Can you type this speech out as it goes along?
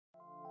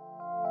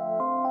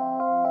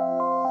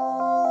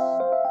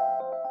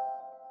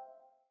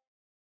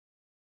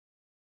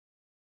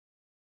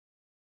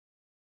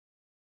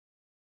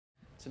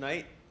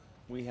Tonight,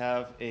 we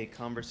have a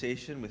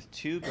conversation with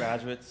two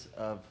graduates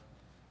of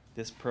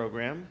this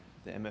program,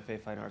 the MFA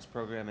Fine Arts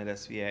program at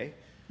SVA,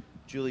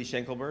 Julie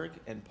Schenkelberg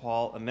and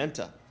Paul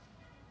Amenta.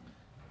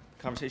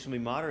 The conversation will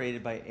be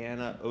moderated by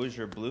Anna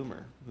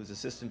Ozier-Bloomer, who's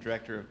Assistant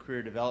Director of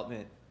Career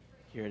Development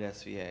here at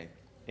SVA.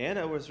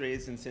 Anna was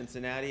raised in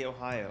Cincinnati,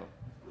 Ohio.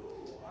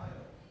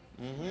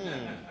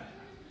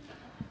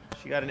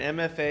 She got an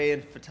MFA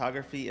in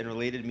Photography and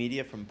Related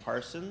Media from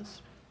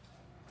Parsons,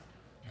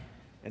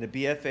 and a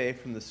BFA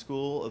from the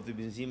School of the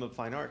Museum of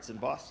Fine Arts in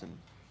Boston,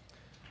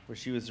 where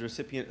she was the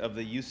recipient of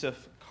the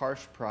Yusuf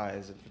Karsh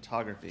Prize in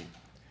Photography.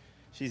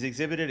 She's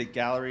exhibited at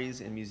galleries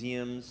and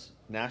museums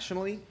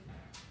nationally,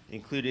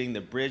 including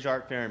the Bridge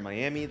Art Fair in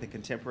Miami, the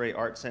Contemporary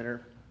Art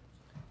Center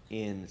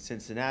in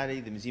Cincinnati,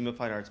 the Museum of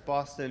Fine Arts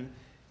Boston,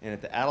 and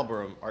at the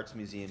Attleboro Arts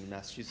Museum in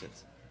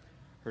Massachusetts.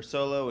 Her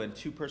solo and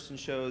two-person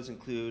shows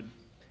include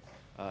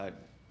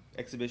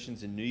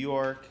exhibitions in New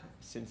York,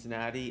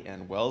 Cincinnati,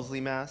 and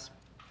Wellesley, Mass.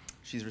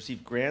 She's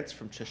received grants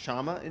from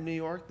Chashama in New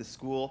York, the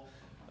School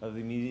of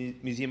the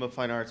Museum of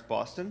Fine Arts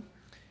Boston,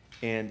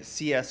 and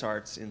CS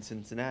Arts in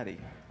Cincinnati.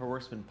 Her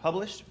work's been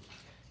published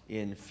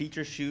in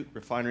Feature Shoot,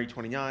 Refinery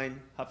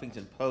 29,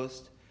 Huffington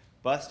Post,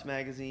 Bust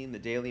Magazine, The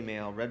Daily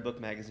Mail,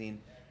 Redbook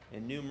Magazine,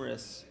 and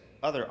numerous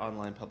other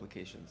online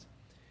publications.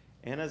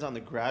 Anna's on the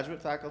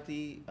graduate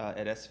faculty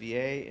at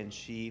SVA, and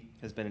she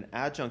has been an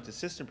adjunct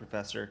assistant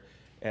professor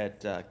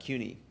at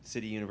CUNY,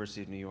 City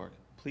University of New York.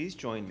 Please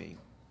join me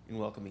in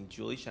welcoming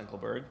Julie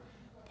Schenkelberg,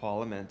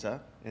 Paul Amenta,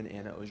 and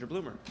Anna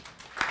Ozier-Bloomer.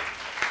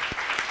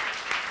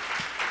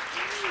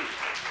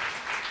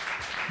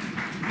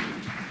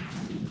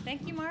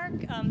 Thank you, Mark.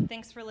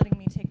 Thanks for letting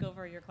me take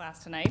over your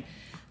class tonight.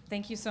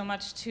 Thank you so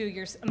much to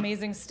your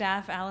amazing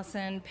staff,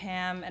 Allison,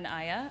 Pam, and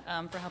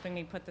Aya, for helping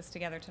me put this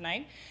together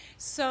tonight.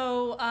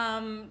 So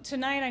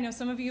tonight, I know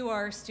some of you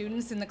are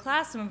students in the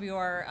class, some of you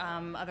are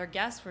other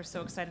guests. We're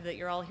so excited that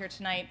you're all here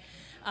tonight.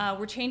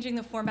 We're changing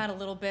the format a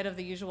little bit of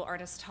the usual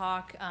artist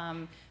talk.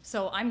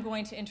 So I'm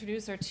going to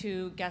introduce our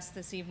two guests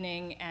this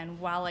evening, and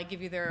while I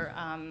give you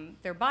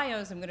their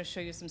bios, I'm going to show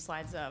you some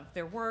slides of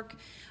their work,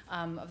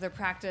 of their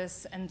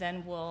practice, and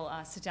then we'll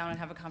sit down and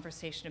have a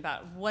conversation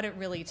about what it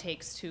really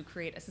takes to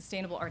create a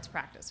sustainable arts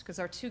practice, because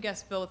our two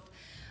guests both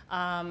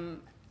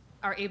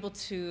are able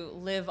to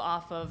live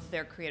off of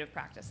their creative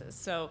practices.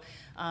 So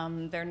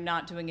they're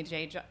not doing a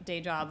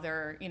day job,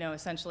 they're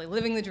essentially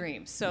living the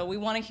dream. So we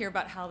want to hear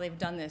about how they've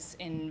done this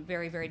in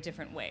very, very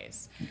different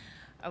ways.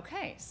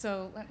 Okay,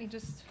 so let me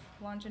just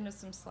launch into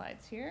some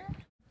slides here.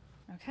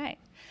 Okay,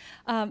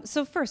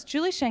 so first,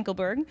 Julie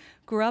Schenkelberg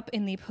grew up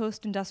in the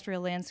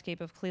post-industrial landscape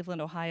of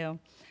Cleveland, Ohio.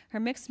 Her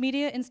mixed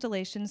media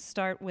installations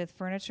start with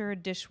furniture,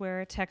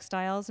 dishware,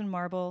 textiles, and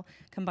marble,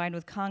 combined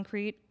with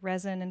concrete,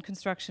 resin, and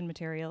construction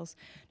materials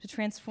to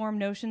transform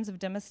notions of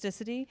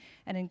domesticity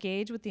and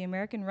engage with the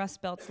American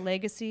Rust Belt's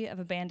legacy of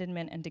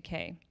abandonment and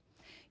decay.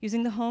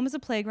 Using the home as a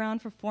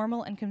playground for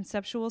formal and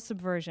conceptual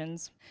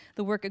subversions,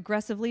 the work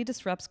aggressively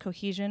disrupts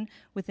cohesion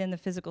within the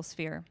physical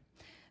sphere.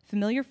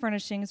 Familiar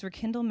furnishings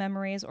rekindle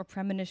memories or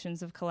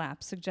premonitions of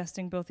collapse,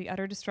 suggesting both the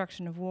utter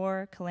destruction of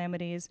war,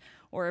 calamities,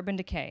 or urban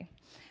decay,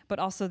 but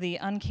also the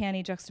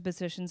uncanny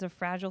juxtapositions of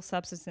fragile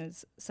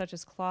substances such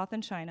as cloth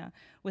and china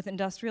with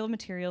industrial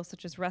materials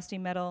such as rusty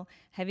metal,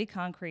 heavy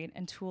concrete,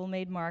 and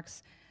tool-made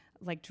marks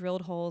like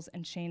drilled holes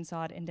and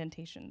chainsawed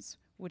indentations,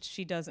 which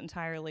she does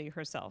entirely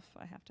herself,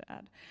 I have to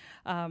add.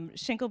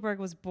 Schenkelberg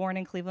was born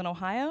in Cleveland,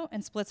 Ohio,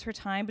 and splits her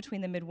time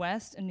between the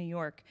Midwest and New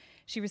York.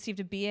 She received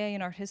a BA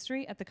in art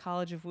history at the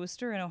College of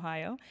Worcester in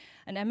Ohio,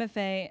 an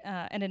MFA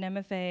and an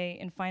MFA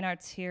in fine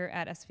arts here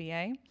at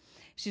SVA.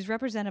 She's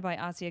represented by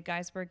Asia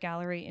Geisberg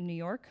Gallery in New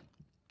York,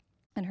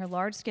 and her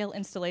large-scale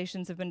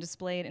installations have been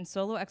displayed in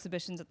solo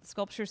exhibitions at the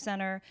Sculpture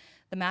Center,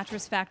 the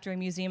Mattress Factory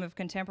Museum of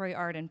Contemporary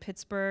Art in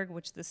Pittsburgh,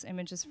 which this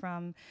image is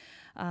from,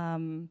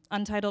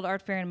 Untitled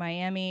Art Fair in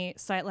Miami,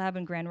 Site Lab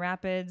in Grand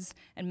Rapids,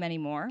 and many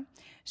more.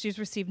 She's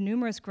received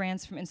numerous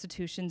grants from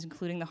institutions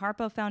including the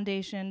Harpo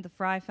Foundation, the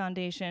Fry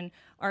Foundation,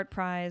 Art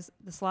Prize,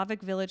 the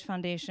Slavic Village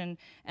Foundation,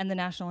 and the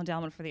National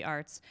Endowment for the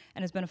Arts,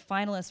 and has been a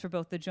finalist for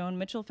both the Joan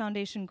Mitchell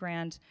Foundation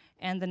grant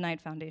and the Knight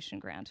Foundation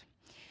grant.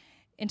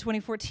 In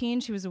 2014,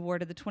 she was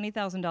awarded the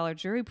 $20,000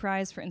 jury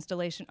prize for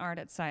installation art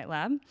at Site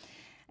Lab,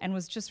 and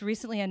was just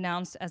recently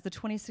announced as the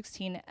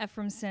 2016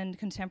 Ephraimson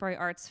Contemporary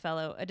Arts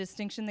Fellow, a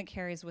distinction that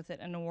carries with it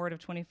an award of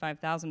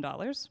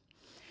 $25,000.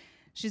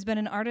 She's been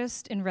an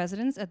artist in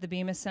residence at the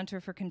Bemis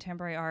Center for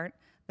Contemporary Art,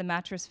 the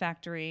Mattress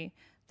Factory,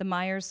 the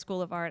Myers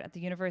School of Art at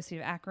the University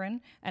of Akron,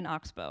 and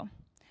Oxbow.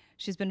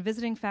 She's been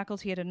visiting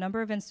faculty at a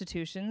number of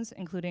institutions,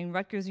 including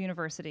Rutgers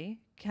University,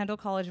 Kendall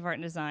College of Art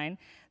and Design,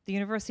 the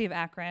University of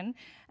Akron,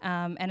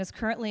 and is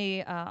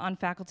currently on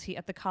faculty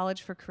at the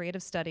College for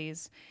Creative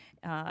Studies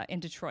in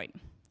Detroit.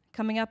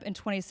 Coming up in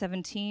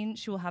 2017,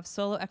 she will have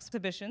solo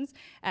exhibitions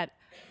at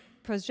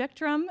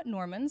Prosjektrum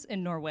Normans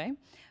in Norway,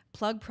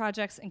 Plug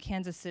Projects in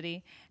Kansas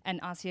City, and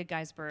Asia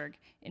Geisberg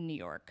in New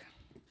York.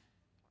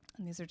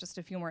 And these are just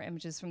a few more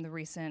images from the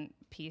recent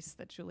piece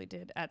that Julie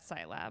did at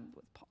Site Lab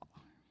with Paul.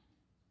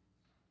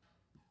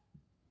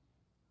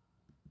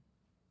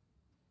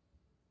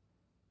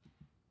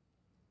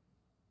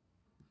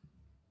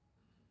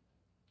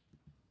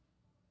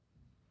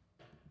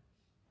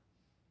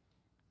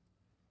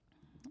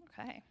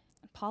 Okay.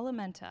 Paul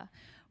Amenta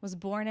was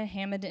born in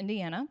Hammond,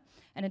 Indiana,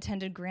 and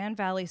attended Grand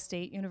Valley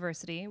State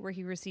University, where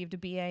he received a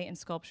BA in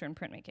sculpture and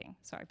printmaking,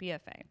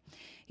 BFA.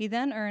 He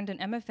then earned an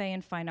MFA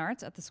in fine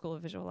arts at the School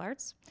of Visual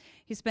Arts.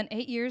 He spent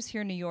 8 years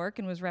here in New York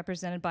and was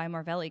represented by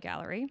Marvelli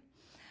Gallery.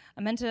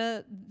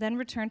 Amenta then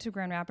returned to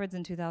Grand Rapids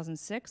in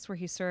 2006, where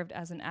he served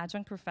as an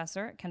adjunct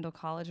professor at Kendall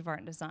College of Art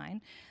and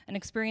Design, an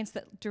experience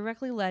that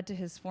directly led to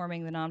his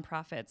forming the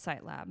nonprofit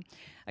Site Lab,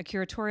 a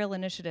curatorial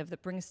initiative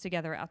that brings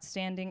together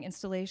outstanding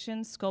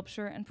installation,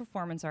 sculpture, and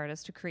performance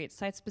artists to create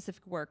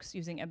site-specific works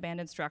using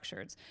abandoned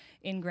structures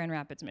in Grand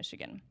Rapids,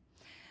 Michigan.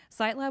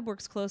 Site Lab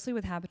works closely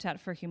with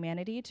Habitat for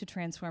Humanity to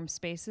transform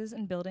spaces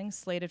and buildings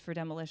slated for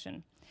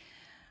demolition.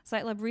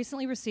 Site Lab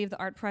recently received the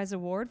Art Prize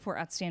Award for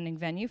Outstanding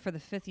Venue for the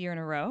 5th year in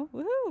a row,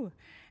 woohoo!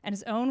 And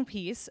his own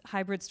piece,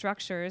 Hybrid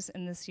Structures,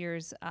 in this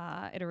year's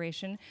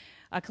iteration,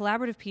 a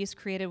collaborative piece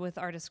created with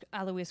artist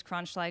Alois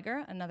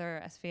Kronschleiger,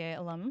 another SVA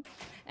alum,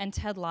 and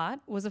Ted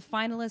Lott, was a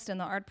finalist in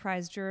the Art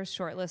Prize Jurors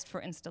Shortlist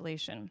for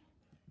installation.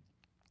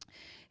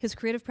 His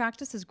creative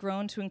practice has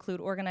grown to include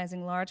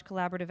organizing large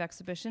collaborative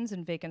exhibitions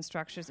in vacant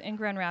structures in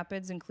Grand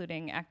Rapids,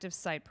 including active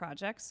site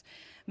projects,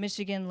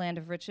 Michigan Land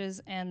of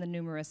Riches, and the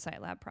numerous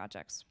Site Lab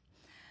projects.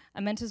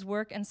 Amenta's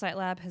work and Site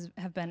Lab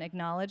have been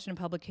acknowledged in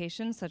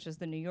publications such as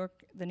the New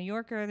Yorker, the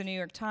New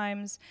York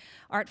Times,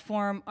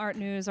 Artforum, Art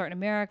News, Art in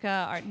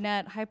America,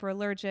 ArtNet,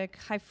 Hyperallergic,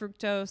 High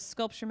Fructose,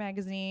 Sculpture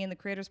Magazine, The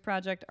Creators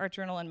Project, Art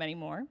Journal, and many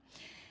more.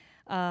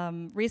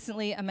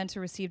 Recently, Amenta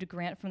received a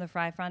grant from the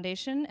Fry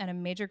Foundation and a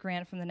major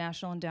grant from the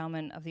National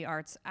Endowment of the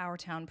Arts Our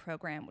Town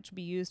program, which will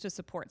be used to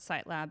support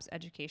Site Lab's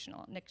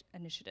educational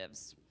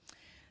initiatives.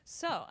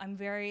 So I'm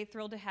very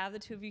thrilled to have the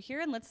two of you here,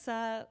 and let's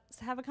have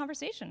a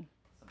conversation.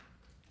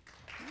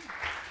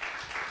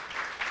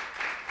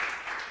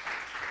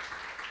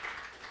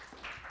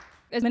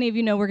 As many of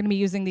you know, we're going to be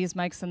using these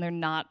mics, and they're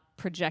not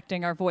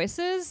projecting our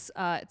voices.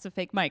 It's a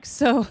fake mic,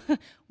 so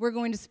we're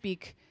going to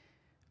speak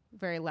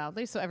very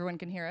loudly so everyone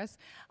can hear us.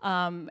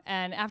 And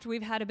after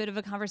we've had a bit of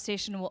a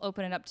conversation, we'll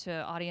open it up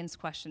to audience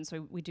questions.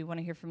 So we do want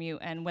to hear from you.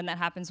 And when that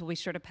happens, we'll be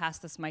sure to pass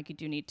this mic. You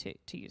do need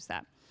to use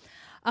that.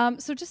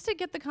 So just to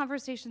get the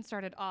conversation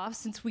started off,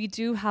 since we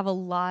do have a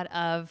lot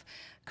of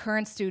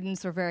current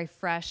students or very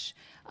fresh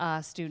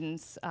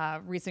students,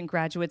 recent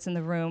graduates in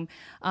the room,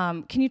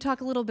 can you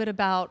talk a little bit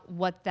about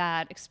what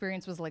that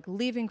experience was like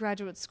leaving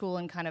graduate school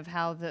and kind of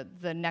how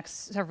the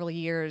next several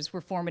years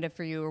were formative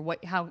for you, or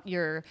how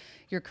your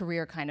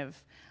career kind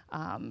of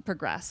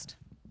progressed?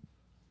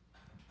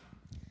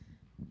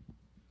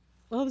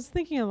 Well, I was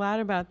thinking a lot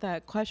about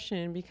that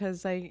question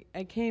because I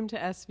came to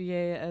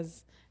SVA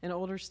as an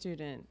older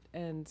student,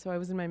 and so I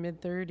was in my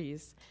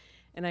mid-30s,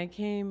 and I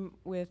came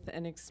with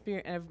an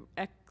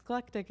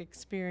eclectic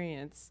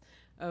experience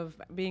of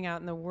being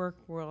out in the work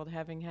world,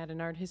 having had an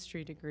art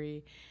history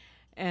degree.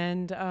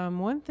 And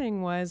one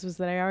thing was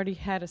that I already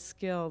had a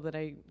skill that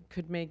I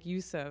could make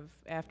use of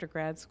after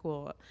grad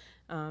school.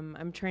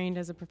 I'm trained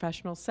as a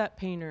professional set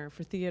painter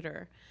for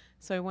theater,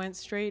 so I went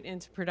straight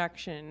into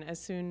production as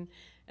soon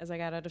as I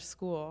got out of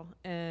school.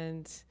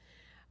 And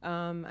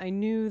I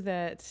knew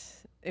that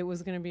it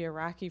was going to be a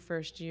rocky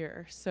first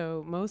year,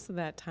 so most of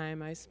that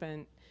time I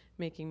spent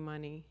making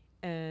money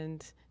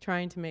and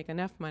trying to make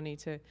enough money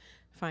to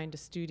find a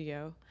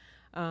studio.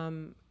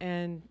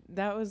 And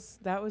that was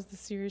the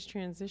serious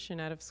transition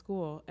out of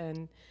school.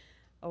 And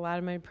a lot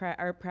of my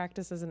art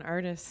practice as an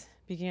artist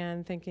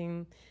began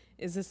thinking,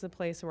 is this the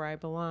place where I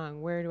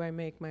belong? Where do I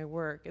make my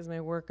work? Is my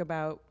work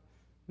about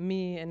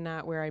me and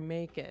not where I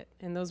make it?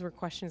 And those were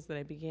questions that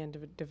I began to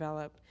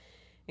develop,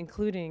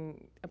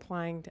 including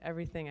applying to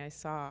everything I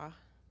saw.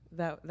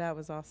 That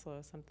was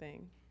also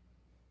something.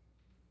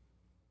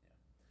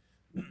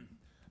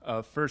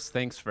 First,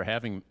 thanks for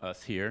having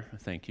us here.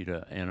 Thank you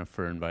to Anna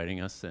for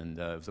inviting us, and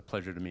it was a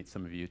pleasure to meet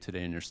some of you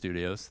today in your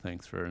studios.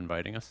 Thanks for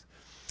inviting us.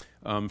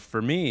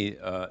 For me,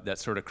 that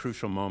sort of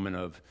crucial moment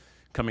of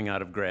coming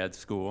out of grad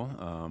school,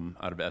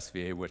 out of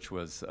SVA, which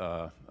was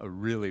a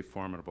really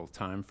formidable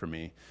time for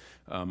me,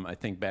 I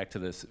think back to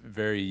this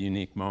very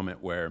unique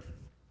moment where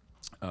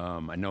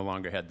I no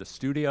longer had the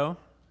studio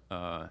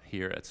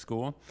here at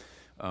school.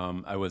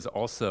 I was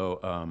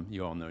also,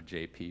 you all know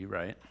JP,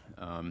 right?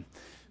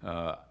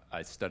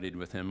 I studied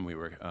with him. We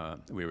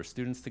were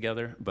students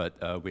together,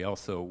 but we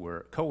also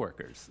were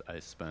coworkers. I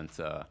spent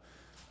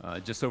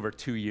just over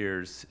 2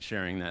 years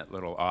sharing that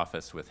little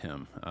office with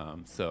him,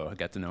 so I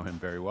got to know him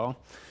very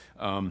well.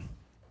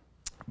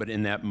 But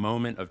in that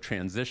moment of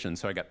transition,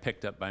 so I got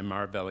picked up by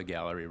Marvelli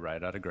Gallery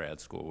right out of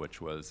grad school,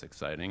 which was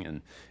exciting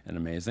and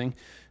amazing,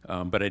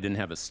 but I didn't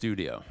have a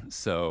studio.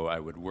 So I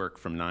would work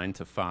from 9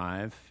 to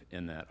 5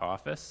 in that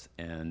office,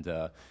 and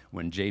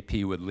when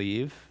JP would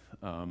leave,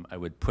 I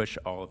would push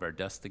all of our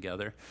desks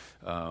together.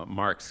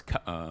 Mark's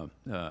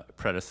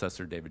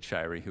predecessor, David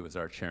Shirey, who was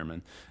our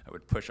chairman, I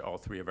would push all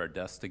 3 of our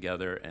desks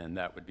together, and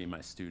that would be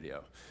my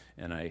studio.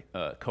 And I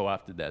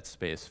co-opted that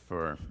space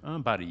for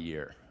about a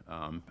year.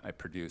 I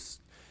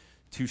produced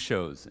 2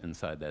 shows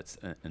inside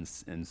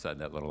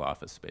that little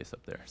office space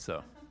up there.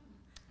 So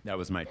that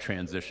was my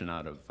transition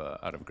out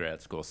of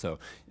grad school. So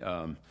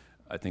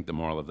I think the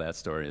moral of that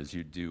story is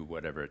you do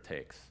whatever it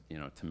takes,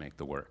 to make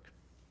the work.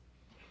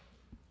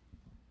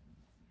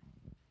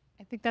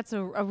 I think that's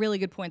a really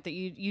good point, that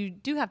you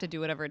do have to do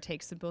whatever it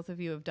takes, and both of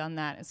you have done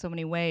that in so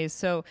many ways.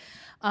 So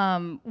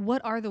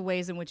what are the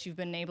ways in which you've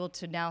been able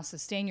to now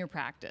sustain your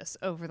practice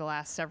over the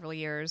last several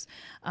years?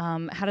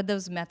 How did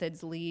those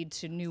methods lead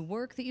to new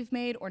work that you've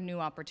made or new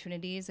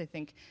opportunities? I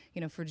think,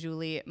 for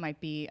Julie, it might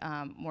be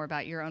more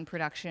about your own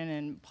production,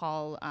 and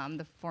Paul,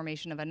 the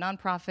formation of a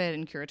nonprofit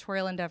and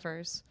curatorial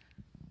endeavors.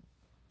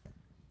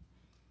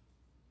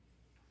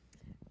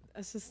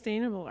 A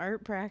sustainable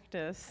art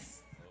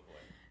practice.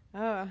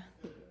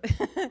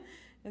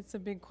 It's a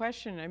big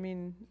question. I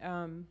mean,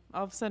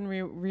 all of a sudden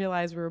we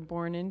realize we were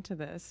born into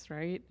this,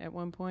 right, at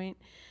one point.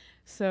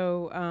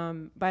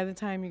 So by the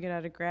time you get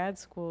out of grad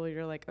school,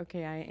 you're like,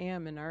 okay, I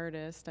am an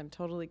artist. I'm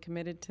totally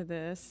committed to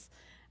this.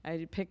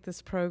 I picked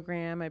this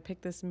program. I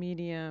picked this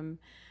medium.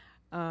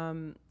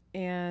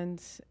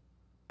 And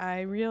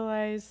I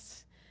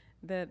realized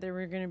that there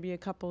were going to be a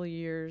couple of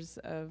years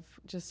of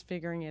just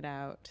figuring it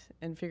out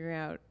and figuring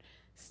out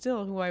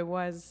still who I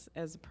was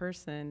as a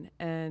person.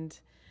 And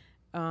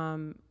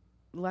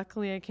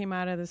luckily I came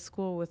out of the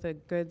school with a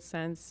good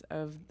sense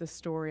of the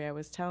story I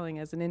was telling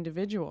as an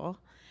individual.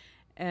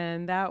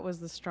 And that was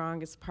the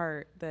strongest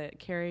part that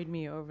carried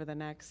me over the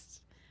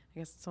next, I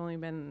guess it's only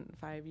been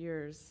 5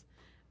 years,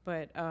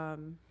 but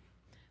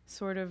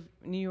sort of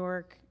New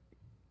York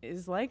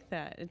is like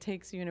that. It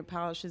takes you and it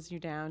polishes you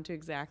down to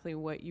exactly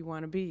what you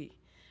want to be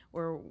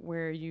or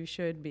where you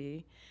should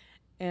be.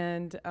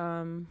 And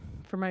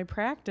for my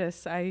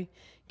practice, I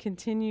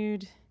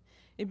continued.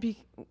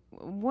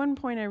 One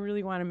point I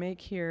really want to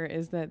make here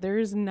is that there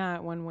is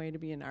not one way to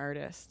be an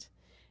artist.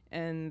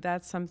 And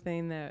that's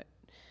something that,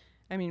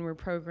 we're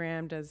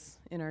programmed as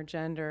in our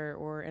gender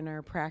or in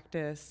our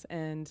practice,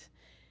 and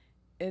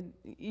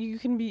you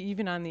can be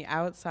even on the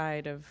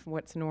outside of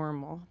what's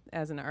normal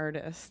as an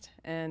artist.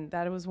 And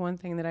that was one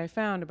thing that I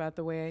found about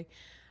the way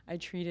I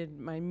treated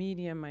my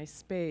medium, my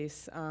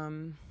space,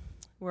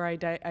 where I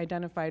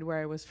identified where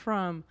I was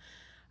from.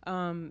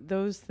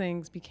 Those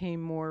things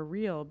became more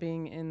real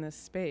being in this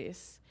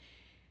space.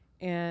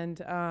 And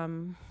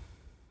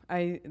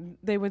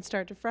they would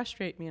start to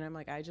frustrate me, and I'm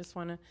like, I just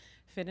want to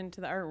fit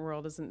into the art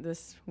world. Isn't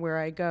this where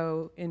I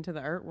go into the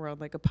art world,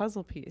 like a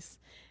puzzle piece?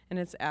 And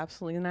it's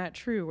absolutely not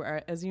true.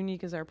 As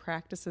unique as our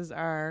practices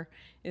are,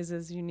 is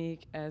as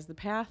unique as the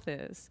path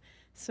is.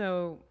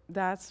 So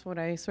that's what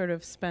I sort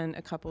of spent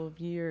a couple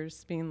of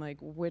years being like,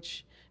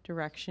 which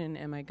direction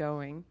am I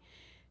going?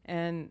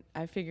 And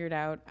I figured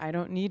out I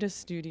don't need a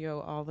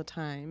studio all the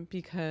time,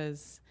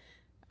 because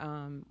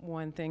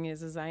one thing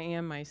is I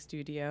am my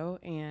studio,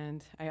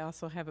 and I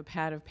also have a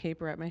pad of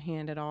paper at my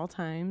hand at all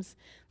times.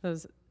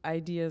 Those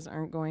ideas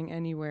aren't going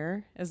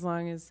anywhere as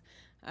long as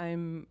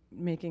I'm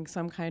making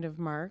some kind of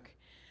mark.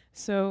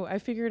 So I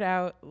figured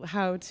out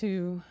how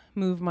to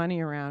move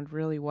money around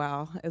really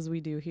well, as we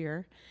do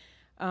here,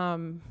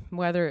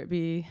 whether it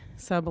be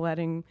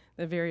subletting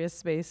the various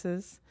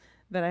spaces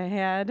that I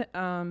had,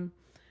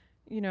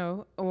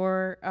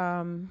 or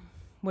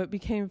what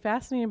became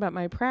fascinating about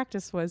my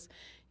practice was,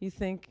 you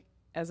think,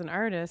 as an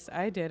artist,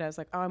 I was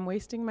like, oh, I'm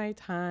wasting my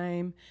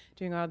time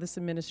doing all this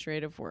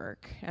administrative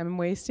work. I'm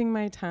wasting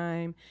my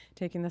time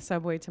taking the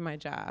subway to my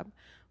job.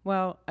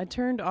 Well, I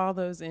turned all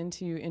those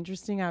into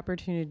interesting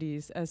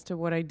opportunities as to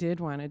what I did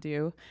want to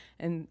do,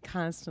 and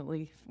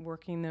constantly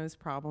working those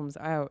problems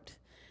out.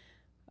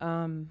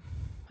 I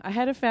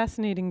had a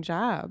fascinating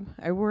job.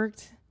 I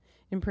worked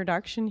in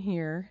production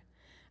here.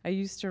 I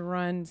used to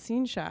run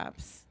scene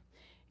shops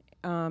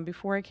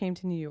before I came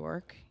to New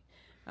York,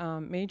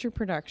 major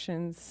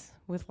productions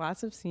with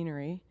lots of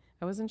scenery.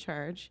 I was in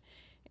charge,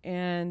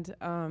 and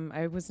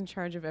I was in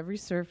charge of every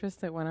surface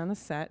that went on the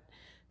set.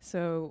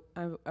 So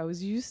I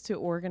was used to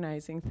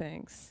organizing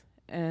things,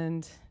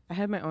 and I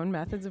had my own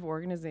methods of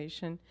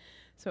organization.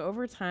 So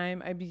over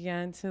time, I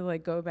began to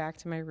go back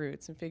to my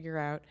roots and figure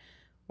out,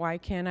 why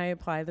can't I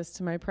apply this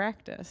to my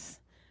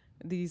practice?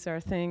 These are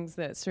things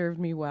that served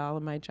me well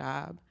in my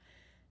job.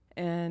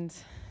 And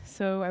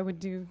so I would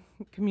do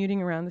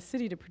commuting around the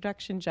city to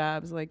production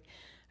jobs. Like,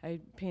 I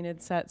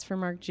painted sets for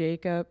Marc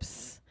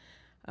Jacobs.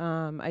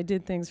 I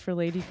did things for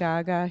Lady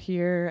Gaga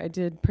here. I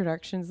did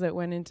productions that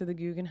went into the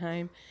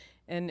Guggenheim.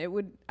 And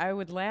I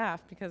would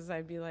laugh, because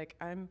I'd be like,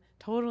 I'm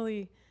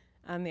totally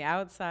on the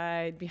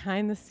outside,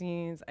 behind the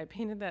scenes. I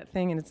painted that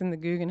thing, and it's in the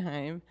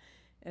Guggenheim.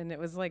 And it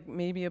was like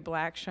maybe a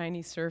black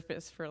shiny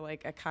surface for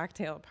like a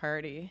cocktail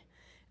party.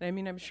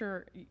 And I'm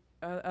sure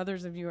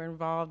others of you are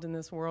involved in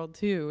this world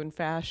too, in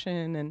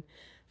fashion and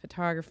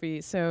photography.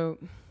 So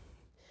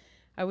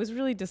I was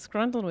really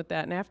disgruntled with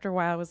that. And after a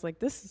while, I was like,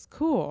 this is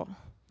cool.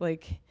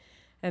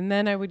 And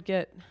then I would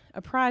get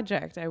a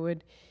project. I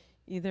would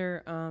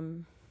either,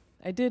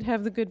 I did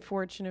have the good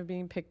fortune of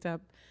being picked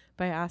up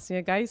by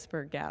Assia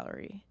Geisberg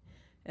Gallery.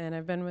 And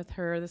I've been with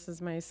her, this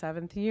is my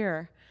 7th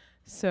year.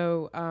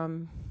 So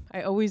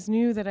I always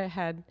knew that I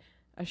had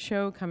a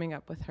show coming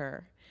up with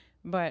her.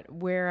 but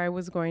where I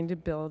was going to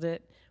build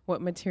it,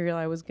 what material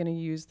I was going to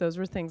use, those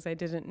were things I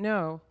didn't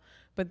know.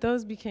 But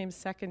those became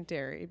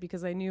secondary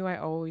because I knew I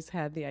always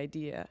had the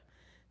idea.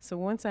 So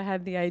once I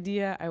had the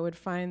idea, I would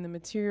find the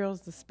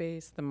materials, the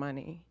space, the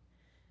money.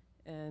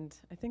 And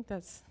I think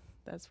that's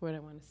what I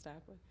want to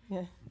stop with.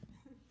 Yeah.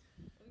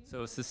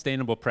 So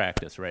sustainable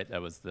practice, right?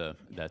 That's the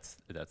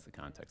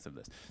context of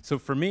this. So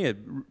for me, it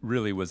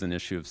really was an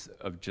issue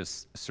of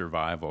just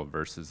survival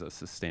versus a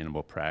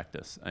sustainable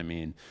practice. I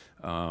mean,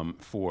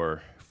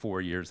 for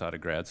 4 years out of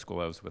grad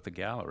school, I was with a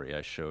gallery.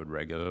 I showed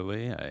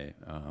regularly. I,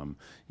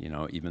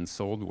 even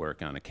sold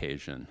work on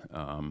occasion.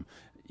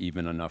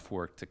 Even enough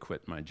work to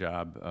quit my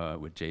job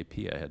with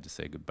JP. I had to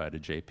say goodbye to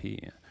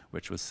JP,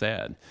 which was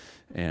sad.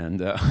 And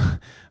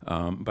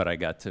but I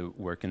got to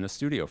work in the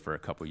studio for a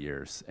couple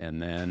years,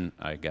 and then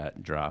I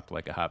got dropped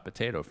like a hot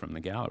potato from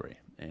the gallery.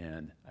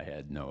 And I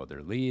had no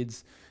other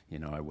leads.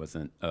 I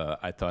wasn't,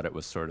 I thought it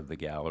was sort of the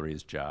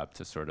gallery's job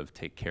to sort of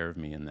take care of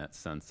me in that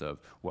sense of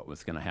what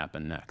was going to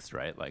happen next,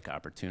 right? Like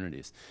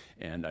opportunities.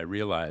 And I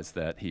realized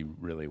that he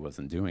really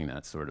wasn't doing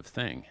that sort of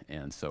thing.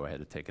 And so I had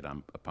to take it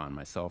upon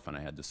myself, and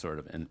I had to sort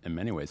of, in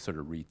many ways, sort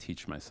of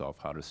reteach myself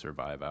how to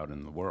survive out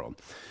in the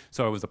world.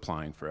 So I was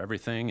applying for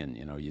everything, and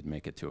you'd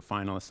make it to a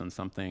finalist on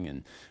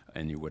something,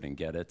 and you wouldn't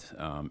get it.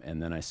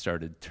 And then I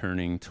started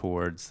turning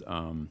towards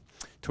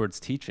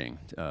teaching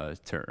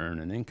to earn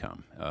an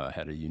income.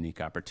 Had a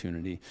unique opportunity.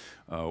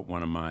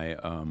 One of my,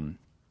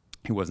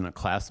 he wasn't a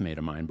classmate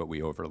of mine, but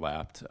we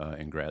overlapped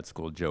in grad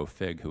school. Joe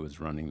Figg, who was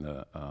running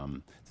the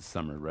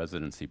summer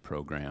residency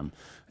program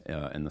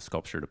in the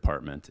sculpture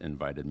department,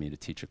 invited me to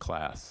teach a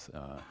class.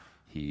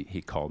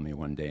 He called me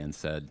one day and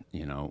said,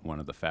 one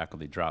of the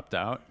faculty dropped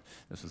out.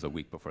 This was a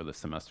week before the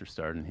semester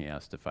started, and he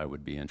asked if I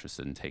would be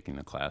interested in taking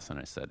the class, and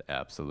I said,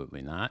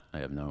 absolutely not. I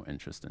have no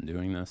interest in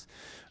doing this.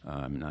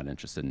 I'm not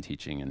interested in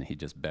teaching, and he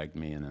just begged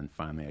me, and then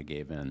finally I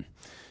gave in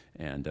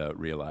and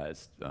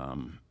realized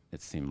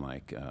it seemed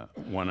like,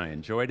 one, I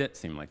enjoyed it,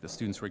 seemed like the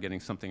students were getting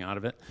something out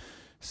of it.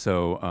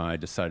 So I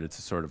decided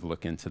to sort of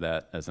look into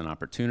that as an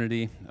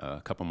opportunity.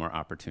 A couple more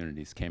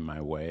opportunities came my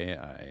way.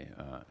 I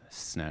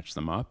snatched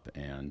them up,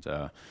 and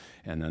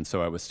then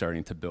so I was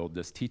starting to build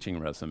this teaching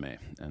resume.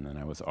 And then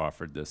I was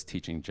offered this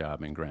teaching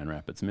job in Grand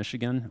Rapids,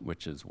 Michigan,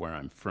 which is where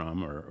I'm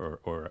from,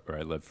 or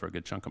I lived for a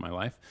good chunk of my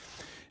life.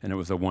 And it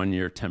was a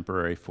 1-year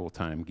temporary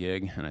full-time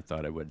gig, and I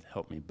thought it would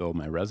help me build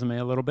my resume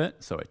a little bit.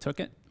 So I took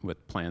it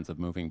with plans of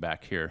moving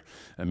back here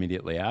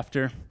immediately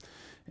after.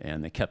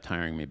 And they kept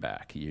hiring me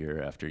back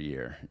year after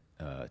year.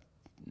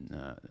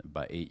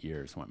 About 8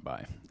 years went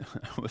by.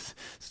 I was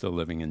still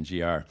living in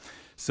GR.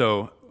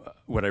 So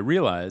what I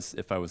realized,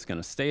 if I was going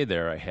to stay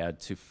there, I had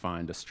to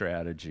find a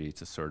strategy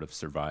to sort of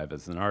survive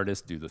as an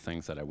artist, do the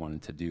things that I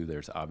wanted to do.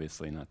 There's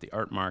obviously not the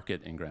art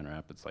market in Grand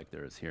Rapids like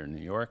there is here in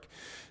New York.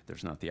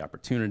 There's not the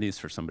opportunities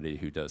for somebody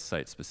who does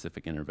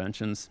site-specific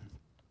interventions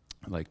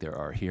like there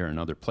are here in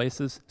other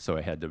places. So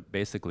I had to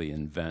basically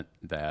invent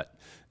that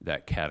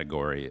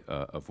category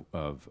of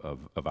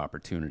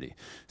opportunity.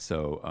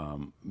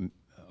 So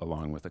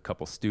along with a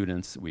couple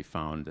students, we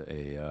found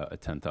a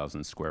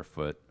 10,000 square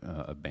foot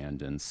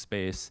abandoned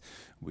space.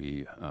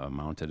 We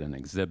mounted an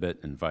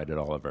exhibit, invited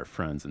all of our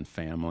friends and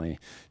family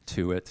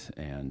to it,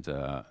 and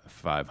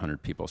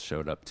 500 people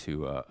showed up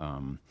to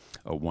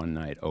a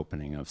one-night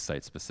opening of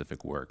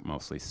site-specific work,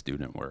 mostly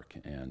student work.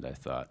 And I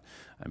thought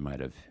I might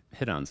have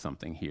hit on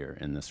something here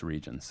in this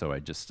region. So I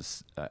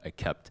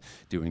kept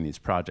doing these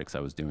projects. I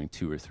was doing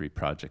 2 or 3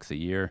 projects a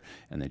year,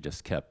 and they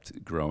just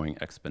kept growing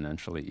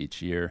exponentially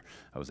each year.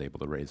 I was able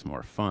to raise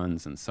more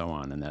funds and so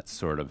on, and that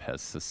sort of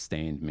has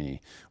sustained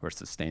me, or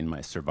sustained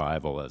my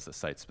survival as a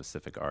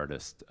site-specific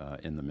artist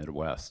in the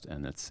Midwest,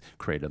 and it's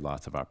created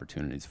lots of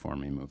opportunities for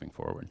me moving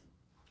forward.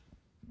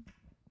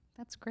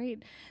 That's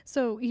great.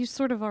 So you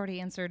sort of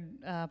already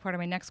answered part of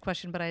my next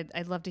question, but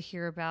I'd love to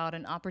hear about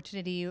an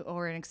opportunity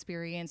or an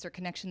experience or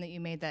connection that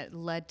you made that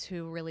led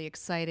to a really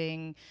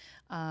exciting,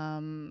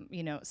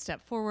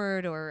 step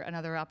forward or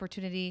another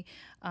opportunity.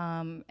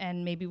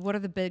 And maybe what are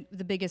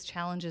the biggest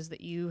challenges that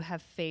you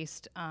have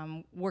faced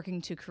working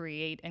to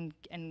create and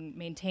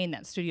maintain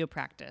that studio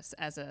practice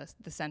as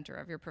the center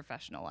of your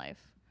professional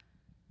life?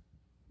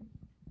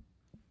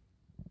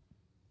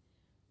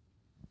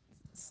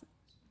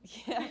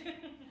 Yeah.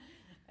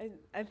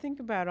 I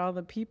think about all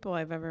the people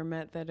I've ever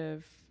met that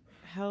have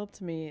helped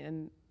me,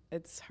 and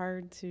it's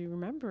hard to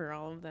remember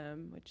all of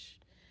them, which,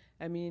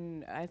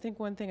 I think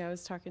one thing I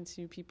was talking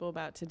to people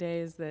about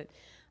today is that,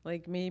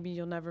 like, maybe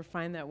you'll never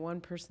find that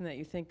one person that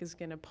you think is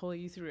going to pull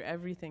you through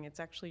everything. It's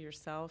actually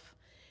yourself,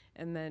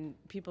 and then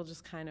people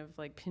just kind of,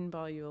 like,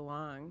 pinball you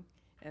along,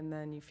 and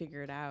then you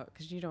figure it out,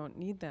 because you don't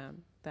need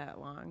them that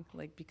long,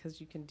 like, because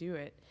you can do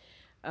it.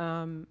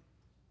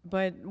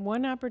 But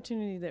one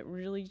opportunity that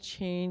really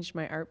changed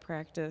my art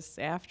practice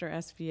after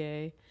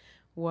SVA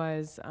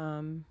was,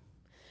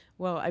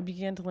 I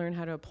began to learn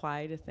how to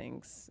apply to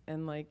things.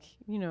 And I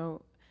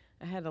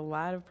had a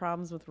lot of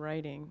problems with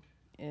writing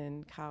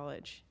in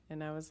college.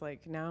 And I was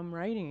like, now I'm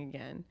writing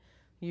again,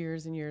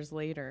 years and years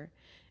later.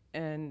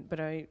 But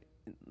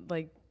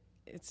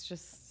it's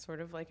just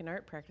sort of like an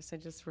art practice. I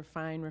just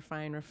refine,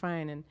 refine,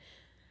 refine.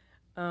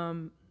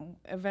 And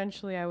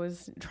eventually I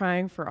was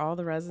trying for all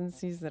the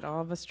residencies that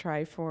all of us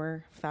try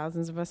for,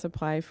 thousands of us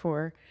apply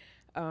for.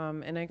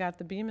 And I got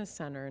the Bemis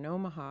Center in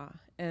Omaha,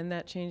 and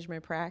that changed my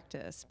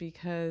practice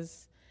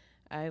because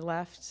I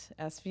left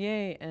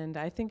SVA, and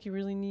I think you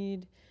really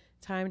need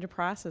time to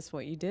process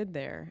what you did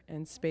there,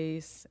 and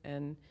space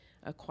and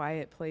a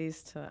quiet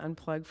place to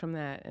unplug from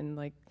that and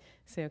like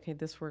say, okay,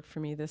 this worked for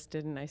me, this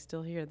didn't. I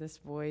still hear this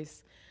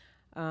voice.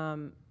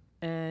 And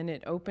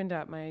it opened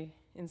up my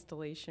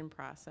installation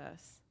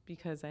process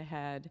because I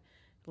had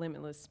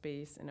limitless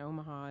space in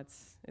Omaha.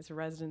 It's a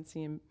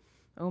residency in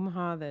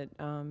Omaha that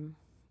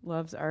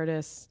loves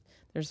artists.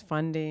 There's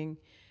funding.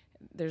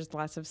 There's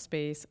lots of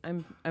space.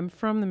 I'm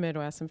from the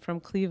Midwest. I'm from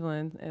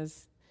Cleveland,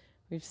 as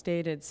we've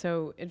stated.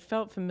 So it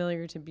felt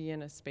familiar to be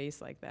in a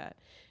space like that.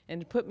 And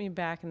to put me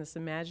back in this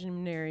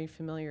imaginary,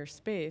 familiar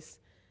space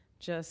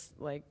just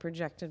like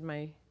projected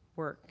my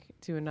work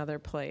to another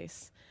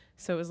place.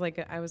 So it was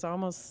like I was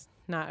almost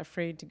not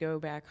afraid to go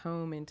back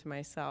home into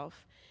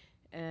myself.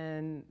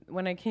 And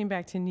when I came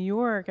back to New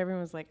York,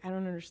 everyone was like, I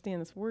don't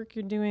understand this work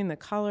you're doing, the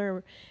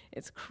color,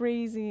 it's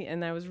crazy.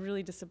 And I was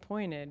really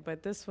disappointed.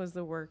 But this was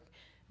the work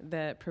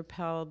that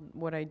propelled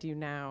what I do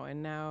now.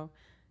 And now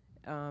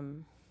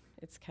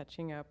it's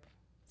catching up.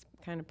 It's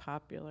kind of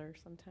popular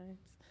sometimes.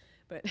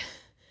 But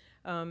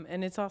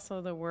and it's also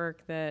the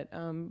work that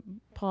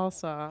Paul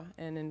saw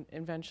and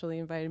eventually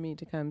invited me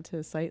to come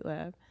to Site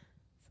Lab.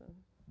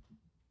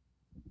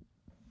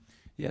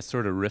 Yeah,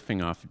 sort of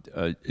riffing off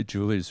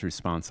Julie's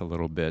response a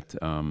little bit,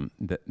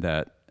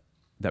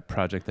 that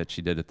project that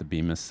she did at the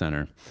Bemis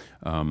Center.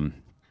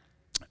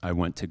 I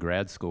went to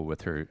grad school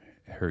with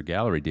her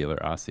gallery dealer,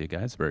 Assia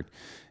Geisberg,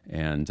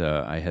 and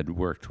I had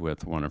worked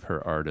with one of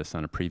her artists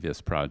on a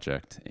previous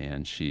project,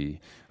 and she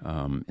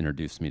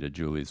introduced me to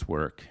Julie's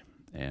work.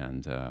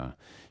 And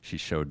she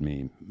showed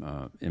me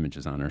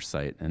images on her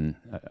site, and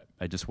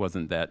I just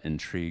wasn't that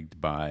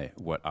intrigued by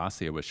what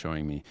Assia was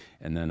showing me.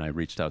 And then I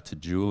reached out to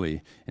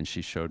Julie, and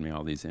she showed me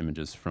all these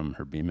images from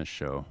her Bemis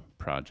show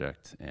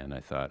project, and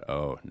I thought,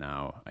 oh,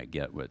 now I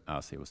get what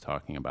Assia was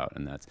talking about,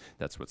 and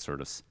that's what sort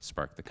of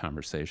sparked the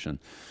conversation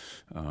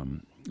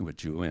with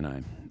Julie and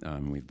I.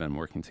 We've been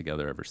working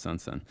together ever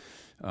since then.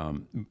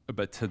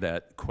 But to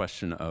that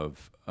question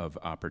of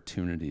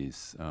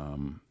opportunities,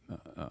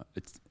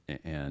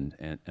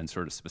 and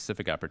sort of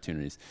specific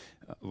opportunities,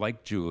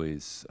 like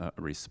Julie's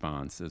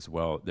response as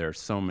well, there are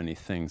so many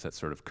things that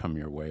sort of come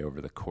your way over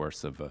the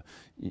course of,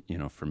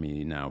 for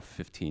me now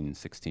 15,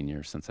 16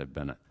 years since I've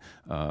been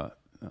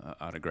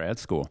out of grad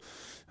school.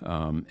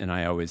 And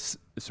I always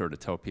sort of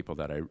tell people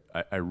that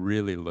I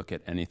really look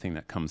at anything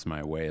that comes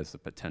my way as the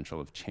potential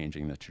of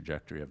changing the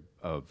trajectory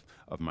of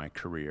my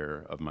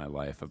career, of my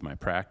life, of my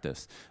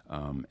practice.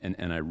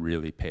 And I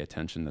really pay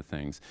attention to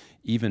things.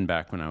 Even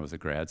back when I was a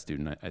grad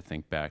student, I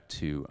think back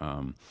to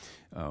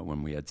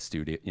when we had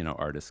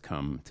artists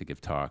come to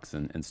give talks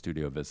and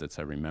studio visits.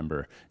 I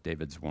remember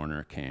David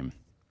Zwarner came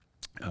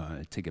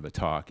to give a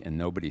talk, and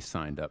nobody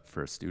signed up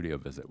for a studio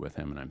visit with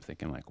him, and I'm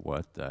thinking, like,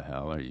 what the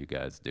hell are you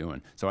guys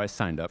doing? So I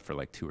signed up for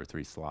like 2 or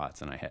 3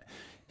 slots, and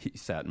he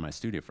sat in my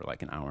studio for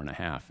like an hour and a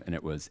half, and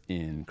it was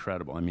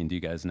incredible. I mean, do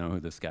you guys know who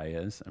this guy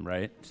is?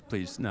 Right?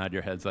 Please nod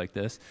your heads like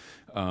this.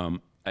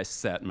 I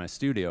sat in my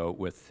studio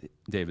with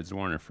David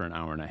Zwarner for an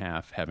hour and a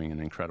half, having an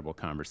incredible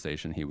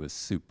conversation. He was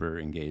super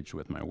engaged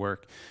with my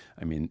work.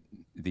 I mean,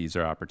 these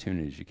are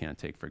opportunities you can't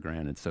take for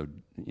granted. So,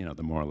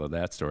 the moral of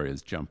that story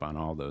is jump on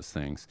all those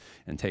things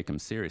and take them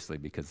seriously,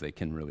 because they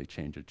can really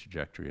change the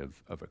trajectory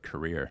of a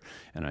career.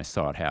 And I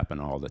saw it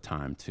happen all the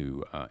time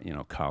to,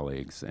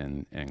 colleagues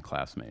and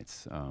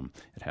classmates.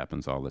 It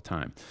happens all the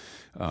time.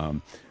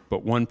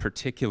 But one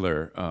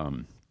particular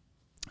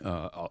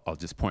I'll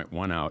just point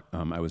one out.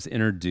 I was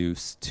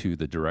introduced to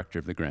the director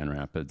of the Grand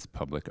Rapids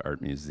Public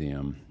Art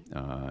Museum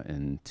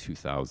in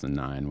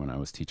 2009 when I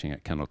was teaching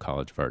at Kendall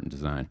College of Art and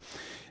Design.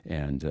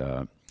 And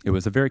it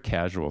was a very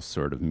casual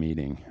sort of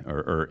meeting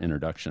or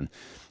introduction.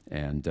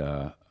 And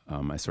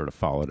I sort of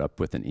followed up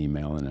with an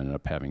email and ended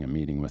up having a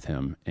meeting with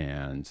him.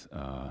 And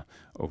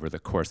over the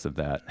course of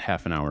that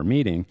half-an-hour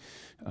meeting,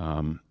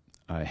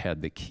 I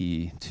had the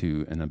key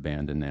to an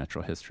abandoned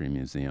natural history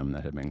museum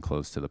that had been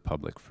closed to the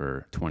public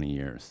for 20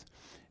 years.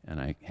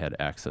 And I had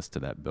access to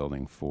that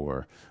building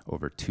for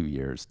over 2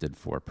 years, did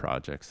 4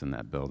 projects in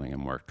that building,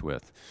 and worked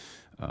with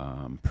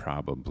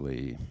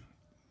probably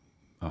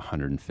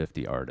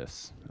 150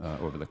 artists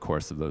over the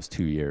course of those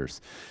 2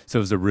 years. So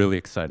it was a really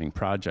exciting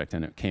project,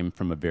 and it came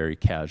from a very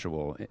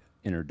casual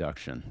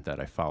introduction that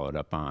I followed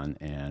up on.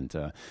 And,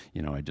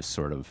 I just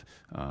sort of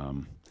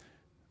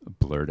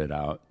blurted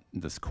out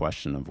this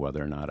question of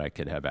whether or not I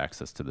could have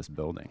access to this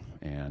building,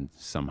 and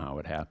somehow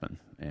it happened.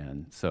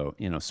 And so,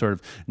 sort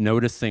of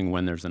noticing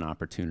when there's an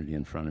opportunity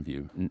in front of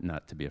you,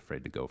 not to be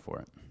afraid to go for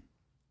it.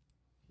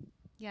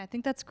 Yeah, I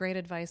think that's great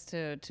advice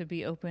to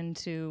be open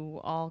to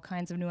all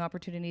kinds of new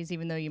opportunities,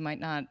 even though you might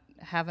not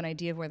have an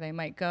idea of where they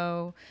might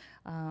go.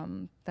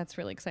 That's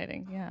really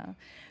exciting, yeah.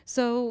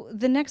 So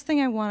the next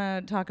thing I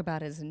want to talk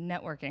about is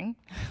networking,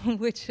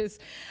 which is,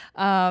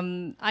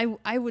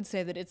 I would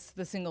say that it's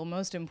the single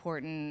most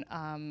important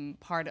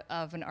part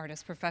of an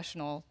artist's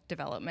professional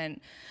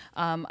development.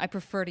 I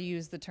prefer to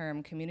use the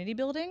term community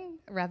building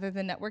rather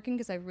than networking,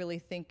 because I really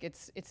think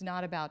it's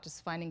not about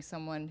just finding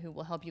someone who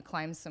will help you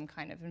climb some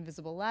kind of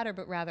invisible ladder,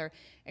 but rather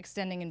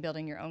extending and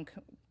building your own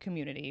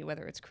community,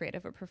 whether it's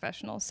creative or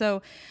professional.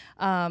 So,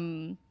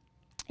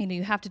 you know,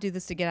 you have to do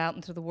this to get out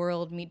into the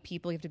world, meet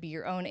people. You have to be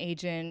your own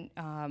agent,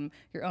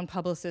 your own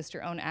publicist,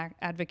 your own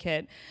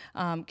advocate.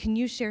 Can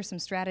you share some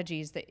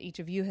strategies that each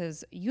of you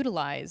has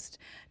utilized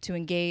to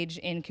engage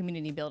in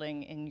community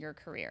building in your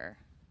career?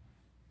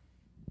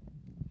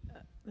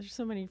 There's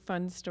so many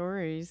fun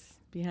stories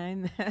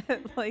behind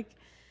that. Like,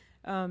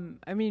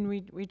 I mean,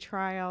 we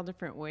try all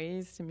different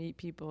ways to meet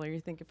people, or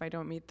you think if I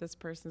don't meet this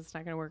person, it's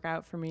not going to work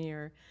out for me,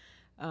 or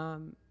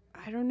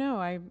I don't know.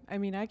 I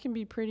mean, I can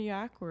be pretty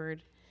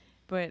awkward.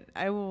 But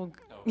I will,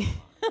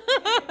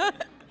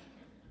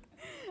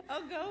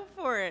 I'll go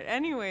for it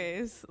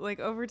anyways.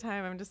 Like over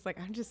time, I'm just like,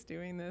 I'm just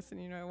doing this.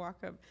 And, you know, I walk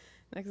up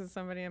next to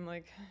somebody, I'm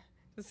like,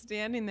 just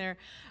standing there.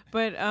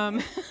 But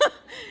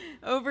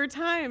over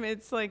time,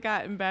 it's like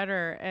gotten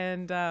better.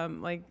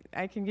 And like,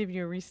 I can give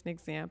you a recent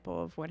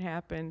example of what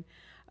happened.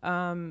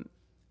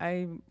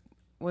 I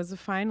was a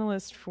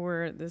finalist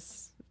for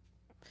this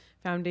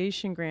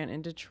foundation grant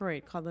in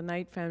Detroit called the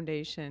Knight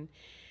Foundation.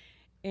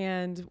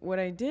 And what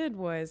I did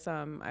was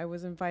I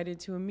was invited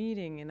to a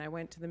meeting, and I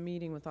went to the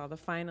meeting with all the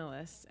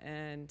finalists,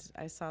 and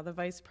I saw the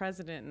vice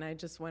president, and I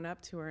just went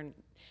up to her,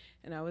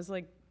 and I was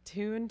like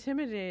too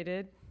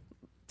intimidated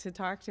to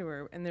talk to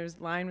her, and the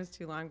line was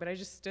too long, but I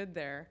just stood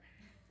there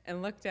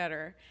and looked at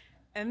her.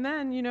 And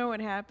then, you know what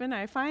happened?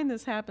 I find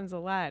this happens a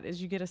lot,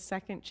 is you get a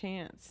second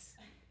chance,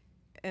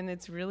 and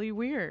it's really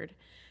weird.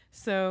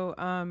 So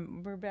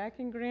we're back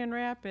in Grand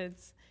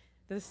Rapids.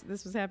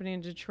 This was happening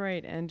in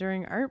Detroit, and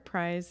during Art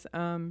Prize,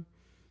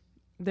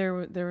 there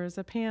was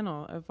a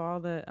panel of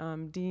all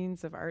the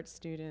deans of art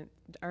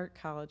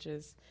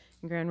colleges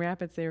in Grand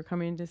Rapids. They were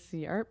coming to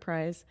see Art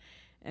Prize,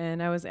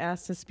 and I was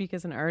asked to speak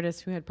as an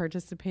artist who had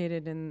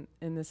participated in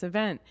this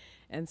event.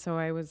 And so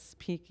I was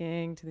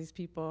speaking to these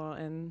people,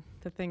 and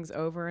the thing's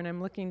over, and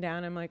I'm looking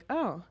down, I'm like,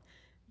 oh,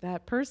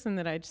 that person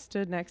that I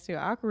stood next to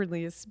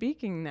awkwardly is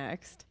speaking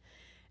next.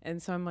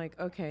 And so I'm like,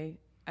 okay,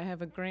 I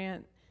have a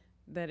grant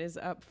that is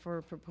up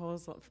for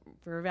proposal,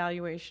 for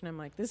evaluation. I'm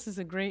like, this is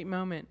a great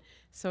moment.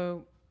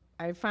 So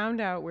I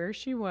found out where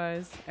she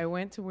was. I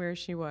went to where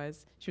she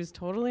was. She was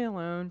totally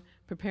alone,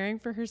 preparing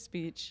for her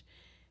speech.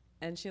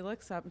 And she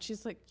looks up and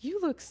she's like, you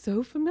look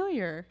so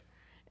familiar.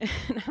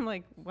 And I'm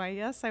like, why,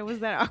 yes, I was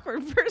that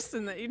awkward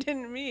person that you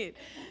didn't meet.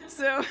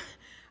 So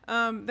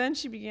then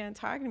she began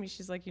talking to me.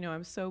 She's like, you know,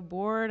 I'm so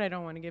bored. I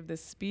don't want to give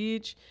this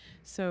speech.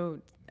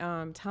 So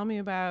tell me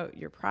about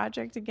your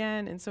project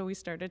again. And so we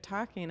started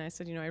talking. And I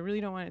said, you know, I really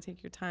don't want to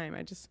take your time.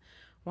 I just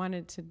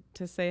wanted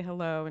to say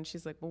hello. And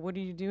she's like, well, what are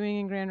you doing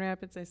in Grand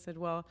Rapids? I said,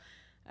 well,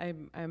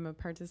 I'm a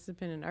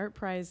participant in Art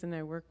Prize, and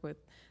I work with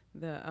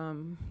the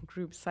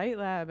group Site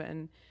Lab.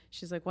 And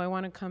she's like, well, I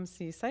want to come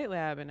see Site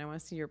Lab, and I want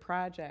to see your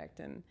project.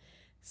 And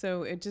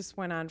so it just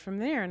went on from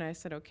there, and I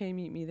said, okay,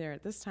 meet me there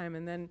at this time.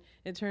 And then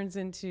it turns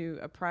into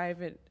a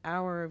private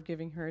hour of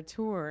giving her a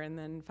tour, and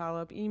then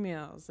follow-up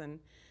emails. And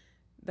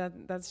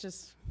that's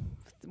just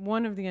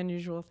one of the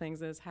unusual things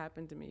that has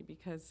happened to me,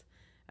 because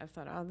I've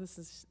thought, oh, this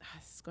is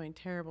going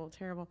terrible,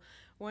 terrible.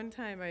 One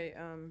time I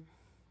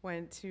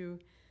went to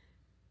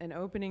an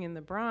opening in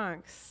the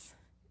Bronx,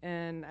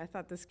 and I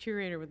thought this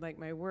curator would like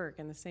my work,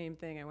 and the same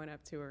thing. I went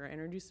up to her, I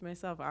introduced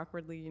myself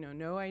awkwardly, you know,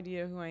 no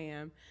idea who I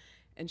am.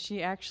 And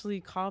she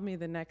actually called me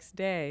the next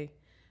day,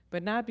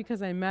 but not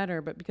because I met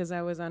her, but because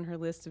I was on her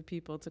list of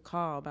people to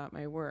call about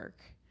my work.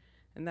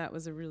 And that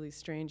was a really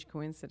strange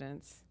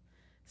coincidence.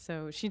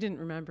 So she didn't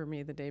remember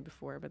me the day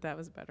before, but that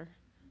was better.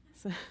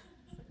 So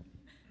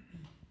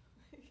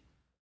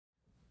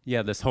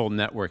Yeah, this whole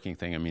networking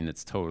thing, I mean,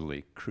 it's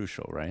totally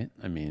crucial, right?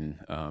 I mean,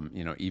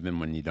 you know, even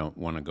when you don't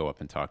want to go up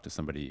and talk to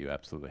somebody, you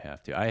absolutely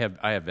have to.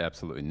 I have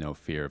absolutely no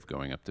fear of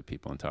going up to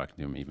people and talking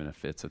to them, even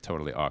if it's a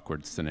totally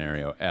awkward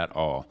scenario at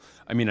all.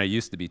 I mean, I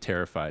used to be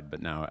terrified,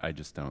 but now I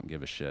just don't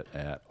give a shit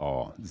at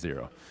all,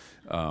 zero.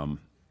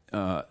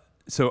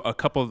 So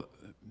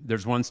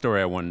there's one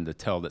story I wanted to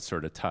tell that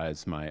sort of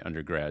ties my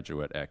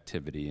undergraduate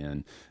activity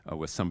in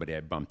with somebody I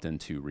bumped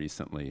into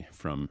recently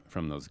from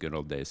those good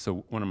old days.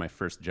 So one of my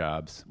first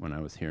jobs when I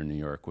was here in New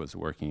York was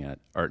working at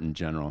Art in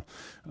General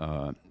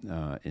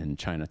in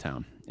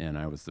Chinatown, and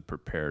I was the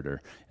preparator.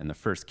 And the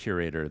first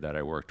curator that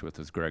I worked with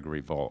was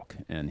Gregory Volk,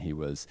 and he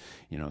was,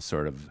 you know,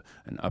 sort of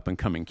an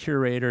up-and-coming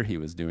curator. He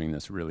was doing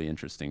this really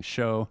interesting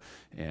show,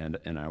 and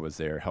I was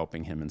there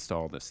helping him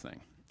install this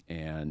thing.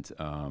 And,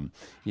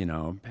 you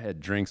know, had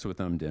drinks with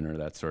him, dinner,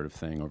 that sort of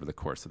thing over the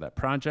course of that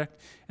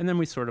project. And then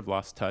we sort of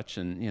lost touch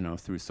and, you know,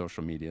 through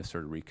social media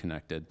sort of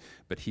reconnected.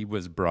 But he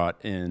was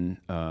brought in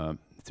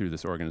through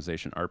this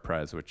organization, Art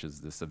Prize, which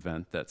is this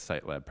event that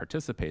Site Lab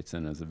participates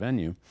in as a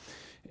venue.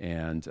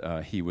 and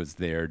he was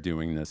there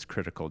doing this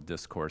critical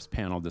discourse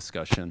panel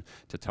discussion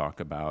to talk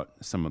about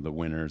some of the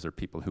winners or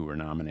people who were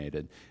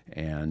nominated.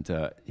 And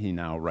he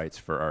now writes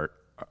for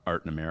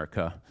Art in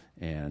America.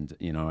 And,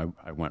 you know,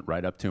 I went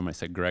right up to him. I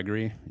said,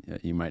 Gregory,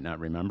 you might not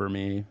remember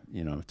me.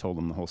 You know, told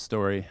him the whole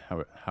story,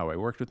 how I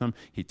worked with him.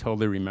 He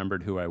totally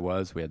remembered who I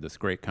was. We had this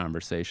great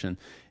conversation.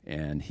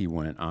 And he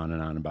went on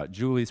and on about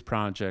Julie's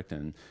project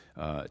and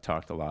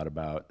talked a lot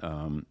about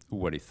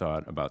what he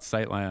thought about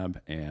SiteLab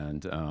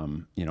and,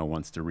 you know,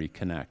 wants to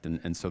reconnect.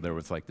 And so there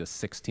was like this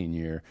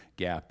 16-year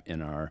gap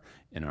in our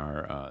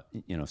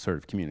you know, sort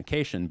of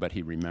communication, but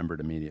he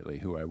remembered immediately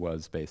who I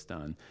was based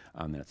on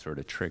that sort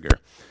of trigger.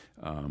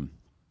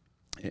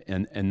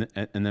 And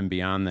then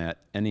beyond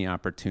that, any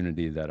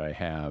opportunity that I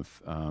have,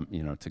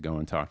 you know, to go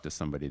and talk to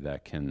somebody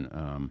that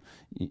can,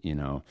 you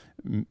know,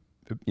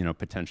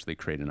 potentially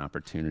create an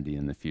opportunity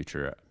in the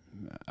future,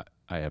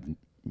 I have,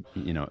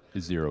 you know,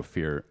 zero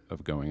fear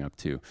of going up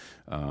to.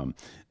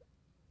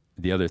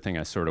 The other thing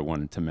I sort of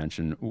wanted to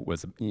mention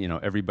was, you know,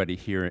 everybody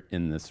here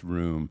in this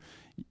room,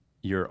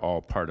 you're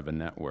all part of a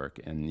network,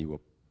 and you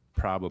will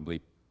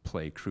probably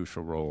play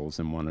crucial roles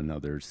in one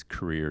another's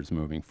careers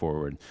moving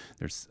forward.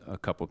 There's a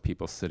couple of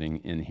people sitting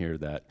in here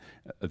that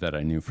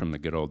I knew from the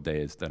good old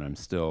days that I'm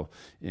still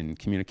in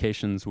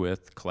communications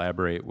with,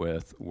 collaborate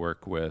with,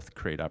 work with,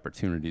 create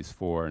opportunities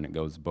for, and it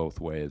goes both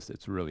ways.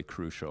 It's really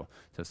crucial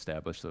to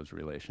establish those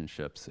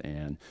relationships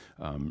and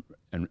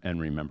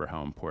remember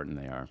how important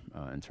they are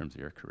in terms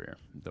of your career.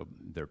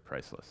 They're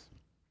priceless.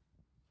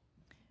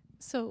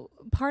 So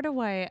part of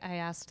why I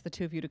asked the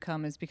two of you to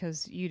come is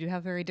because you do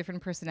have very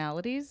different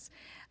personalities,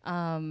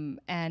 and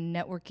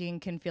networking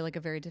can feel like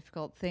a very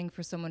difficult thing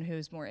for someone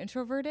who's more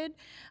introverted.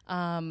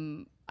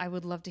 I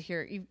would love to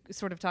hear, you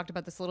sort of talked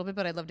about this a little bit,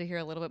 but I'd love to hear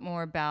a little bit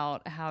more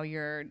about how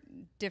your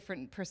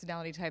different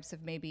personality types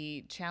have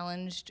maybe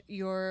challenged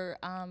your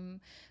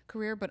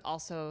career, but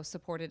also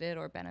supported it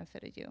or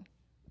benefited you.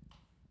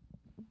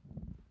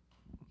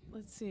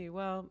 Let's see.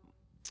 Well,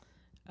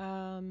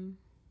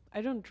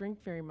 I don't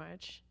drink very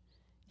much.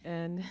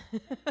 And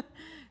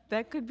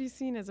that could be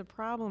seen as a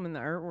problem in the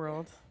art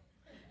world.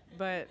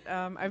 But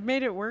I've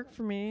made it work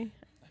for me.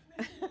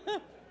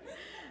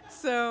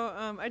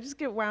 So I just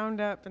get wound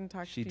up and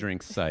talk to people. She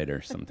drinks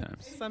cider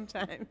sometimes.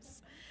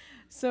 Sometimes.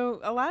 So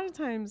a lot of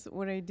times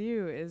what I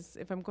do is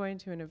if I'm going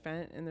to an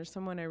event and there's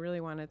someone I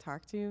really want to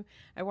talk to,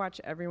 I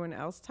watch everyone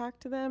else talk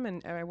to them,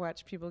 and I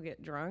watch people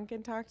get drunk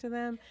and talk to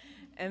them.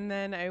 And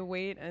then I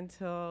wait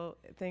until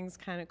things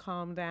kind of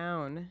calm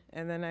down,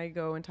 and then I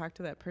go and talk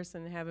to that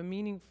person and have a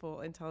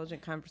meaningful,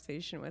 intelligent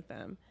conversation with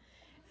them.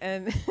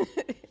 And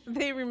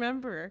they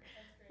remember.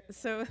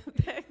 So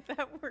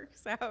that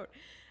works out.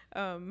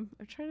 I'm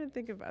trying to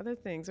think of other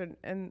things.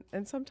 And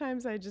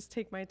sometimes I just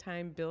take my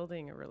time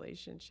building a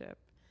relationship.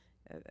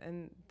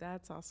 And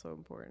that's also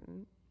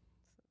important.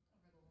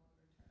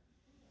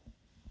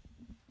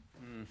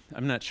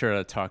 I'm not sure how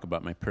to talk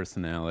about my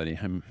personality.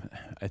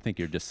 I think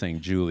you're just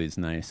saying Julie's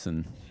nice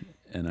and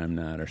I'm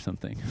not, or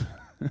something.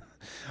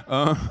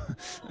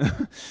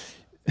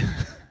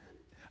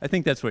 I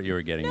think that's what you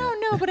were getting at.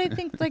 No, but I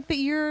think like that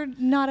you're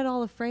not at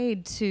all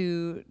afraid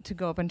to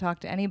go up and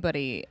talk to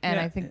anybody, and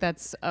Yeah. I think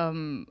that's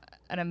an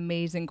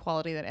amazing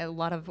quality that a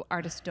lot of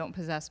artists don't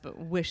possess, but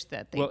wish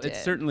that they did. Well, it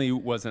certainly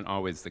wasn't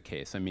always the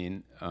case. I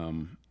mean,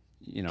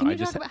 you know, Can you I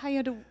just talk about how you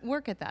had to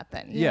work at that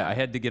then? yeah, I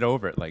had to get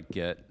over it. Like,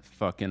 get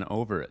fucking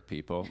over it,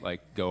 people.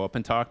 Like, go up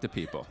and talk to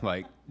people.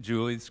 Like,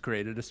 Julie's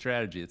created a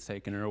strategy. It's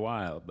taken her a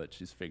while, but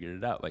she's figured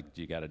it out. Like,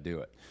 you got to do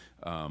it.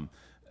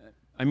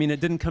 I mean,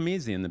 it didn't come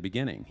easy in the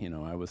beginning. You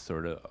know, I was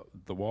sort of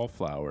the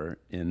wallflower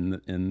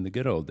in the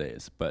good old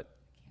days. But,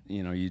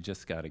 you know, you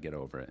just got to get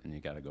over it, and you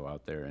got to go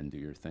out there and do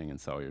your thing and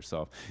sell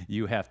yourself.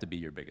 You have to be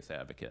your biggest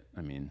advocate.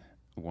 I mean,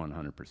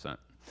 100%.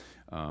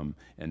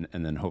 And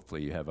then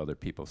hopefully you have other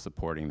people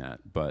supporting that.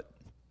 But,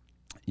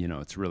 you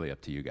know, it's really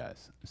up to you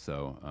guys.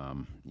 So,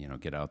 you know,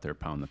 get out there,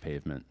 pound the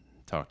pavement,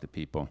 talk to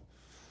people.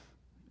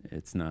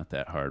 It's not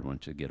that hard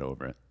once you get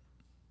over it.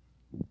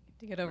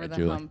 To get over Right, the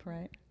Julie? hump,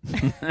 right?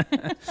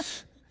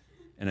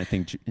 And I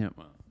think, yeah,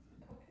 well,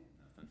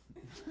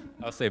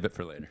 I'll save it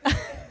for later.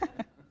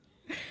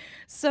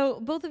 So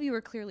both of you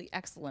are clearly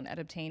excellent at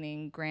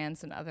obtaining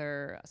grants and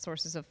other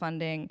sources of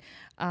funding,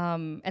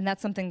 and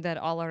that's something that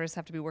all artists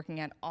have to be working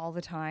at all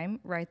the time,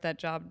 right?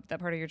 That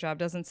part of your job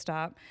doesn't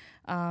stop.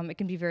 It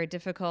can be very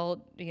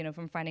difficult, you know,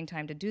 from finding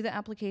time to do the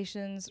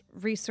applications,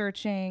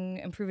 researching,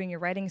 improving your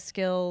writing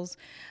skills.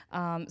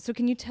 So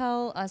can you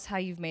tell us how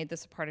you've made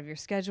this a part of your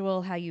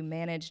schedule, how you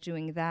manage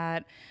doing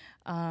that,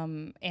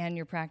 and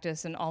your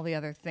practice and all the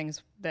other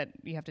things that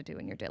you have to do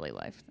in your daily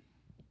life?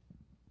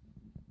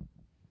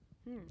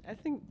 I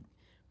think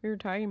we were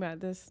talking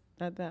about this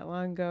not that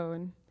long ago,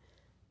 and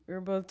we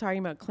were both talking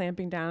about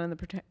clamping down on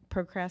the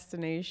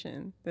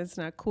procrastination. That's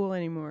not cool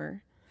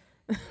anymore.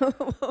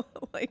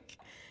 Like,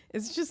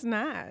 it's just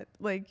not.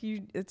 Like,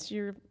 it's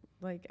your,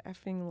 like,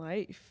 effing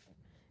life.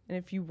 And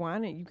if you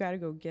want it, you got to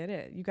go get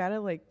it. You got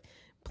to, like,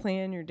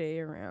 plan your day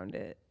around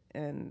it.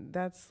 And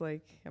that's,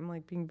 like, I'm,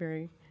 like, being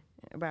very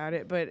about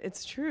it, but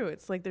it's true.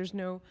 It's like there's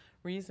no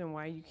reason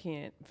why you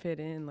can't fit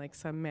in like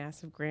some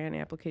massive grant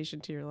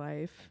application to your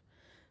life.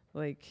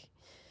 Like,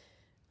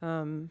 I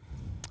don't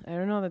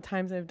know, the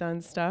times I've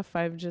done stuff,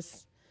 I've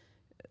just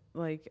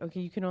like,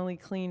 okay, you can only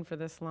clean for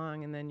this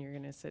long and then you're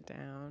going to sit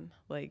down.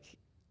 Like,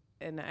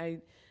 and I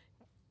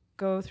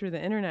go through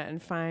the internet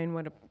and find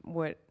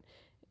what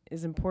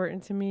is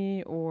important to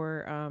me,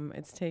 or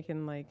it's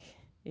taken like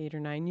 8 or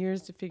 9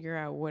 years to figure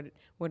out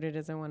what it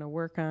is I want to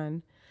work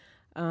on.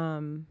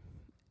 And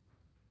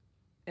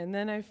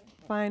then I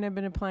find I've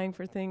been applying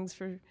for things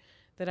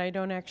that I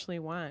don't actually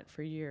want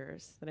for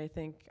years, that I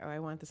think, oh, I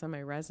want this on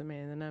my resume,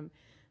 and then I'm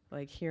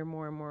like hear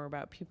more and more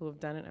about people who've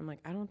done it. I'm like,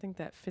 I don't think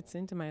that fits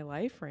into my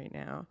life right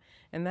now.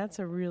 And that's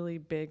a really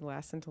big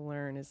lesson to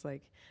learn, is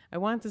like, I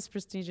want this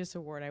prestigious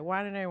award, I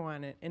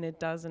want it, and it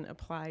doesn't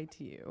apply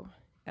to you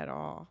at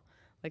all.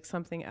 Like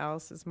something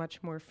else is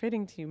much more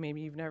fitting to you,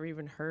 maybe you've never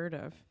even heard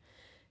of.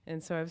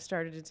 And so I've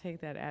started to take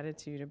that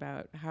attitude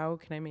about how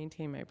can I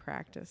maintain my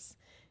practice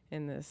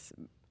in this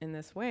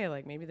way.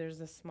 Like maybe there's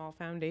this small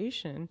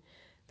foundation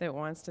that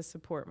wants to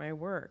support my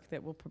work,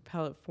 that will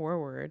propel it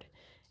forward.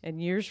 And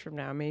years from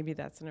now, maybe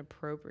that's an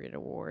appropriate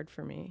award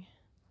for me.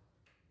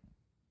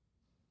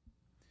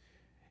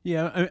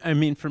 Yeah, I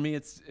mean, for me,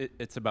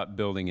 it's about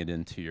building it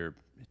into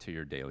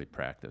your daily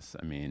practice.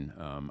 I mean,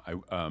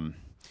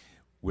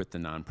 with the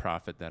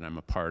nonprofit that I'm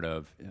a part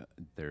of,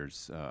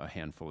 there's a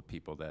handful of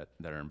people that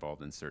are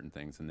involved in certain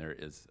things, and there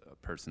is a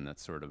person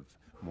that's sort of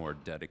more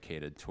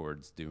dedicated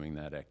towards doing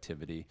that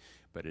activity,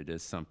 but it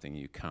is something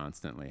you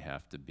constantly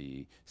have to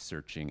be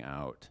searching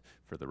out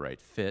for the right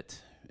fit,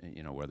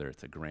 you know, whether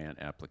it's a grant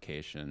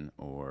application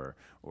or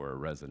a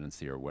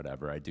residency or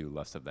whatever. I do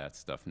less of that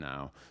stuff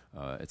now.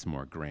 It's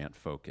more grant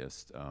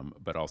focused,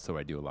 but also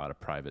I do a lot of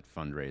private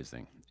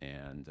fundraising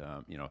and,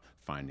 you know,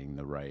 finding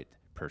the right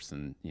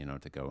person, you know,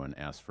 to go and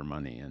ask for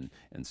money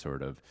and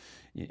sort of,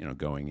 you know,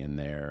 going in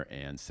there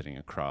and sitting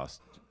across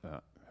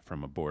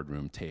from a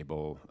boardroom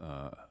table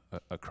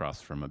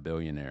across from a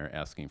billionaire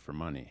asking for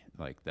money.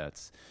 Like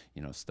that's,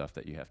 you know, stuff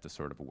that you have to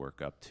sort of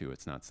work up to.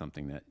 It's not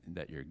something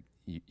that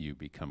you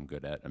become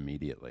good at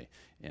immediately,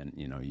 and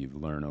you know, you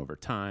learn over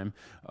time.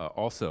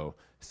 Also,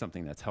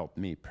 something that's helped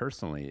me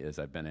personally is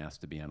I've been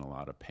asked to be on a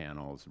lot of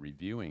panels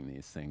reviewing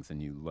these things,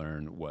 and you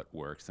learn what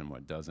works and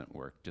what doesn't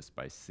work just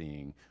by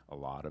seeing a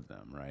lot of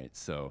them, right?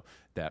 So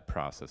that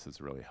process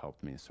has really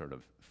helped me sort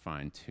of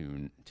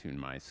tune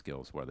my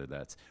skills, whether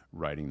that's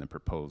writing the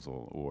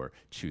proposal or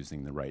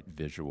choosing the right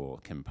visual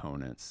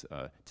components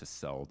to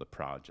sell the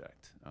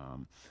project.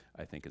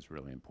 I think is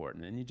really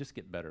important, and you just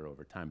get better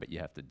over time, but you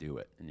have to do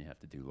it, and you have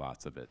to do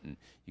lots of it, and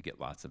you get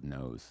lots of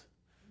no's,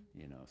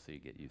 you know, so you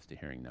get used to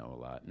hearing no a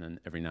lot, and then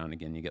every now and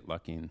again you get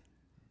lucky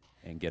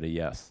and get a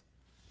yes.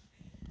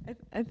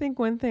 I think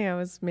one thing I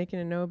was making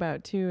a note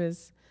about too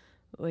is,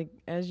 like,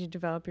 as you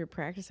develop your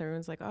practice,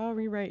 everyone's like, oh,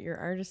 rewrite your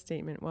artist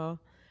statement. Well,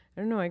 I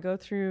don't know, I go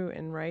through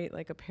and write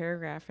like a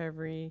paragraph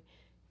every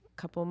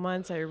couple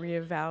months. I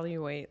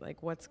reevaluate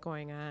like what's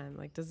going on,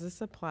 like does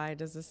this apply,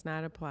 does this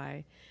not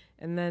apply,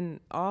 and then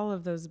all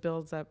of those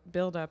build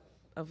up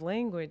of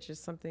language is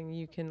something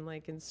you can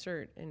like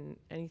insert in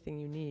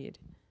anything you need.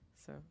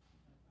 So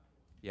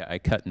yeah, I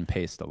cut and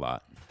paste a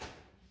lot.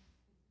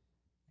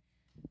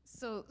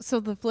 So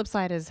the flip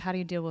side is, how do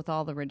you deal with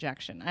all the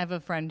rejection? I have a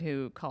friend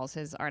who calls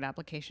his art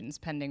applications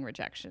pending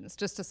rejections,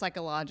 just to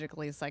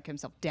psychologically psych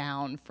himself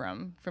down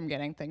from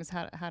getting things.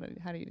 How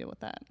do you deal with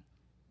that?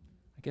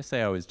 I guess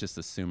I always just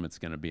assume it's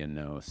going to be a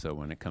no, so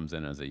when it comes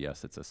in as a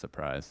yes, it's a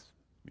surprise.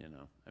 You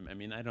know, I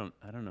mean, I don't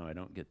know. I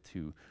don't get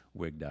too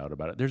wigged out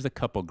about it. There's a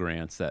couple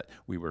grants that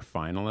we were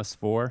finalists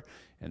for,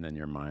 and then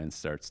your mind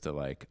starts to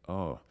like,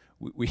 oh,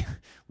 we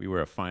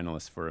were a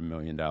finalist for $1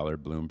 million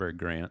Bloomberg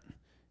grant,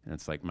 and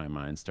it's like my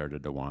mind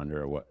started to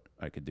wander what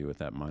I could do with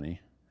that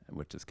money,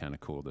 which is kind of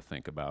cool to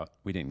think about.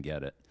 We didn't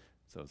get it,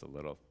 so it was a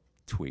little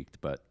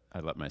tweaked, but I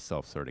let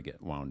myself sort of get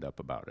wound up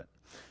about it.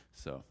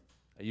 So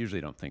I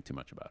usually don't think too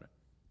much about it.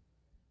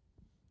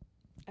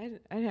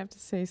 I'd have to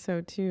say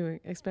so too,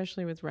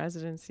 especially with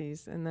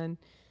residencies, and then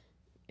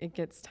it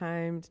gets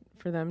time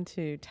for them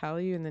to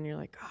tell you, and then you're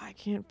like, oh, I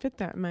can't fit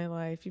that in my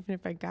life, even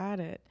if I got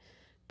it.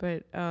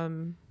 But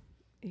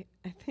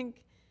I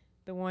think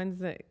the ones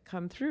that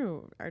come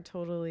through are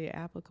totally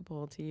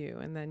applicable to you,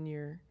 and then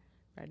you're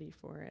ready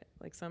for it.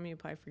 Like some you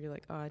apply for, you're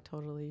like, oh, I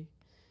totally,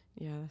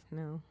 yeah,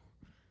 no.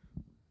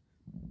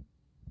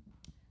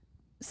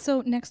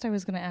 So next, I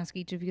was going to ask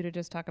each of you to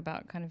just talk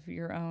about kind of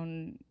your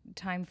own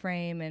time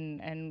frame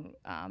and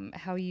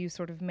how you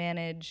sort of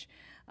manage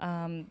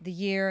the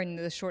year and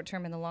the short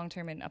term and the long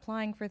term in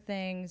applying for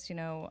things. You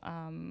know,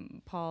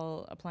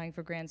 Paul applying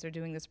for grants or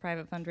doing this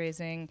private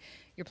fundraising.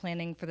 You're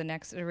planning for the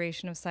next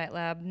iteration of Site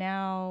Lab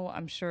now,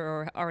 I'm sure,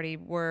 or already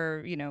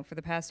were, you know, for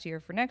the past year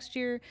for next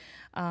year.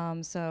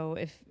 So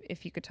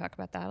if you could talk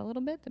about that a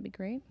little bit, that'd be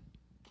great.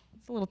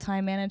 It's a little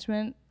time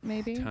management,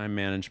 maybe. Time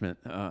management.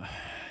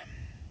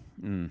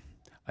 I'm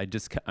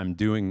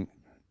doing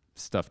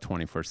stuff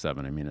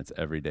 24/7. I mean, it's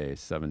every day,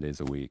 7 days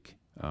a week.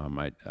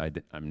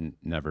 I'm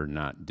never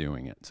not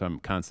doing it. So I'm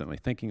constantly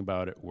thinking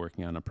about it,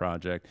 working on a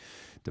project,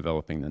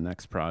 developing the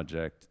next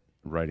project,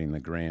 writing the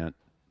grant,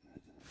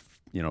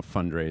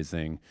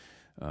 fundraising,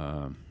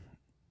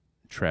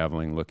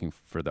 traveling, looking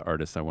for the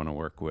artists I want to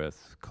work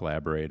with,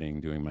 collaborating,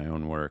 doing my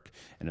own work,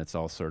 and it's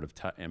all sort of,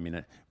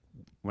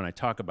 when I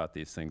talk about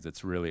these things,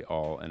 it's really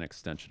all an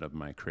extension of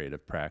my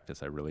creative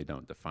practice. I really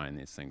don't define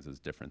these things as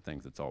different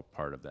things. It's all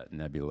part of that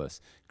nebulous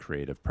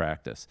creative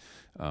practice.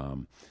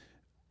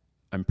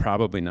 I'm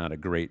probably not a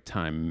great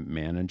time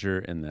manager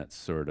in that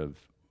sort of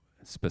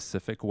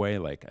specific way.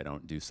 Like, I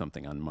don't do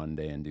something on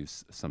Monday and do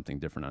something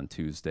different on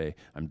Tuesday.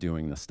 I'm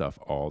doing the stuff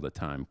all the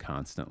time,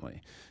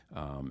 constantly.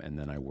 And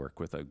then I work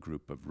with a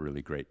group of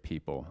really great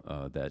people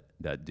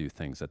that do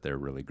things that they're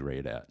really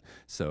great at.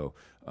 So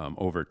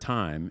over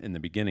time, in the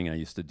beginning, I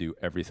used to do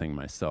everything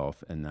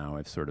myself, and now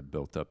I've sort of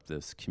built up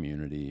this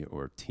community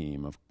or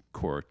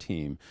core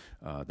team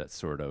that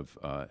sort of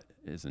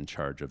is in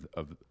charge of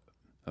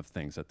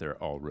things that they're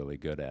all really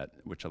good at,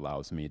 which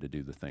allows me to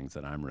do the things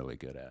that I'm really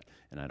good at,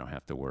 and I don't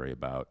have to worry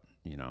about,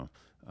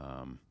 I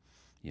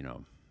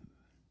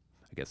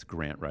guess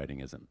grant writing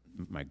isn't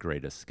my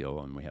greatest skill,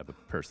 and we have a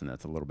person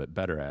that's a little bit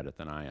better at it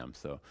than I am,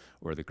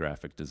 or the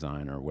graphic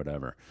design or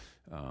whatever,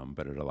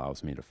 but it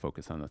allows me to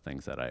focus on the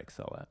things that I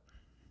excel at.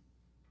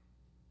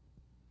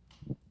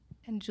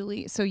 And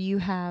Julie, so you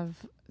have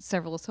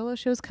several solo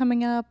shows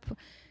coming up.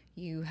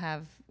 You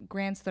have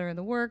grants that are in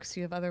the works.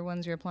 You have other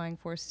ones you're applying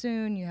for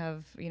soon. You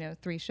have,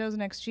 3 shows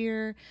next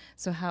year.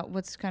 So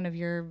what's kind of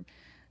your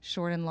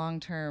short and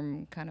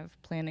long-term kind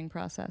of planning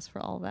process for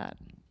all that?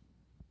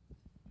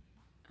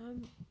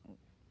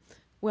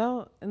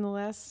 Well, in the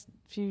last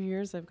few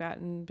years, I've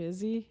gotten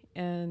busy,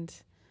 and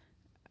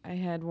I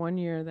had one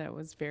year that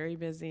was very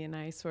busy, and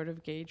I sort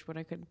of gauged what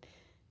I could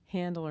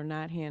handle or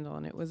not handle.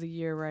 And it was a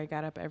year where I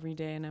got up every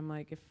day, and I'm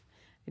like, if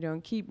I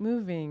don't keep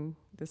moving,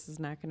 this is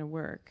not going to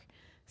work.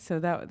 So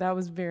that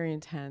was very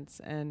intense,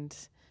 and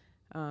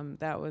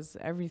that was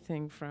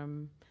everything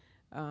from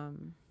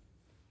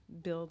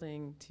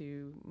building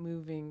to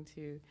moving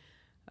to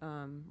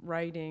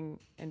writing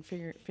and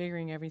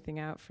figuring everything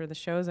out for the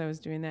shows I was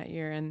doing that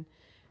year. And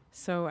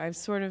so I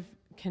sort of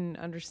can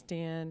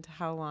understand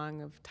how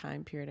long of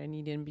time period I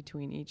need in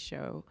between each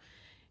show,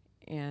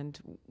 and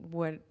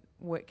what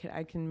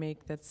I can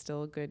make that's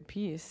still a good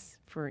piece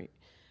for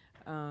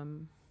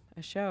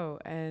a show.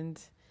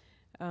 And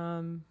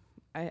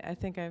I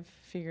think I've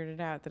figured it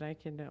out that I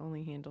can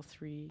only handle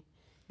 3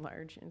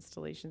 large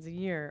installations a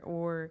year,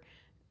 or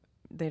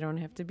they don't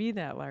have to be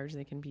that large.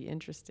 They can be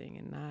interesting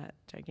and not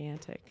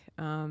gigantic.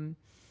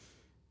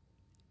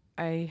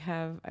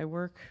 I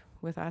work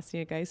with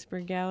Assia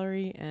Geisberg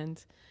Gallery,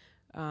 and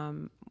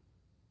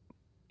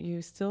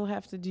you still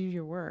have to do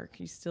your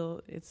work.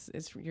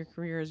 It's your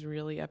career is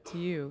really up to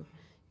you.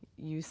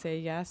 You say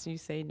yes, you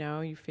say no,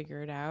 you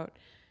figure it out.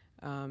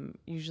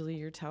 Usually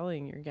you're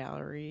telling your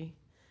gallery,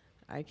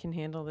 I can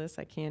handle this,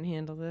 I can't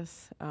handle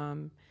this.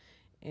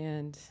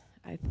 And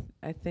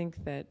I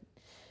think that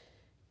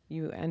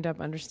you end up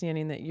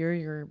understanding that you're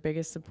your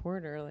biggest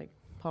supporter. Like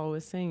Paul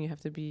was saying, you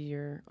have to be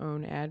your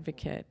own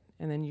advocate,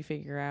 and then you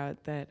figure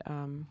out that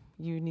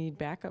you need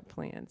backup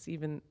plans.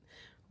 Even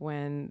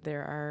when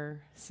there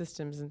are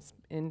systems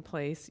in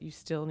place, you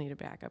still need a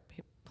backup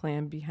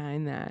plan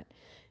behind that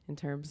in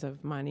terms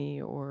of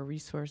money or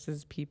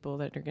resources, people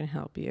that are going to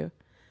help you.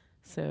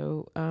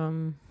 So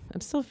I'm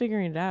still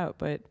figuring it out,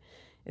 but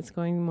it's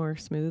going more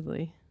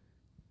smoothly.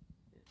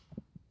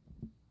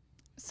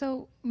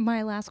 So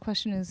my last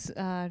question is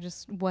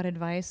just what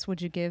advice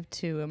would you give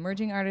to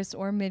emerging artists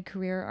or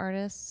mid-career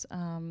artists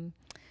on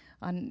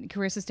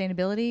career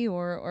sustainability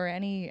or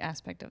any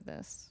aspect of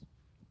this?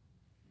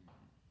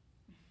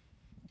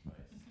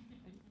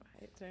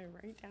 Did I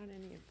write down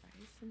any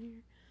advice in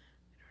here?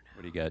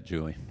 What do you got,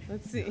 Julie?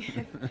 Let's see.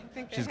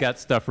 She's got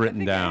stuff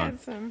written down. I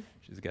had some.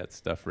 She's got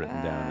stuff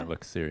written down that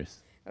looks serious.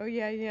 Oh,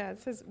 yeah. It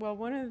says, well,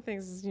 one of the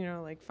things is,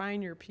 like,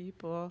 find your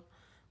people.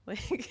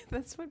 Like,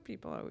 that's what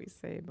people always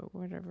say, but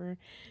whatever.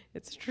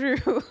 It's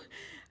true.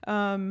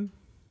 That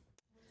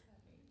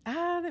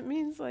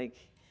means, like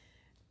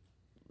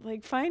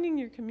finding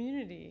your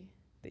community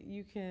that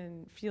you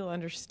can feel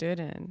understood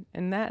in.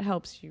 And that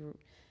helps you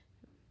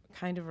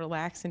kind of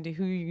relax into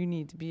who you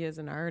need to be as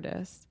an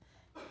artist.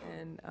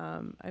 And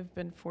I've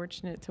been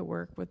fortunate to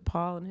work with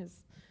Paul and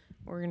his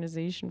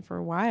organization for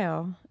a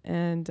while.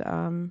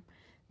 And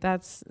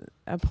that's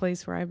a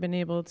place where I've been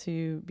able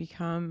to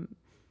become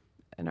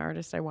an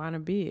artist I want to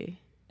be.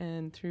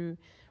 And through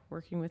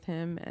working with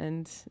him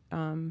and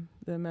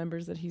the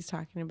members that he's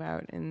talking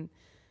about in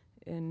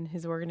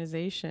his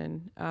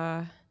organization,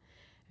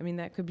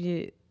 that could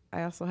be,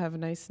 I also have a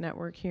nice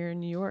network here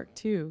in New York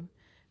too.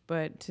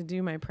 But to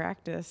do my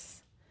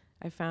practice,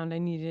 I found I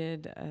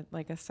needed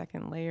a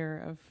second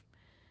layer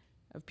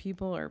of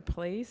people or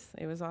place.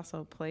 It was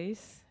also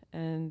place.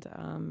 And,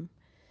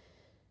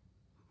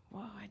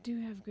 I do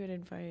have good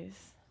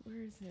advice. Where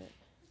is it?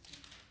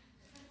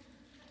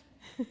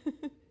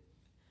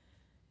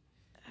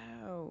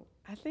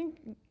 I think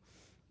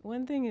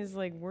one thing is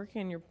like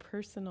working on your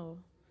personal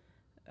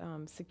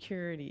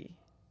security.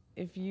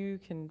 If you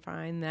can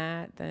find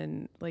that,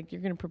 then like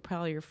you're going to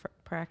propel your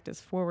practice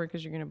forward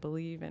because you're going to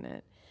believe in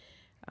it.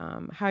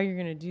 How you're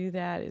going to do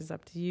that is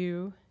up to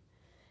you.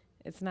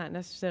 It's not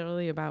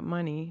necessarily about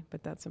money,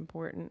 but that's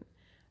important.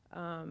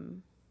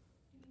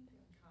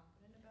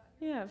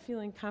 Yeah,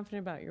 feeling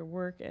confident about your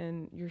work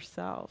and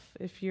yourself.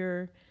 If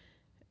you're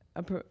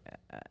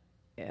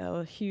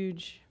a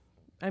huge,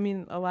 I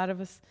mean, a lot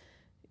of us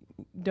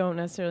don't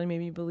necessarily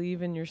maybe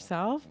believe in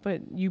yourself,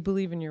 but you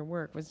believe in your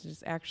work, which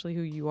is actually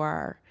who you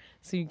are.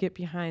 So you get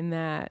behind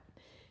that,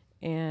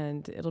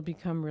 and it'll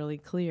become really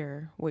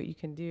clear what you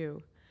can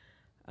do.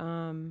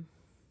 The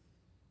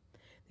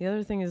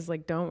other thing is,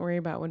 like, don't worry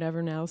about what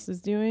everyone else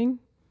is doing.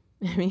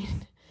 I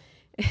mean,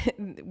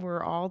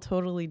 we're all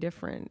totally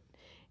different.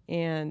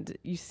 And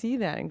you see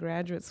that in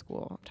graduate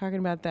school. I'm talking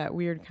about that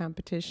weird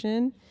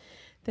competition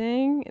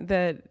thing,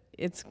 that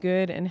it's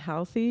good and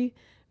healthy,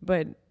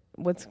 but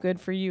what's good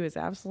for you is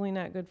absolutely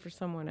not good for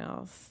someone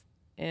else.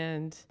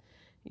 And,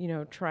 you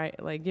know, try,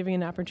 like, giving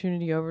an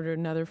opportunity over to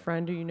another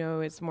friend who you know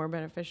it's more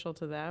beneficial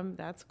to them.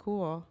 That's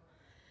cool.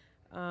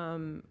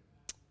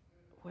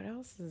 What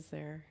else is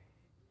there?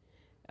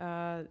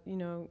 You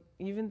know,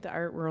 even the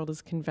art world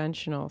is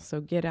conventional, so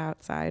get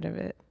outside of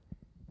it.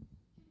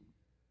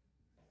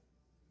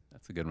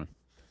 That's a good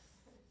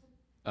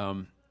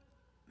one.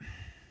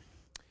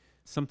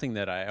 Something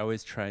that I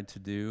always tried to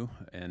do,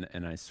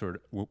 and I sort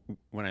of,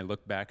 when I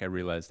look back, I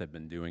realized I've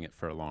been doing it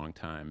for a long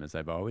time, is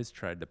I've always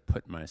tried to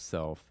put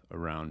myself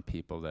around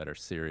people that are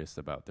serious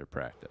about their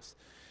practice.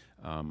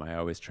 I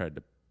always tried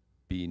to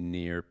be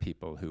near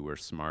people who were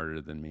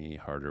smarter than me,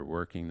 harder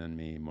working than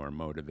me, more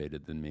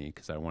motivated than me,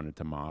 because I wanted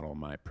to model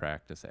my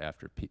practice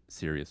after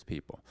serious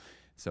people.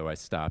 So I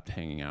stopped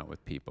hanging out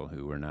with people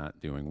who were not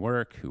doing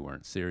work, who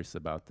weren't serious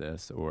about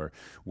this, or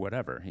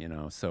whatever, you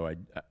know. So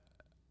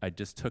I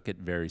just took it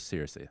very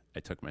seriously. I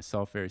took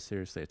myself very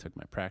seriously, I took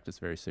my practice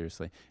very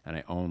seriously, and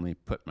I only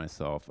put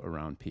myself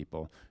around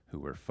people who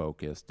were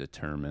focused,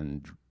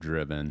 determined,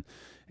 driven,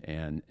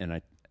 and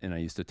I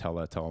used to tell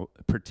that to all,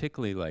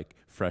 particularly like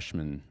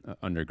freshmen,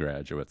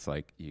 undergraduates,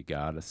 like, you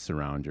gotta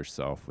surround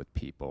yourself with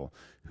people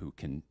who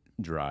can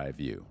drive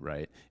you,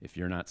 right? If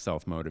you're not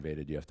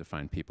self-motivated, you have to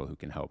find people who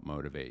can help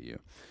motivate you.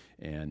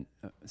 And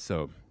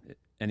so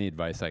any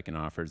advice I can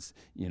offer is,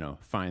 you know,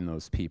 find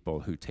those people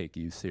who take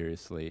you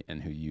seriously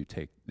and who you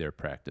take their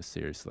practice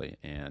seriously,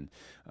 and,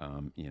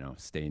 you know,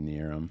 stay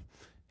near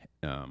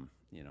them,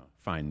 you know,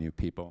 find new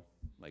people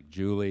like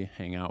Julie,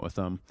 hang out with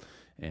them,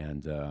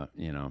 and,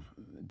 you know,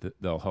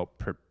 they'll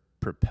help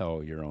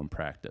propel your own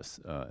practice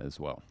as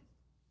well.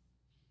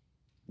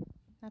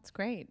 That's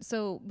great.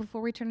 So before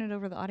we turn it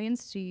over to the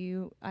audience, do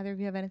you, either of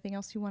you have anything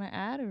else you want to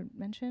add or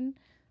mention?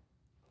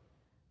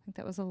 I think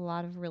that was a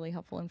lot of really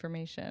helpful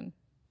information.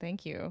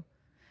 Thank you.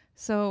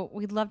 So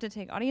we'd love to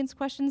take audience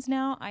questions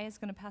now. Aya's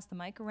going to pass the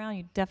mic around.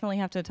 You definitely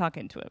have to talk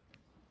into it.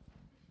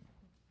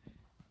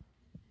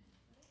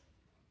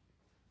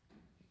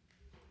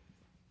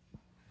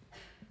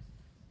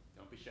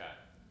 Don't be shy.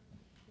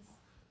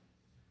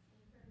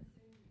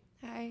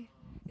 Hi.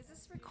 Is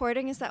this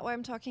recording? Is that why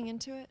I'm talking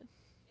into it?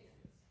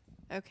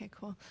 Okay,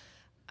 cool.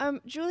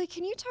 Julie,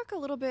 can you talk a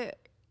little bit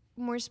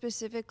more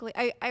specifically?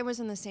 I was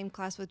in the same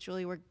class with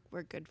Julie.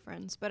 We're good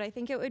friends, but I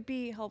think it would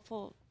be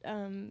helpful.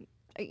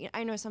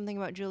 I know something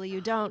about Julie you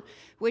don't,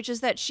 which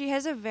is that she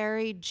has a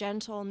very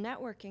gentle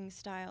networking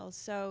style.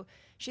 So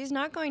she's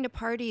not going to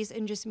parties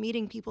and just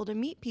meeting people to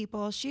meet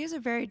people. She has a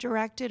very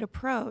directed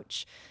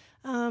approach.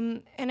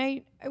 And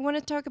I want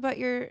to talk about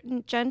your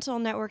gentle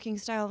networking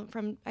style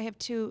I have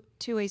two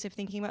ways of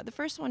thinking about it. The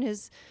first one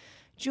is,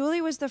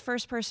 Julie was the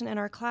first person in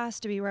our class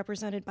to be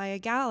represented by a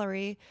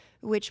gallery,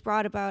 which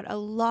brought about a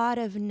lot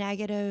of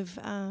negative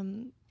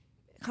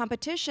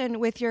competition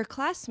with your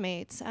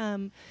classmates,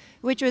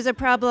 which was a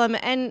problem.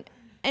 And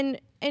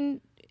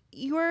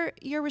your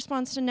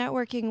response to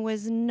networking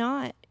was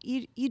not,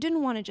 you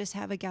didn't want to just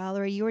have a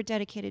gallery, you were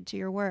dedicated to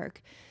your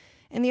work.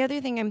 And the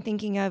other thing I'm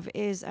thinking of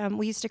is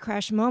we used to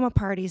crash MoMA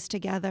parties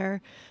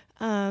together.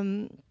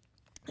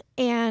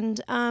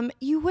 And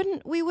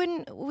we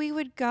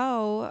would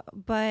go,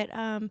 but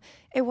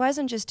it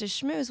wasn't just a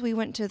schmooze. We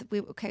went to,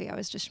 I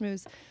was just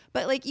schmooze.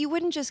 But like, you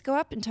wouldn't just go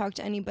up and talk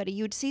to anybody.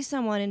 You would see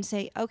someone and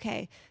say,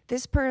 okay,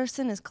 this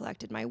person has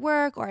collected my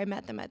work, or I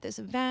met them at this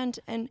event.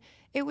 And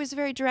it was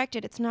very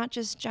directed. It's not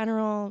just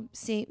general,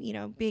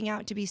 being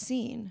out to be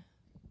seen.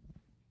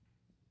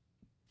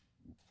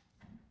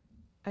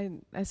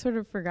 I sort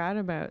of forgot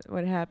about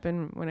what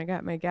happened when I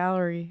got my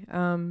gallery.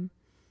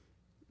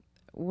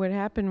 What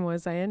happened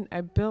was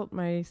I built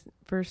my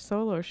first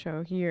solo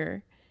show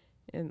here,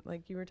 and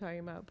like you were talking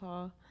about,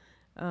 Paul,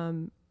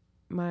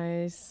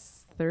 my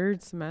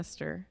third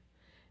semester,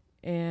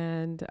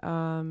 and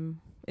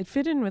it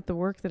fit in with the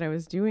work that I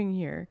was doing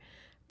here,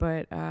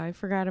 but I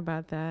forgot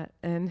about that,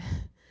 and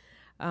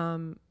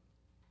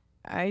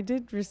I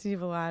did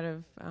receive a lot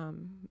of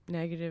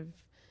negative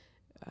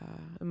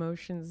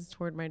emotions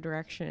toward my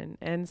direction.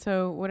 And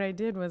so what I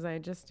did was I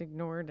just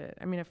ignored it.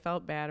 I mean, I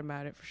felt bad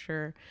about it for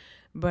sure,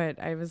 but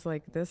I was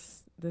like,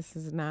 this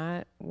is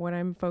not what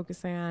I'm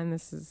focusing on.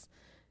 This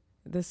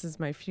is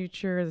my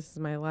future. This is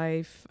my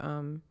life.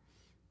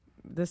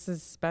 This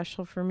is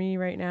special for me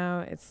right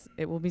now.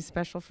 It will be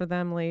special for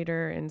them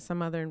later in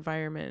some other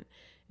environment.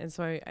 And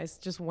so I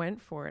just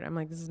went for it. I'm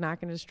like, this is not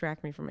going to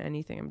distract me from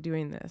anything. I'm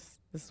doing this.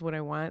 This is what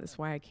I want. This is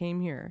why I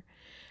came here.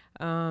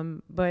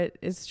 But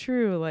it's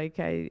true. Like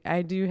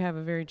I do have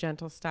a very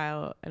gentle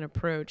style and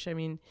approach. I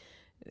mean,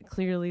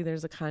 clearly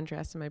there's a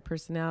contrast in my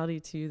personality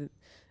to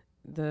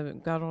the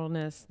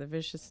gutturalness, the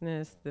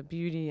viciousness, the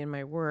beauty in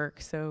my work.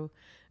 So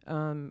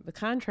the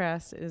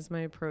contrast is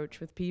my approach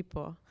with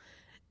people.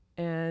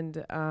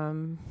 And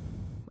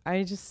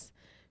I just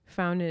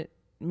found it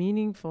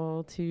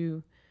meaningful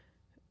to,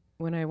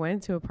 when I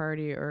went to a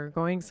party or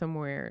going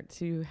somewhere,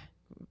 to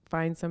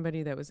find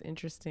somebody that was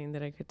interesting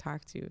that I could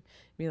talk to.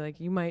 Be like,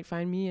 you might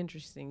find me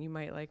interesting, you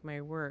might like my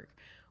work,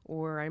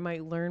 or I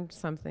might learn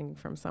something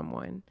from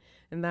someone.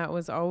 And that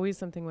was always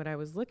something what I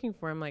was looking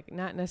for. I'm like,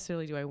 not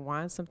necessarily do I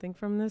want something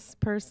from this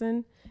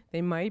person.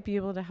 They might be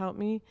able to help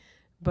me,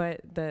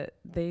 but that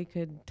they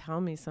could tell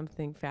me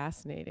something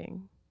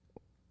fascinating.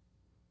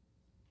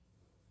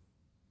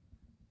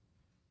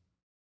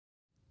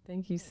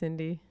 Thank you,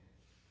 Cindy.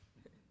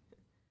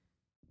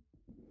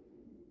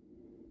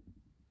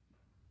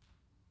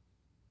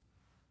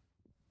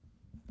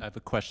 I have a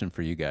question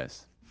for you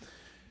guys,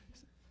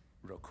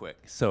 real quick.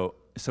 So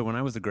when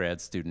I was a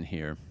grad student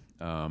here,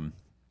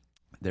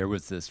 there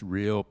was this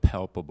real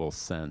palpable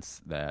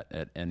sense that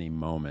at any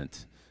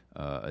moment,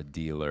 a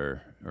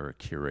dealer or a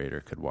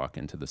curator could walk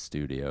into the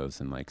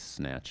studios and like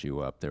snatch you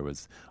up. There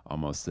was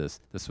almost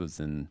this was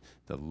in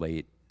the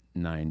late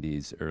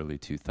 90s, early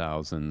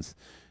 2000s.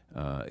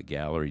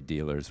 Gallery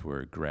dealers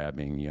were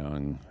grabbing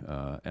young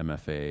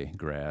MFA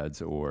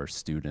grads or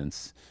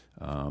students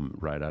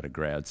right out of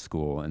grad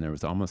school, and there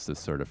was almost this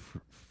sort of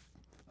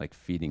like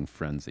feeding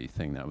frenzy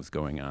thing that was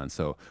going on.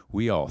 So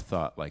we all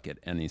thought like at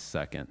any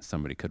second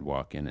somebody could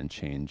walk in and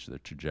change the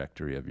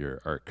trajectory of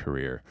your art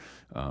career,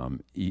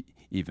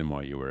 even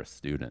while you were a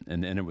student.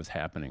 And it was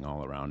happening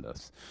all around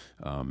us.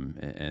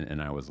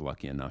 And I was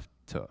lucky enough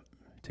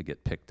to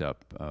get picked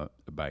up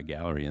by a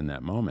gallery in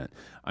that moment.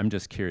 I'm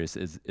just curious,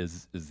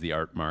 is the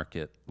art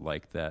market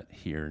like that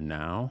here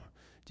now?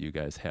 Do you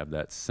guys have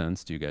that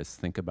sense? Do you guys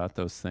think about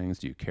those things?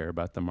 Do you care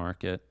about the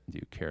market? Do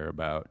you care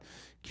about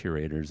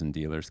curators and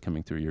dealers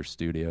coming through your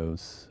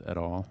studios at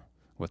all?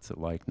 What's it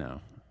like now?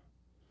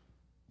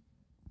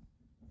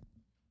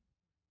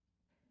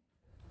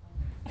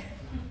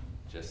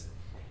 Just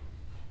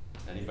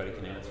anybody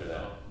can answer that.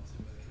 I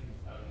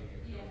don't think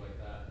it feels like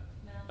that.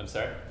 I'm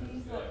sorry? I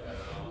don't feel like that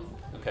at all.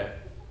 Okay.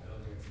 I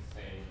don't think it's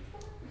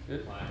the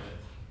same climate.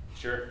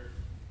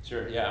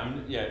 Sure. Yeah.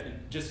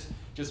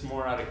 Just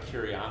more out of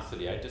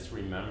curiosity. I just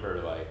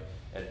remember like,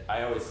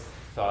 I always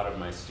thought of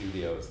my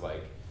studio as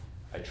like,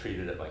 I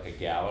treated it like a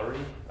gallery.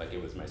 Like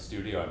it was my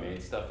studio. I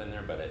made stuff in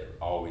there, but it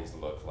always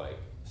looked like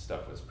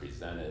stuff was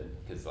presented.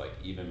 Because like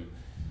even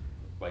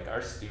like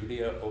our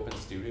open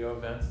studio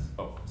events.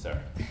 Oh, sorry.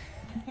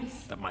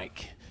 The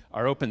mic.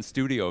 Our open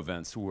studio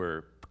events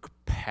were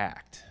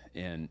packed.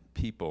 And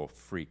people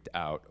freaked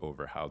out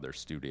over how their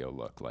studio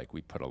looked. Like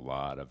we put a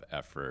lot of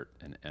effort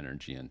and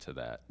energy into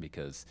that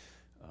because,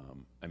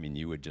 I mean,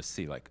 you would just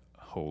see like,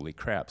 holy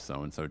crap,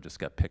 so-and-so just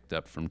got picked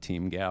up from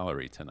Team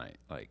Gallery tonight.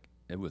 Like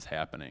it was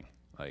happening.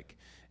 Like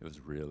it was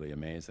really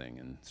amazing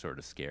and sort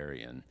of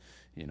scary. And,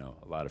 you know,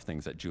 a lot of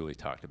things that Julie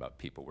talked about,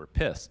 people were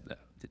pissed.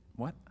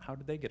 What? How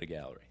did they get a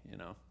gallery? You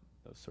know,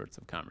 those sorts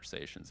of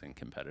conversations and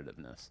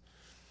competitiveness.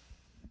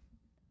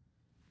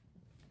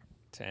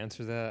 To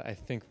answer that, I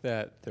think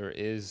that there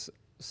is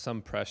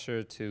some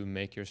pressure to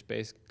make your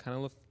space kind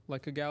of look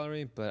like a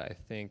gallery, but I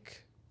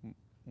think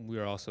we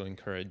are also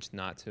encouraged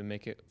not to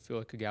make it feel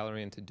like a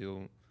gallery and to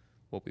do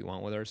what we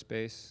want with our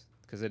space,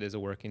 because it is a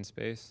working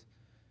space.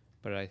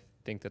 But I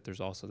think that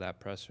there's also that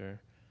pressure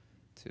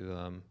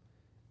to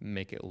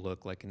make it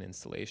look like an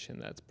installation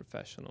that's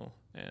professional,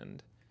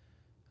 and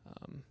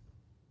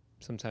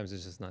sometimes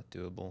it's just not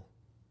doable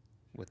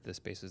with the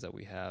spaces that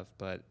we have.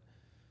 But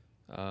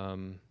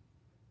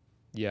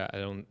yeah, I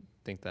don't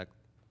think that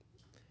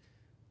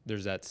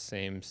there's that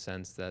same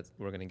sense that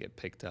we're going to get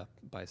picked up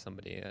by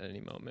somebody at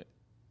any moment.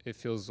 It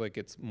feels like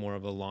it's more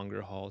of a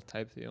longer haul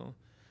type deal.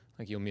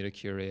 Like you'll meet a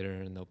curator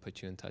and they'll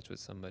put you in touch with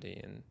somebody,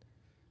 and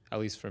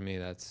at least for me,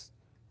 that's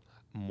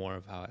more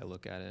of how I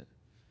look at it.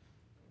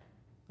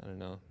 I don't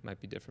know, might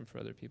be different for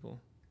other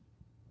people.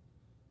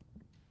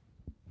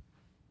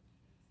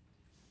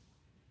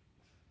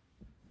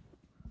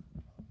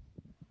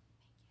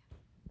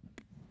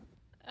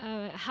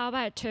 How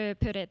about to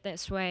put it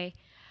this way?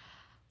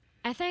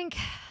 I think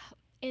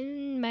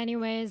in many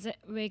ways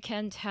we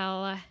can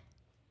tell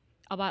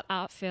about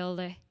art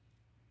field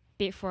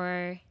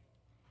before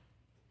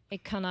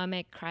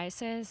economic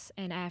crisis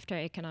and after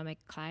economic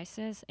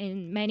crisis.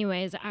 In many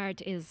ways,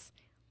 art is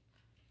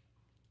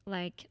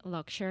like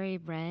luxury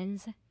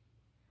brands.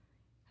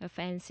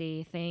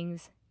 fancy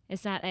things.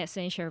 It's not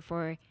essential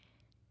for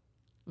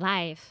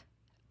life.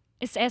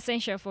 It's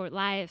essential for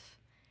life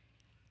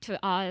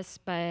to us,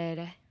 but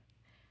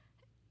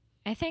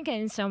I think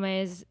in some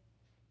ways,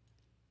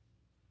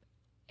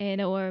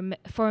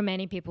 for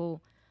many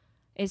people,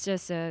 it's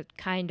just a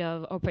kind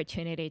of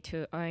opportunity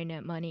to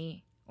earn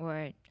money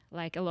or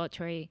like a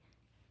lottery.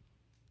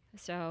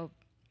 So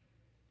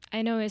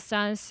I know it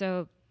sounds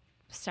so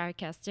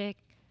sarcastic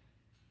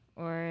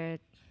or,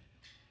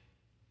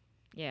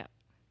 yeah,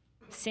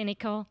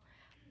 cynical,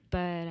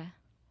 but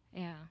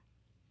yeah,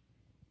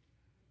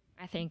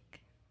 I think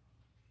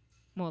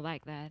more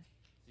like that.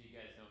 So you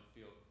guys don't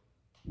feel.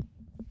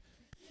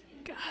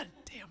 God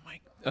damn,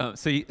 Mike.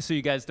 So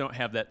you guys don't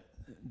have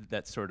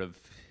that sort of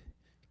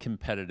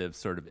competitive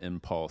sort of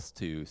impulse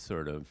to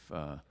sort of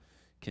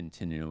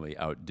continually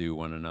outdo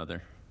one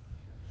another.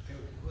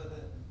 Well,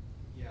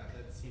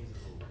 that seems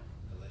a little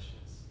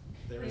malicious.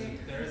 There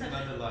is an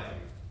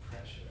underlying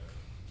pressure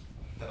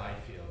that I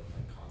feel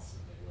like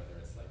constantly, whether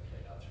it's like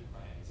played out through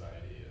my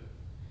anxiety of,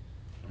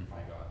 oh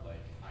my God,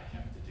 like I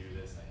have to do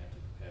this, I have to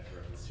have to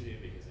work in the studio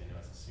because I know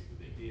it's a super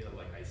big deal.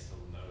 Like I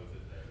still know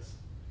that there's,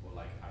 or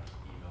like I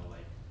email,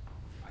 like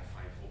I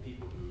find 4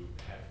 people who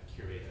have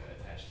curator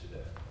attached to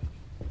their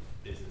like,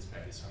 business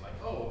practice. So I'm like,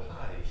 oh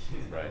hi,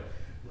 you know, Right.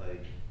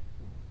 like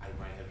I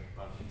might have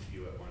bumped into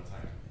you at one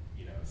time,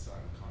 you know. So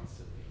I'm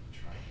constantly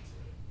trying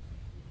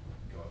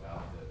to go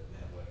about the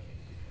networking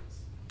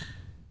because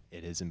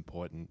it is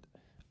important.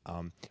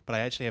 But I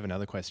actually have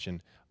another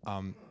question.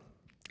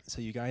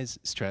 So you guys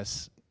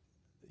stress,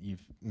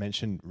 you've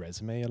mentioned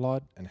resume a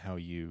lot and how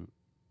you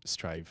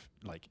strive,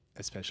 like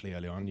especially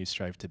early on, you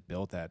strive to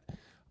build that.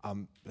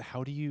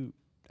 How do you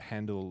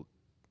handle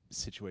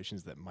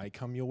situations that might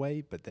come your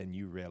way, but then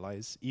you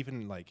realize,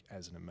 even like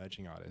as an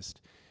emerging artist,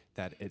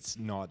 that it's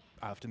not,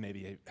 after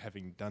maybe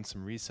having done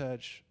some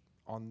research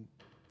on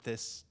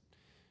this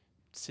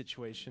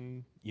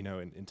situation, you know,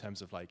 in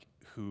terms of like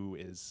who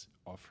is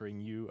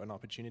offering you an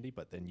opportunity,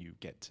 but then you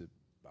get to,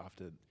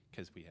 after,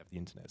 because we have the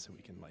internet, so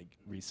we can like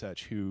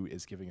research who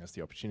is giving us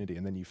the opportunity,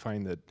 and then you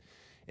find that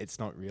it's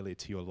not really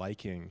to your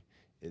liking.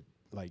 It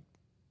like,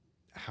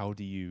 how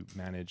do you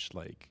manage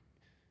like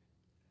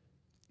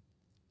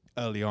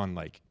early on,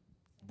 like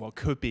what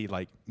could be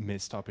like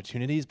missed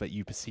opportunities, but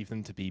you perceive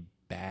them to be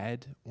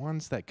bad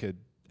ones that could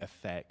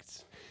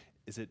affect?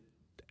 Is it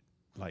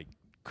like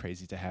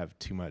crazy to have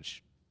too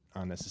much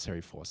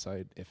unnecessary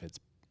foresight if it's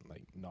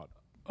like not?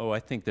 Oh, I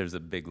think there's a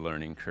big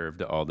learning curve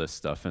to all this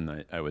stuff,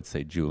 and I would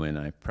say Julie and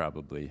I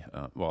probably,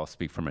 well, I'll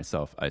speak for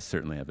myself, I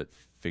certainly haven't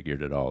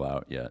figured it all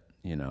out yet,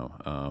 you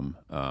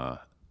know.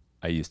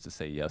 I used to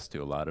say yes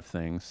to a lot of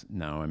things.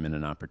 Now I'm in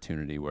an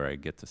opportunity where I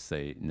get to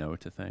say no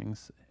to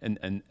things,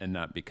 and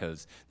not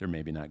because they're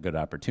maybe not good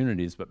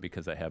opportunities, but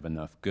because I have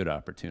enough good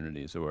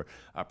opportunities or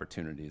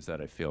opportunities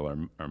that I feel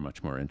are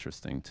much more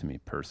interesting to me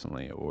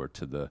personally or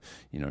to the,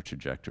 you know,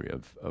 trajectory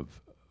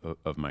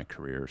of my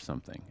career or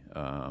something.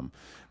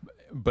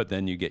 But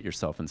then you get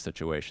yourself in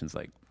situations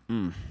like,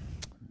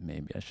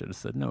 maybe I should have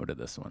said no to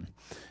this one.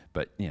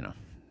 But, you know,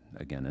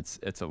 again,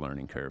 it's a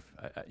learning curve.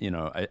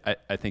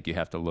 I think you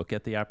have to look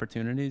at the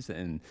opportunities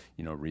and,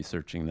 you know,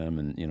 researching them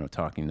and, you know,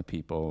 talking to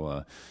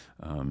people.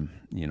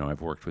 You know,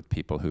 I've worked with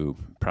people who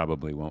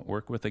probably won't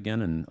work with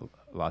again, and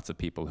lots of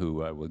people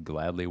who I would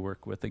gladly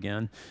work with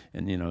again.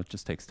 And, you know, it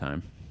just takes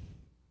time.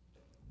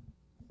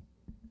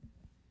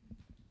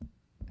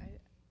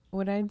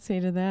 What I'd say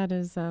to that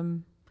is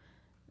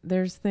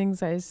there's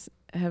things I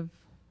have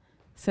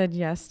said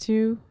yes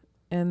to,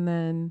 and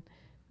then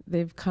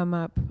they've come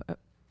up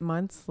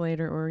months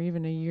later or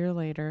even a year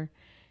later,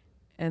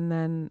 and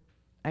then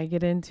I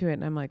get into it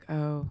and I'm like,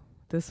 oh,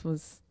 this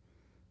was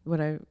what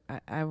I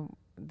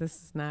this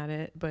is not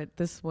it, but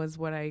this was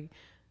what I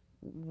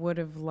would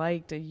have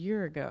liked a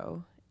year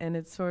ago. And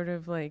it's sort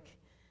of like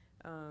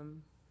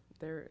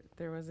there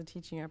was a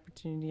teaching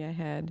opportunity I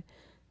had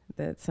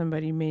that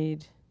somebody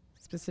made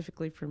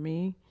specifically for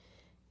me,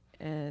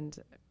 and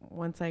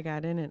once I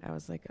got in it, I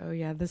was like, oh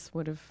yeah, this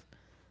would have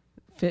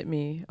fit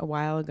me a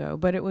while ago.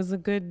 But it was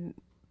good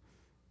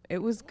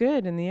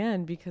in the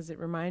end because it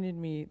reminded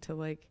me to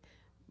like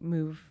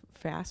move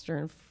faster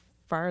and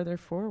farther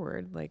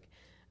forward. Like,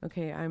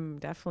 okay, I'm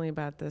definitely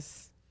about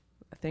this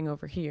thing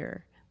over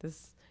here.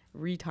 This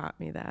re-taught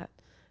me that.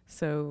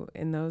 So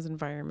in those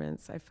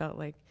environments, I felt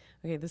like,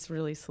 okay, this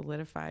really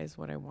solidifies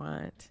what I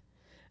want.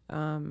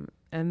 And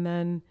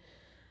then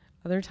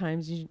other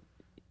times,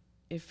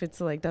 if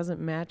it's like doesn't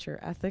match your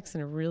ethics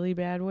in a really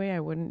bad way, I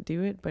wouldn't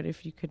do it. But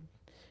if you could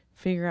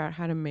figure out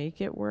how to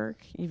make it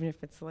work, even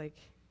if it's like,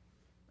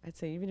 I'd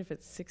say even if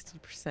it's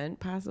 60%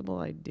 possible,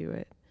 I'd do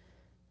it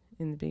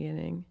in the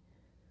beginning.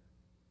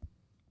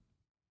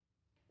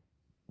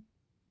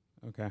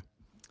 Okay.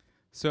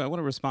 So I want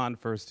to respond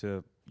first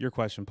to your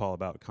question, Paul,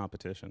 about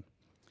competition.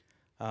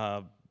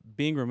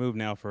 Being removed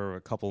now for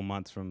a couple of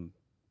months from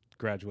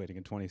graduating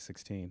in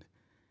 2016,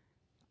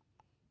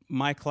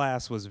 my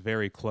class was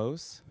very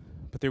close,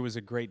 but there was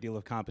a great deal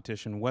of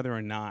competition, whether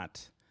or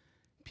not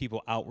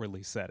people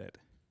outwardly said it.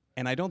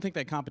 And I don't think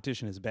that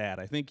competition is bad.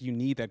 I think you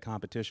need that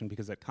competition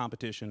because that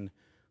competition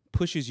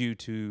pushes you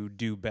to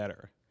do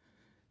better.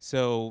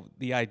 So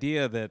the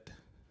idea that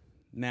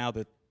now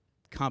that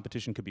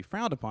competition could be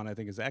frowned upon, I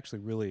think is actually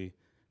really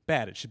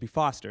bad. It should be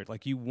fostered.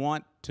 Like, you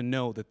want to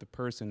know that the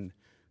person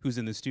who's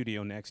in the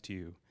studio next to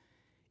you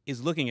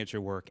is looking at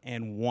your work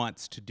and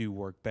wants to do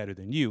work better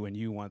than you, and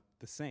you want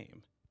the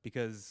same.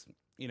 Because,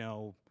 you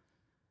know,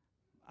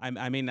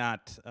 I may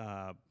not,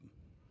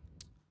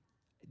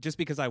 just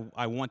because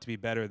I want to be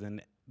better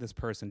than this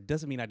person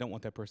doesn't mean I don't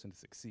want that person to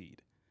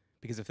succeed.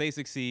 Because if they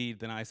succeed,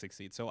 then I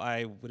succeed. So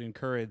I would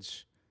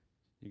encourage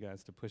you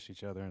guys to push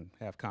each other and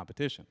have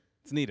competition.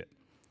 It's needed.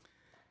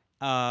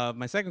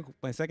 My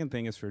second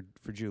thing is for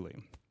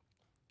Julie.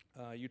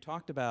 You've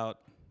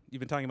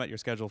been talking about your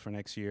schedule for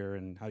next year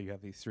and how you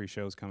have these 3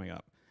 shows coming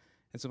up.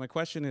 And so my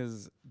question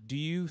is, do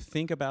you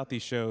think about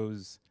these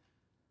shows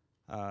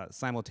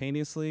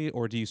simultaneously,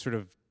 or do you sort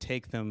of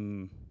take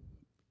them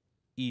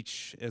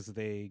each as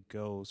they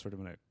go sort of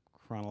in a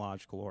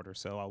chronological order?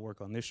 So I'll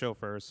work on this show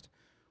first.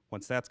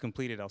 Once that's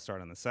completed, I'll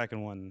start on the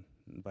second one,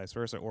 and vice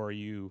versa. Or are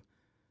you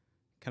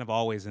kind of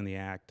always in the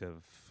act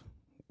of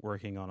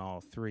working on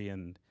all 3,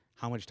 and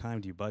how much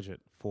time do you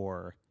budget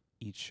for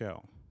each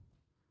show?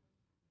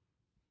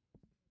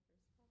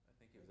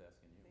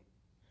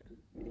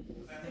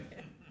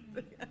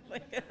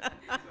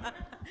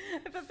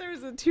 I thought there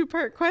was a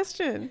 2-part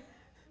question.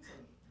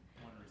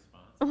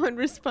 One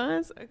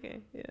response?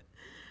 Okay, yeah.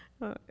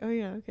 Oh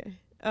yeah, okay.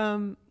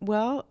 How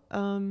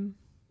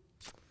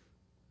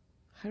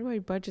do I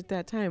budget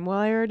that time? Well,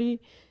 I already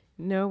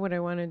know what I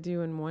want to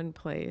do in one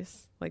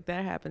place. Like,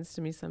 that happens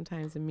to me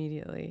sometimes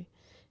immediately.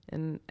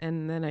 And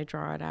then I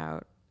draw it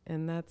out.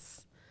 And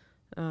that's,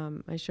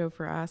 I show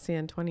for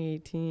ASEAN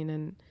 2018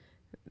 and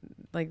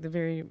like the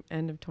very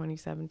end of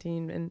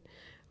 2017.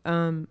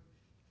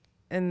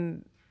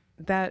 And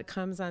that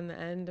comes on the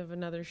end of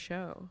another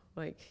show.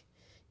 Like,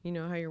 you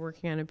know how you're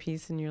working on a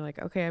piece and you're like,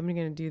 okay, I'm going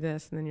to do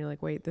this. And then you're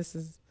like, wait,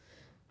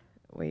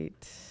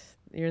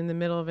 you're in the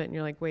middle of it and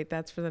you're like, wait,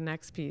 that's for the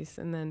next piece.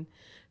 And then,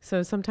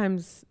 so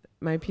sometimes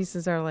my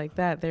pieces are like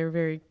that. They're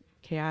very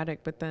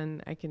chaotic, but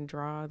then I can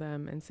draw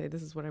them and say,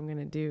 this is what I'm going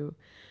to do.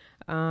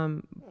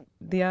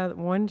 The other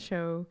one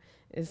show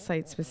is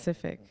site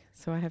specific.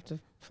 So I have to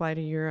fly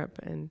to Europe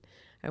and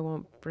I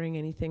won't bring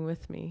anything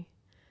with me.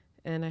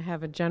 And I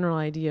have a general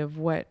idea of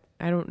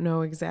I don't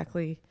know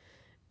exactly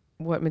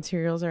what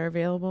materials are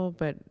available,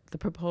 but the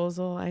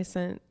proposal I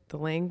sent, the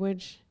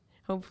language,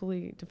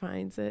 hopefully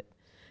defines it.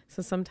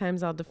 So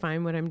sometimes I'll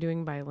define what I'm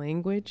doing by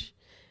language,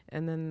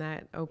 and then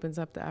that opens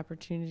up the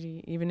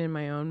opportunity, even in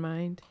my own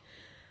mind.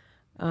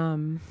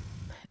 And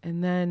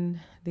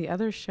then the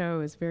other show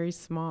is very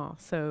small,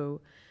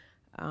 so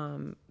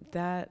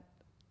that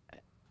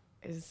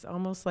is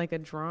almost like a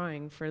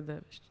drawing for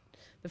the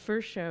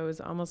first show is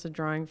almost a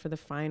drawing for the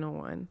final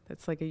one.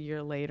 That's like a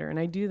year later, and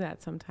I do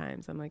that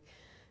sometimes. I'm like,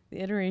 the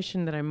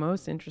iteration that I'm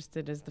most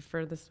interested is the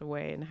furthest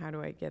away, and how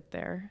do I get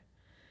there?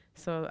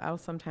 So I'll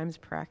sometimes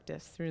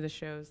practice through the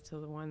shows to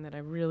the one that I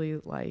really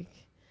like.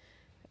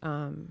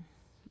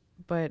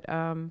 But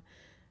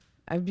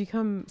I've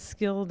become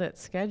skilled at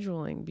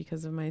scheduling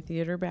because of my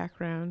theater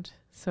background.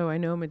 So I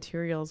know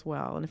materials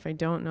well, and if I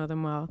don't know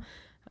them well,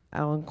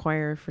 I'll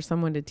inquire for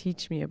someone to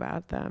teach me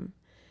about them.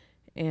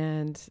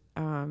 And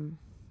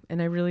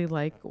I really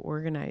like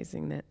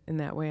organizing that in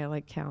that way. I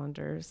like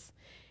calendars.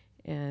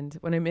 And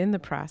when I'm in the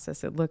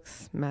process, it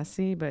looks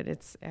messy, but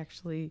it's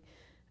actually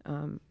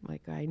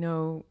like I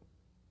know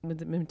with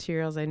the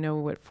materials, I know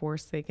what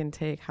force they can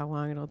take, how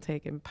long it'll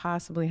take, and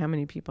possibly how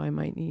many people I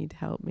might need to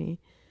help me.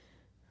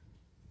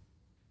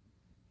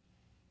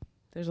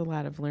 There's a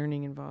lot of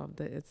learning involved.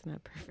 That it's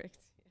not perfect.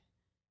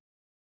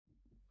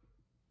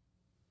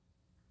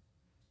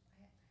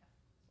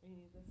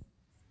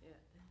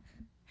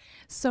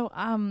 So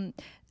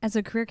as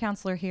a career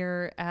counselor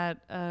here at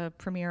a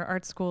premier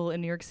art school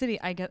in New York City,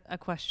 I get a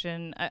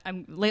question.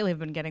 Lately I've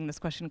been getting this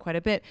question quite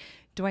a bit.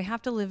 Do I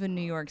have to live in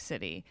New York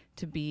City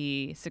to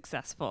be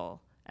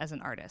successful as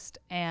an artist?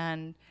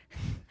 And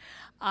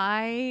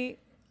I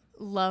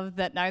love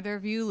that neither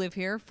of you live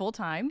here full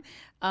time.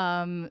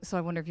 So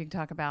I wonder if you can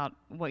talk about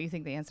what you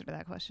think the answer to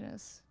that question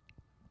is.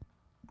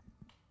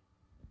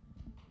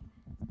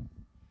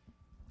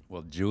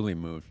 Well, Julie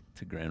moved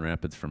to Grand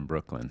Rapids from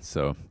Brooklyn,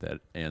 so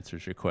that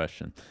answers your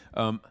question.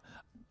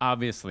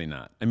 Obviously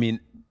not. I mean,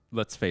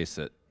 let's face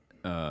it,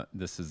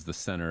 this is the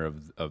center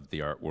of the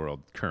art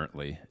world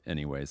currently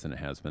anyways, and it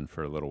has been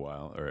for a little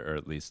while, or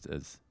at least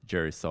as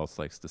Jerry Saltz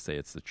likes to say,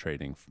 it's the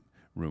trading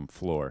room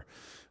floor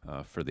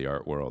for the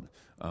art world.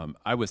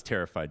 I was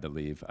terrified to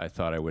leave. I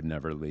thought I would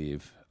never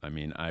leave. I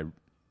mean,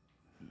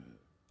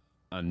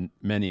 on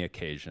many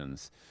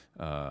occasions,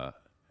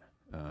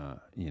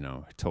 you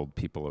know, told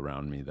people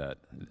around me that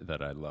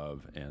I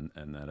love and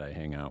that I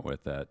hang out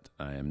with, that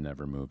I am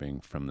never moving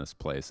from this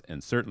place.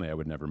 And certainly I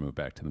would never move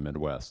back to the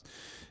Midwest.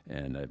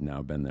 And I've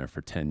now been there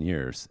for 10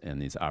 years,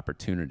 and these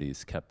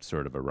opportunities kept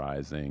sort of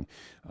arising.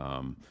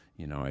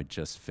 You know, I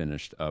just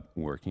finished up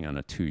working on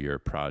a 2-year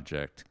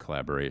project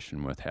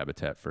collaboration with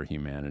Habitat for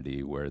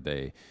Humanity, where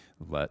they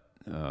let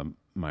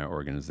my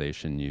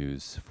organization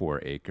use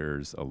 4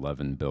 acres,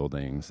 11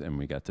 buildings, and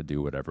we got to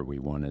do whatever we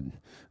wanted.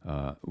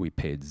 We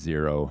paid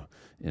 $0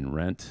 in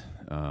rent.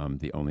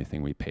 The only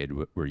thing we paid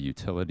were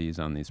utilities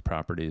on these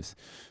properties.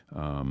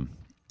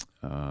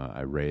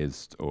 I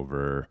raised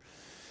over,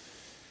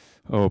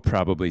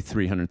 probably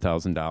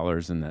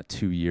 $300,000 in that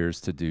 2 years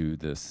to do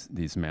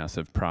these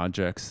massive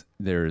projects.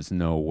 There is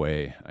no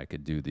way I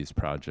could do these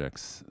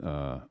projects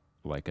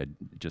like I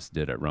just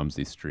did at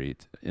Rumsey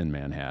Street in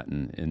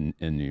Manhattan,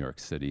 in New York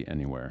City,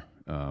 anywhere.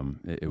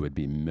 It would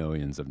be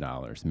millions and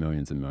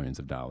millions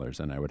of dollars,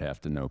 and I would have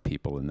to know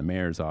people in the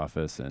mayor's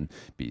office and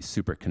be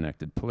super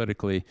connected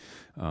politically.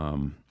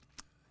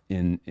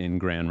 In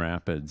Grand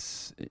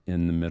Rapids,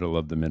 in the middle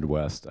of the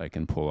Midwest, I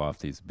can pull off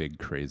these big,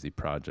 crazy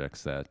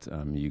projects that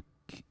you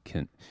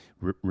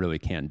really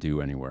can't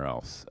do anywhere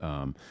else.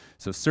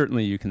 So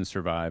certainly you can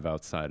survive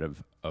outside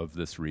of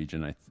this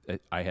region.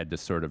 I had to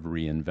sort of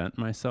reinvent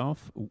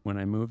myself when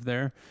I moved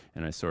there,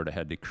 and I sort of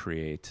had to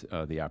create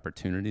the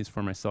opportunities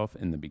for myself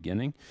in the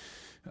beginning.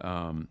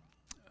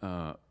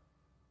 I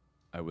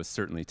was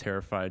certainly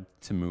terrified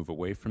to move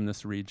away from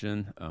this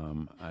region.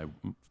 I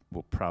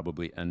will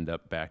probably end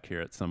up back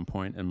here at some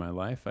point in my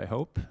life, I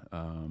hope.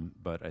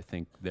 But I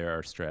think there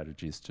are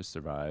strategies to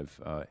survive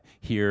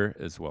here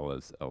as well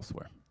as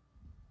elsewhere.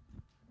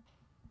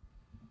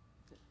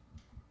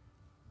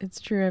 It's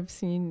true. I've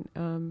seen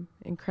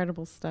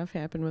incredible stuff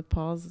happen with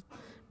Paul's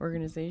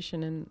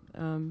organization,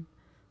 and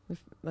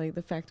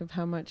the fact of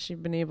how much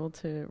you've been able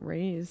to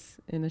raise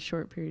in a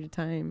short period of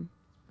time.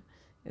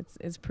 It's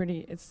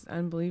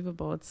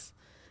unbelievable. It's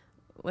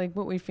like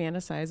what we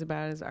fantasize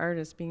about as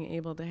artists, being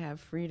able to have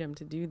freedom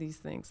to do these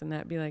things and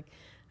not be like,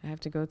 I have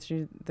to go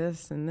through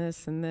this and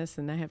this and this,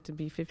 and I have to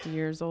be 50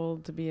 years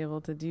old to be able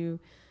to do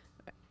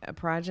a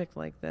project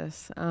like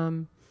this.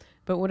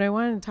 But what I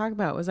wanted to talk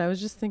about was, I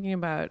was just thinking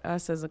about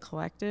us as a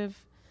collective,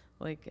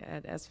 like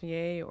at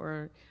SVA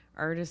or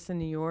artists in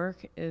New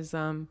York, is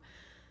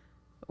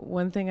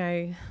one thing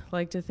I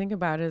like to think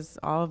about is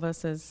all of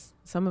us, as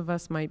some of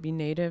us might be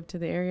native to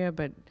the area,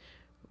 but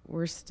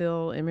we're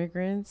still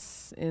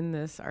immigrants in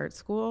this art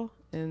school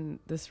in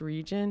this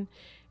region,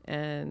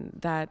 and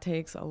that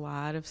takes a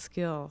lot of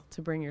skill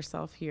to bring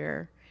yourself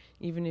here.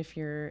 Even if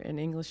you're an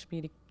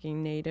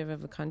English-speaking native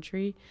of the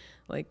country,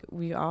 like,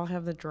 we all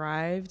have the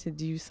drive to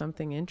do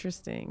something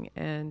interesting.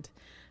 And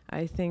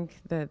I think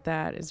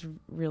that is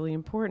really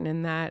important,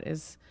 and that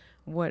is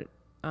what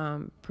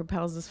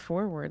propels us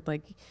forward.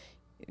 Like,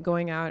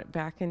 going out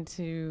back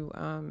into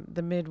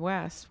the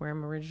Midwest, where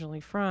I'm originally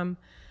from,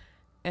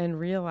 and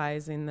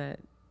realizing that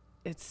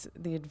it's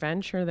the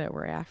adventure that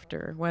we're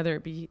after,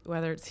 whether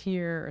it's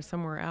here or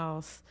somewhere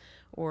else,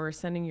 or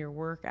sending your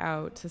work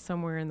out to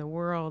somewhere in the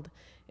world.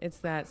 It's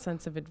that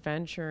sense of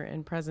adventure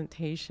and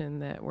presentation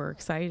that we're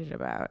excited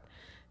about.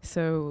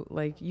 So,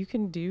 like, you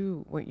can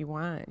do what you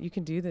want. You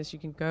can do this. You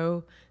can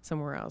go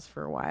somewhere else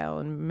for a while,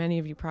 and many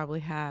of you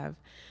probably have.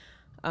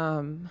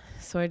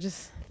 So I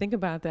just think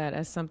about that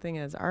as something,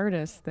 as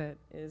artists, that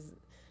is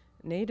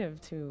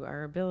native to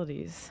our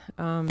abilities.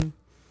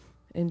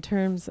 In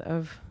terms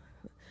of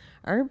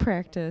art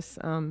practice,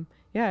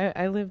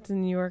 I lived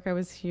in New York. I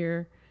was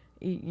here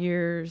 8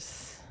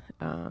 years.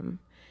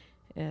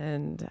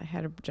 And I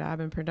had a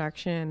job in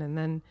production, and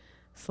then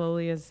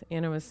slowly, as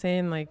Anna was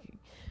saying, like,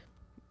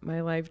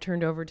 my life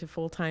turned over to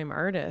full-time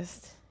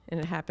artist, and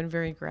it happened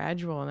very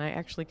gradual, and I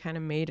actually kind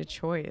of made a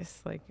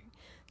choice, like,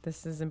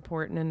 this is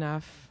important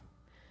enough,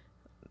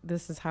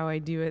 this is how I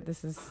do it,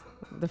 this is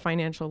the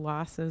financial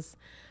losses,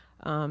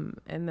 and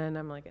then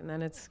I'm like, and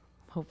then it's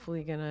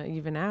hopefully gonna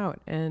even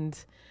out.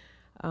 And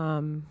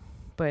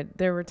but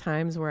there were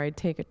times where I'd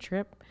take a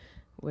trip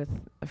with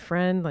a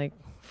friend, like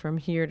from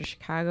here to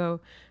Chicago,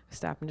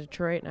 stop in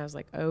Detroit, and I was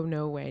like, oh,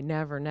 no way,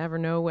 never,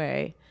 no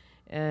way.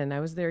 And I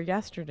was there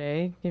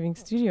yesterday giving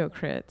studio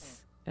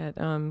crits at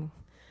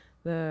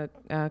the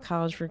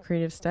College for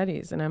Creative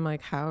Studies, and I'm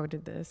like, how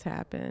did this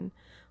happen?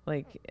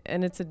 Like,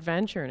 and it's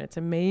adventure, and it's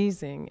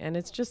amazing, and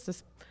it's just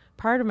this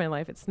part of my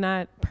life. It's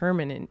not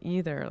permanent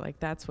either. Like,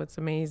 that's what's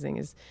amazing,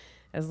 is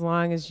as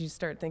long as you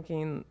start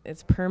thinking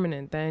it's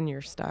permanent, then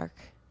you're stuck.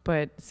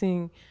 But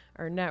seeing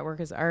our network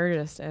as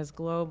artists, as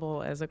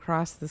global, as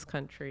across this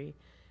country,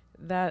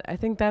 that, I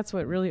think that's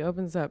what really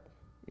opens up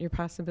your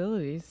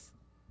possibilities.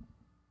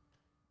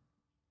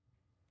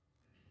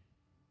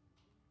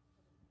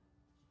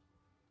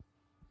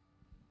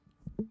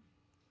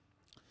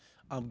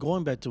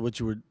 Going back to what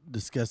you were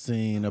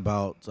discussing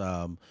about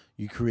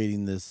you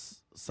creating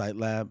this site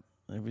lab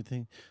and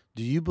everything,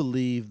 do you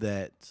believe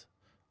that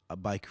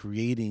by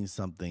creating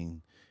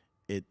something,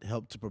 it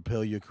helped to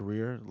propel your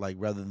career? Like,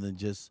 rather than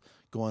just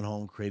going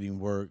home, creating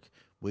work,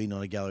 waiting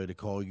on a gallery to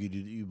call you? Do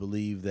you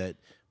believe that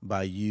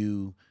by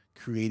you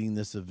creating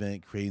this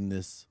event, creating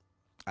this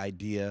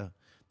idea,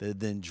 that it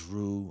then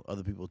drew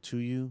other people to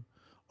you?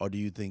 Or do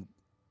you think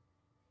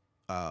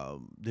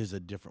there's a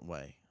different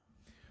way?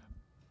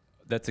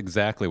 That's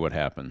exactly what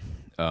happened.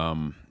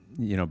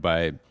 You know,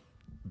 by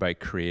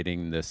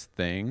creating this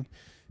thing,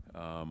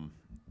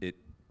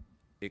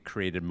 it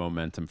created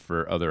momentum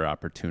for other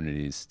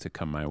opportunities to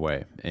come my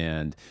way.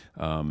 And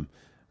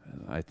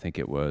I think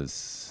it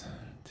was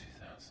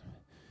 2000.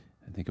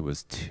 I think it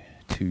was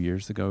 2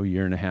 years ago,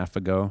 year and a half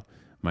ago.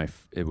 I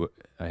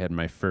had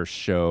my first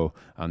show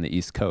on the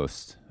East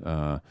Coast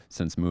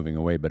since moving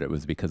away, but it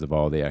was because of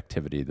all the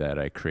activity that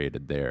I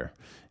created there,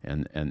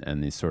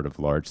 and these sort of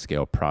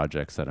large-scale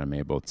projects that I'm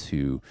able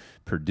to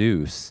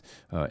produce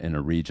in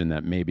a region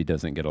that maybe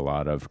doesn't get a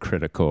lot of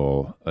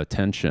critical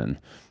attention,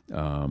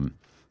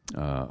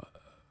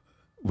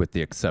 with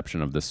the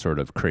exception of this sort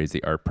of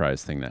crazy art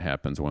prize thing that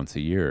happens once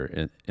a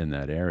year in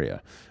that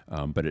area.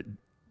 But it,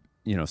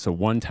 you know, so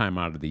one time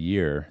out of the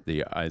year,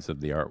 the eyes of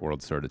the art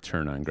world sort of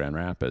turn on Grand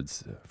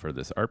Rapids for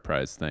this art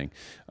prize thing,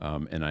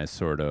 and I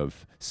sort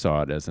of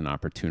saw it as an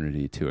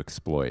opportunity to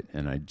exploit,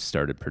 and I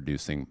started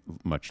producing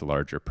much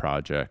larger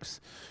projects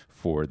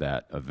for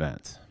that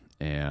event.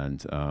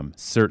 And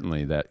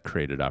certainly that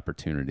created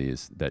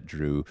opportunities that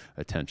drew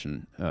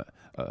attention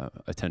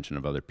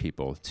of other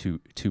people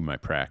to my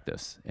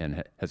practice,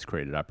 and has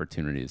created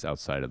opportunities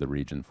outside of the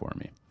region for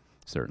me,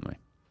 certainly.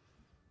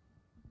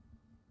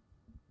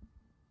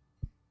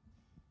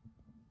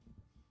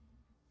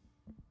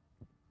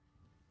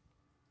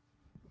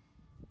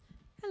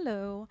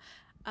 Hello.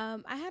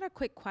 I had a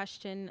quick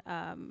question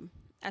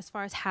as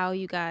far as how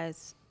you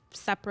guys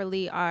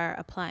separately are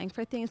applying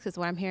for things, because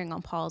what I'm hearing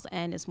on Paul's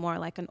end is more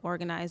like an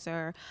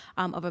organizer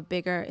of a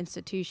bigger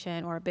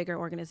institution or a bigger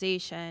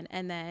organization.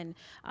 And then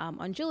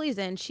on Julie's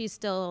end, she's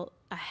still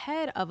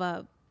ahead of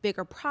a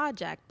bigger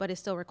project, but it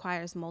still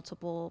requires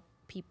multiple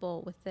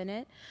people within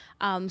it.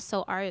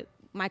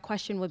 My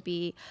question would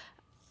be,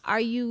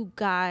 are you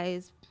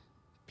guys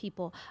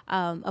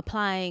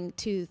applying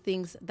to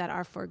things that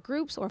are for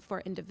groups or for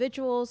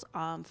individuals,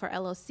 for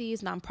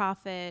LLCs,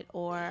 nonprofit,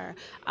 or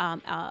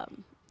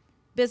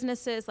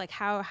businesses? Like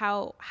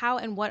how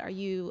and what are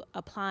you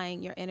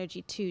applying your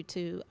energy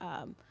to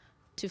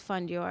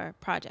fund your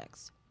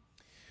projects?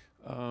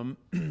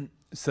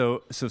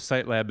 So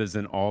Site Lab is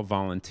an all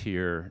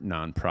volunteer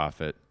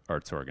nonprofit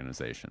arts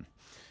organization.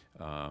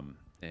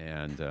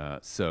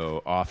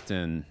 So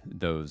often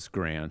those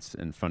grants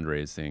and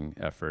fundraising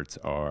efforts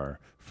are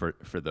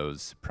for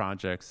those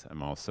projects.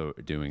 I'm also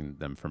doing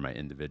them for my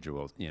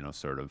individual, you know,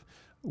 sort of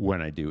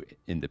when I do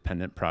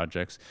independent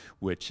projects,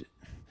 which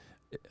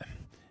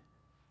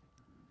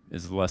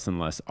is less and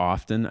less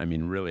often. I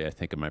mean, really, I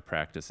think of my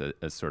practice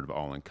as sort of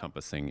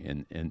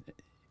all-encompassing in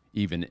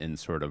even in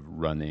sort of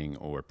running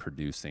or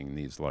producing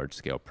these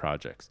large-scale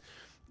projects.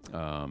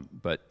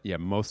 But yeah,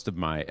 most of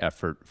my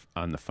effort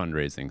on the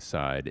fundraising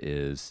side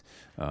is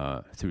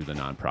through the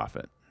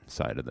nonprofit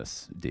side of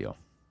this deal.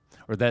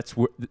 Or that's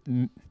where,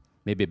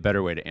 maybe a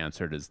better way to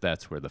answer it is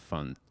that's where the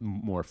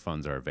more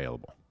funds are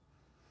available.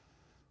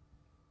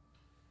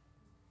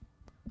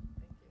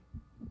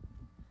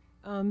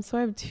 So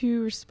I have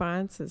two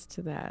responses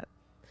to that.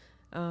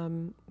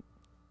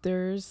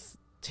 There's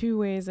two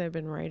ways I've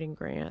been writing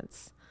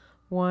grants.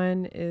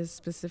 One is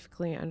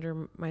specifically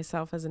under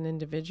myself as an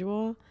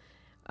individual.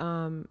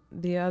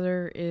 The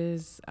other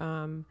is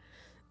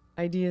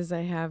ideas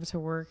I have to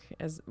work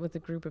with a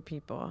group of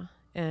people,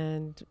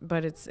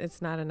 but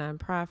it's not a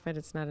nonprofit,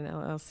 it's not an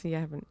LLC.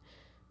 I haven't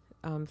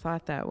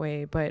thought that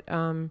way, but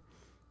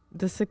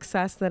the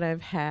success that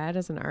I've had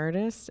as an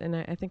artist, and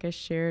I think I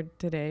shared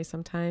today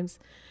sometimes,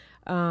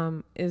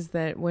 is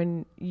that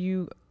when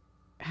you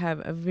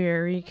have a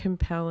very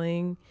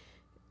compelling,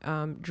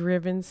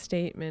 driven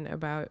statement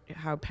about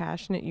how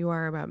passionate you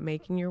are about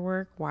making your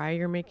work, why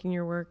you're making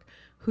your work,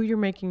 who you're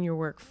making your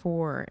work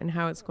for, and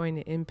how it's going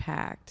to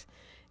impact,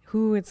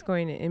 who it's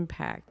going to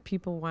impact.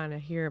 People want to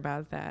hear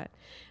about that.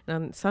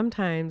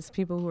 Sometimes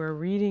people who are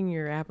reading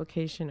your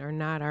application are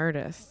not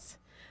artists.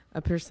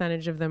 A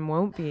percentage of them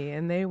won't be,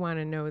 and they want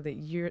to know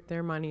that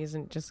their money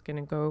isn't just going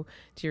to go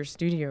to your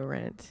studio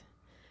rent.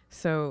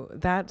 So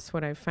that's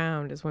what I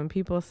found, is when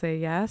people say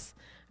yes,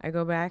 I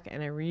go back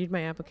and I read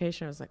my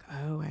application. I was like,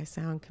 oh, I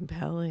sound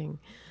compelling.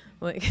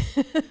 Like,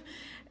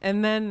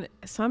 and then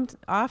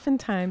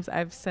oftentimes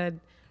I've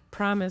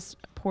promised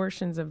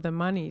portions of the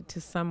money to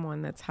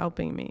someone that's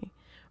helping me,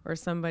 or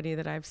somebody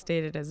that I've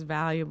stated as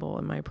valuable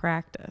in my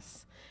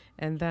practice.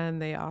 And then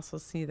they also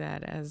see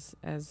that as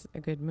a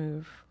good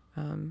move.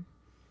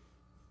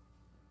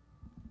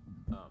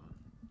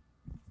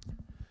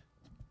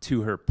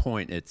 To her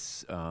point,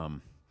 it's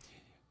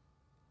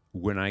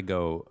when I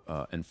go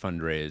and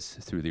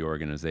fundraise through the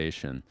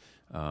organization,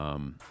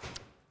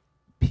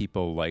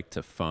 people like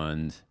to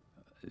fund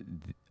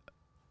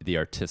the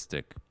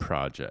artistic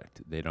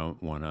project. They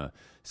don't want to.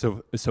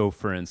 So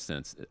for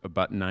instance,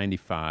 about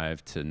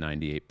 95 to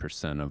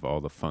 98% of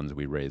all the funds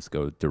we raise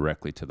go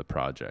directly to the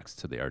projects,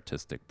 to the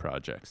artistic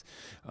projects.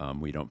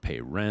 We don't pay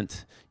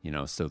rent,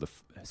 so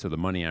the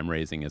money I'm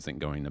raising isn't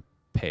going to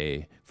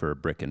pay for a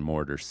brick and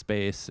mortar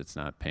space. It's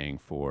not paying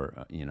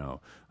for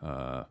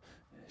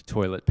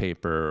toilet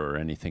paper or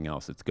anything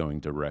else. It's going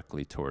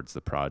directly towards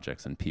the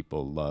projects, and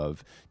people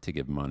love to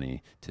give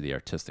money to the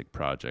artistic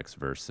projects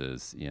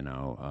versus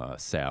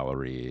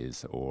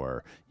salaries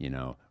or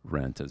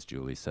rent, as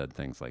Julie said,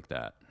 things like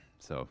that.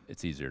 So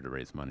it's easier to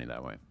raise money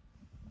that way.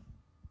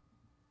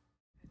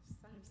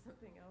 I just thought of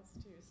something else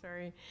too.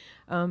 Sorry.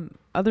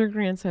 Other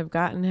grants I've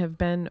gotten have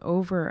been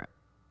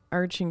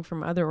overarching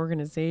from other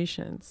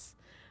organizations,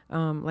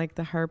 like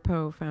the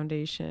Harpo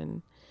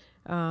Foundation.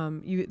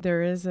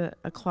 There is a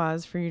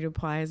clause for you to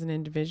apply as an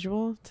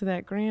individual to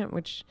that grant,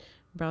 which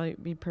would probably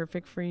be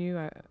perfect for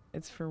you.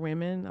 It's for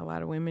women. A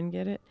lot of women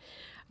get it.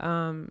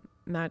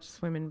 Not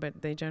just women,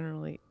 but they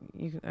generally,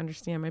 you can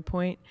understand my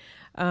point.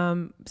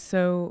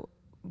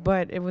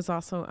 But it was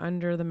also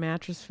under the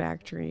Mattress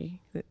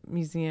Factory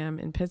Museum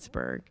in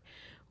Pittsburgh,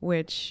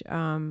 which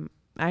I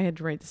had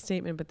to write the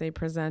statement, but they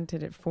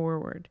presented it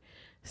forward.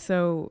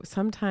 So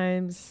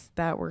sometimes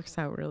that works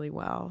out really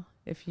well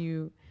if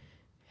you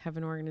have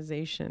an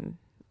organization,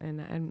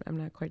 and I'm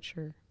not quite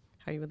sure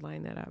how you would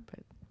line that up,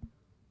 but.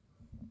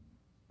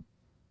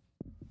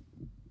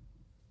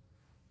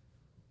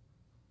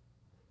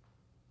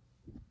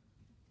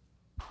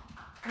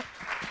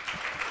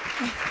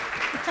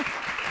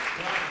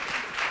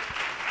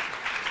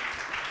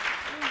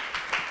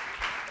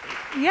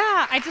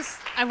 Yeah,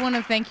 I want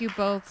to thank you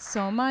both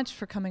so much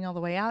for coming all the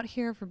way out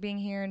here, for being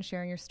here and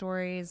sharing your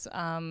stories.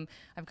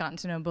 I've gotten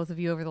to know both of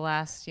you over the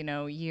last,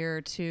 year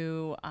or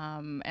two,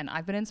 and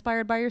I've been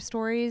inspired by your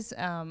stories.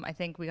 I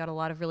think we got a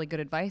lot of really good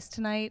advice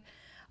tonight.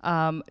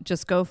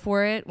 Just go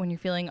for it when you're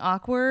feeling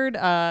awkward.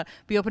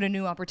 Be open to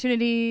new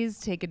opportunities,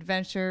 take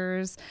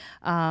adventures,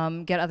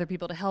 get other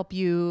people to help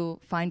you,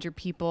 find your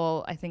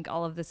people. I think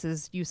all of this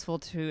is useful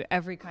to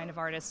every kind of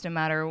artist, no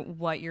matter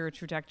what your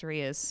trajectory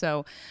is.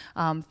 So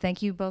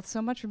thank you both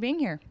so much for being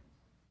here.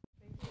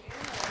 Thank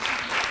you.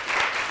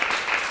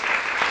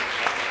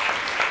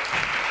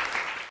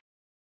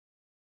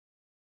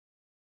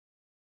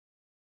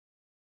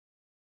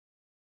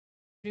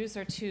 Introduce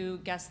our two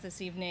guests this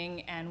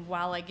evening, and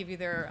while I give you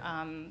their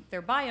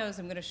bios,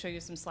 I'm going to show you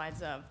some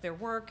slides of their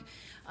work,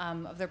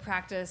 of their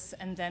practice,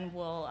 and then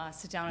we'll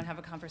sit down and have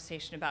a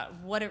conversation about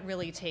what it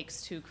really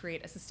takes to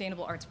create a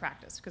sustainable arts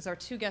practice, because our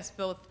two guests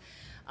both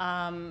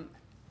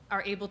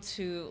are able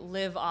to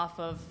live off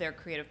of their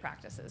creative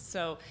practices.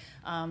 So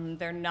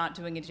they're not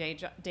doing a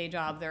day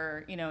job,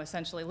 they're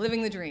essentially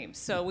living the dream.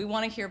 So we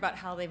want to hear about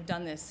how they've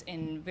done this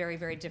in very,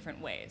 very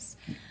different ways.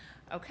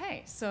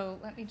 Okay, so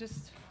let me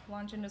just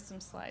launch into some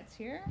slides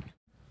here.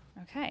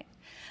 Okay,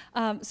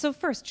 so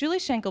first, Julie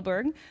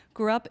Schenkelberg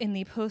grew up in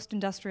the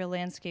post-industrial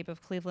landscape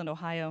of Cleveland,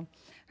 Ohio.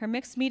 Her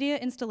mixed media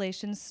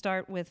installations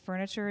start with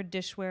furniture,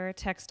 dishware,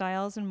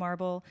 textiles, and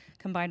marble,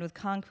 combined with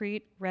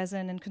concrete,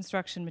 resin, and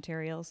construction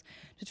materials,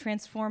 to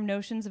transform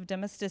notions of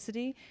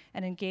domesticity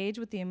and engage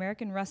with the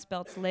American Rust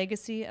Belt's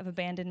legacy of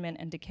abandonment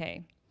and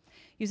decay.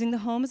 Using the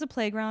home as a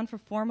playground for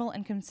formal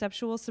and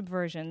conceptual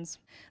subversions,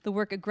 the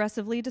work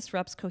aggressively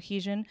disrupts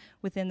cohesion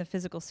within the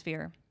physical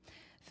sphere.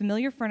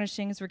 Familiar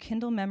furnishings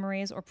rekindle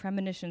memories or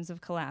premonitions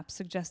of collapse,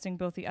 suggesting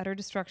both the utter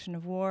destruction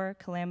of war,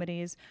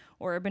 calamities,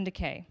 or urban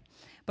decay,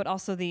 but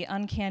also the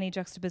uncanny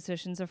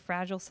juxtapositions of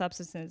fragile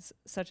substances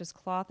such as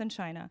cloth and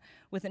china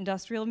with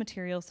industrial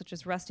materials such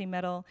as rusty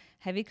metal,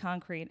 heavy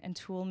concrete, and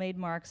tool-made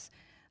marks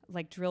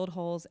like drilled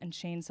holes and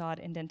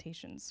chainsawed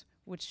indentations,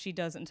 which she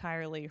does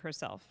entirely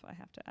herself, I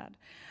have to add.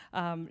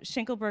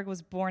 Schenkelberg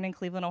was born in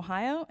Cleveland,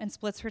 Ohio, and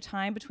splits her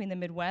time between the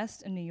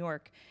Midwest and New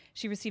York.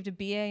 She received a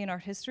BA in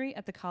art history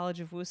at the College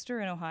of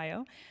Worcester in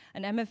Ohio,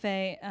 an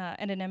MFA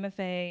and an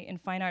MFA in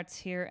fine arts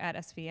here at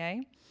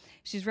SVA.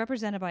 She's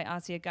represented by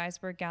Asia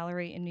Geisberg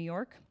Gallery in New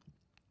York,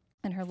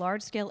 and her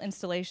large-scale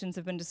installations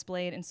have been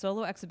displayed in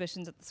solo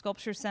exhibitions at the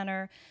Sculpture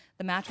Center,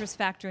 the Mattress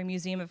Factory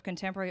Museum of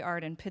Contemporary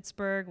Art in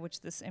Pittsburgh,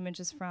 which this image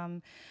is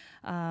from,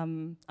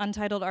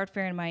 Untitled Art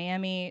Fair in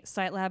Miami,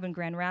 Site Lab in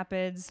Grand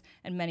Rapids,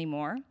 and many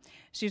more.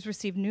 She's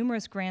received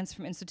numerous grants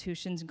from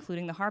institutions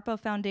including the Harpo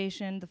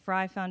Foundation, the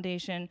Fry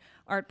Foundation,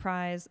 Art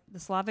Prize, the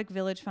Slavic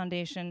Village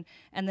Foundation,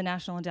 and the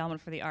National Endowment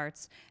for the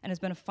Arts, and has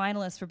been a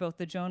finalist for both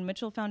the Joan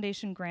Mitchell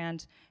Foundation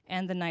Grant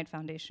and the Knight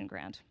Foundation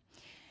Grant.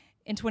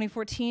 In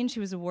 2014, she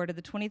was awarded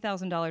the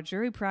 $20,000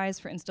 jury prize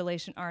for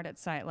installation art at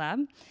Site Lab,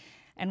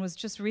 and was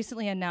just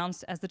recently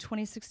announced as the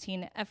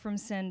 2016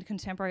 Ephraimson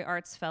Contemporary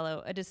Arts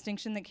Fellow, a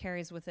distinction that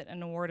carries with it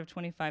an award of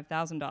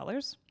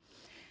 $25,000.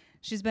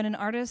 She's been an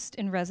artist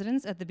in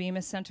residence at the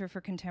Bemis Center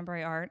for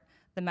Contemporary Art,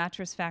 the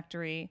Mattress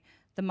Factory,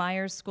 the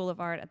Myers School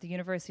of Art at the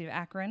University of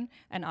Akron,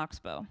 and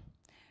Oxbow.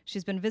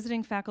 She's been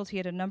visiting faculty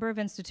at a number of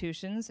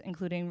institutions,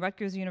 including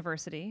Rutgers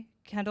University,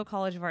 Kendall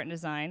College of Art and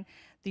Design,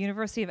 the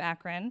University of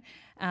Akron,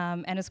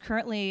 and is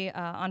currently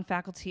on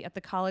faculty at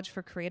the College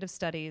for Creative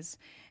Studies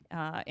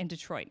in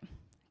Detroit.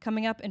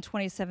 Coming up in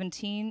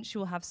 2017, she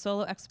will have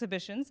solo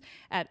exhibitions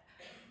at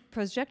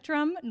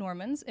Prosjektrum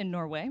Normans in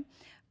Norway,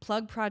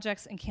 Plug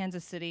Projects in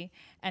Kansas City,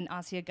 and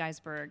Asia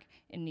Geisberg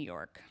in New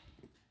York.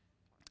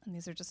 And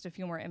these are just a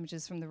few more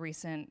images from the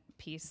recent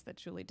piece that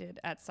Julie did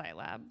at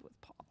SciLab with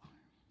Paul.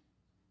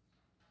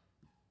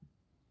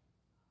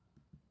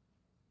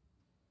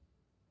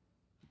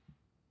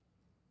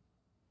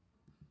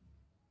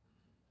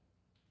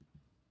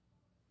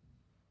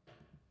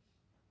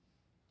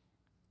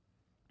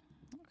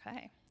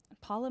 Okay.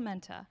 Paul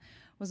Amenta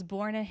was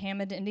born in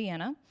Hammond,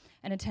 Indiana,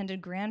 and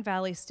attended Grand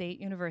Valley State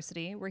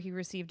University, where he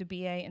received a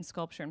BA in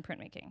sculpture and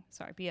printmaking,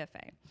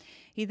 BFA.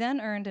 He then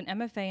earned an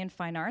MFA in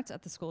fine arts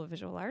at the School of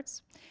Visual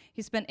Arts.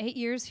 He spent 8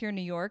 years here in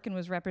New York and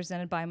was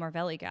represented by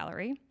Marvelli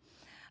Gallery.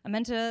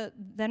 Amenta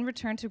then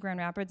returned to Grand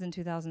Rapids in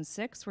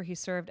 2006, where he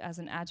served as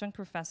an adjunct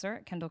professor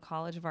at Kendall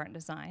College of Art and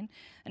Design,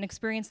 an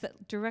experience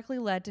that directly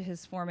led to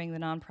his forming the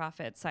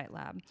nonprofit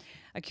SiteLab,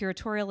 a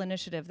curatorial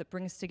initiative that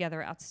brings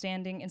together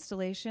outstanding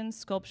installation,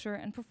 sculpture,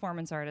 and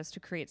performance artists to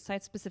create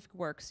site-specific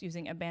works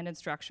using abandoned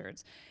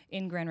structures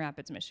in Grand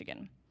Rapids,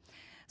 Michigan.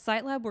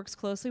 SiteLab works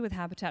closely with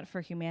Habitat for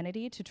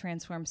Humanity to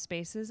transform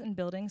spaces and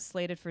buildings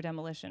slated for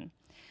demolition.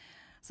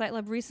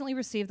 SiteLab recently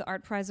received the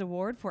Art Prize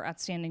Award for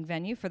Outstanding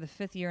Venue for the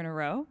 5th year in a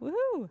row,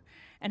 woohoo!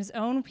 And his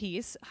own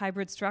piece,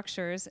 Hybrid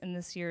Structures, in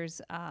this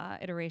year's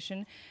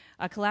iteration,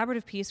 a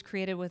collaborative piece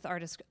created with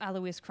artist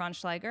Alois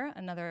Kronschleiger,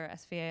 another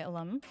SVA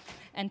alum,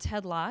 and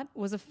Ted Lott,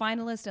 was a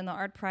finalist in the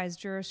Art Prize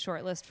jurors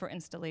shortlist for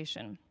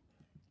installation.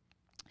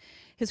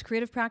 His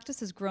creative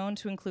practice has grown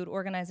to include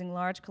organizing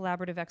large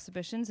collaborative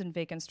exhibitions in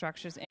vacant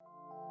structures.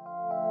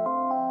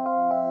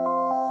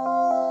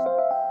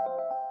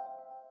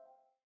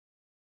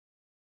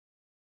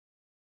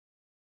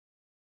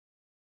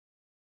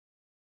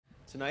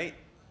 Tonight,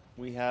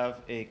 we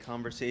have a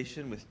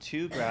conversation with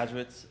two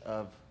graduates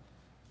of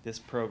this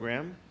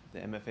program, the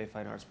MFA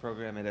Fine Arts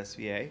program at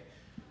SVA,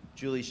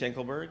 Julie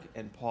Schenkelberg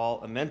and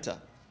Paul Amenta.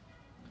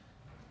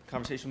 The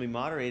conversation will be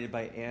moderated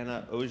by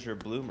Anna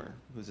Ozier-Bloomer,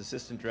 who's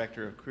Assistant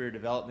Director of Career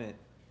Development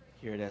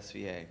here at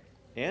SVA.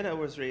 Anna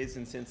was raised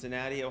in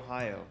Cincinnati,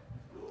 Ohio.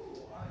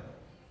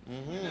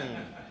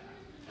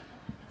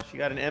 She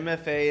got an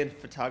MFA in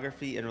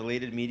Photography and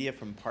Related Media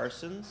from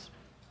Parsons,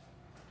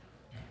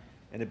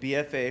 and a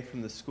BFA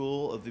from the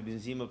School of the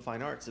Museum of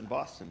Fine Arts in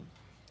Boston,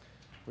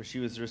 where she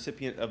was the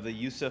recipient of the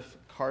Yusuf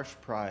Karsh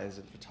Prize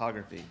in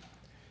Photography.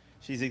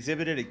 She's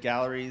exhibited at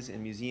galleries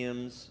and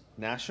museums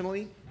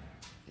nationally,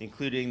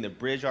 including the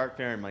Bridge Art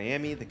Fair in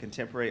Miami, the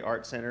Contemporary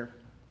Art Center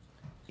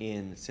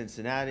in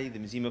Cincinnati, the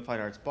Museum of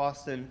Fine Arts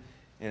Boston,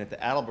 and at the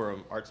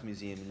Attleboro Arts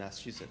Museum in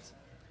Massachusetts.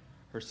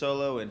 Her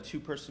solo and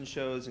two-person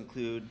shows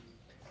include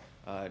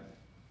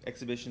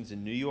exhibitions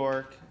in New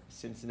York,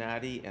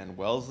 Cincinnati, and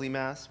Wellesley,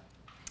 Mass.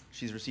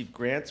 She's received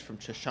grants from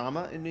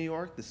Chashama in New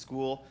York, the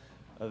School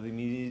of the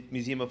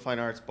Museum of Fine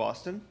Arts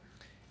Boston,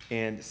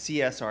 and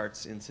CS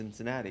Arts in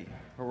Cincinnati.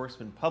 Her work's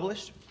been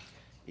published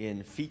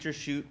in Feature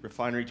Shoot,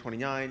 Refinery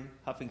 29,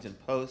 Huffington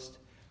Post,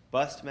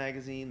 Bust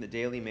Magazine, The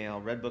Daily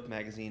Mail, Redbook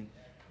Magazine,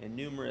 and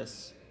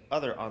numerous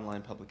other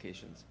online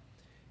publications.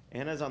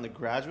 Anna's on the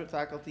graduate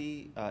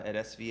faculty at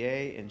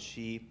SVA, and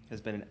she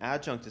has been an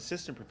adjunct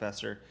assistant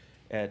professor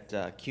at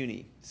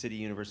CUNY, City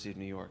University of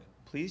New York.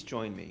 Please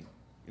join me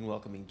in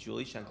welcoming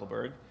Julie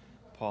Schenkelberg,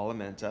 Paul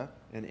Amenta,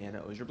 and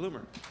Anna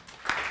Ozier-Bloomer.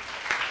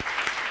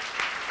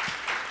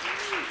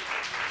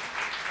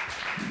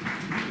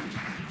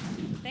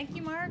 Thank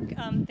you, Mark.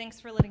 Thanks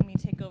for letting me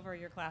take over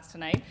your class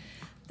tonight.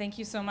 Thank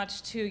you so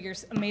much to your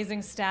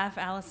amazing staff,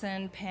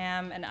 Allison,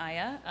 Pam, and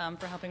Aya,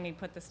 for helping me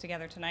put this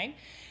together tonight.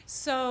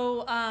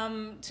 So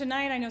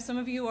tonight, I know some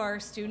of you are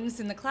students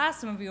in the class,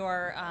 some of you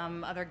are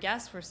other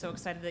guests. We're so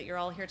excited that you're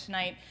all here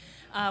tonight.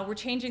 We're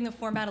changing the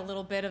format a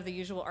little bit of the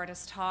usual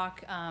artist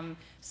talk.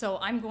 So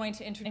I'm going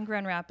to introduce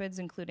Grand Rapids,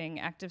 including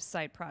active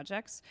site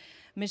projects,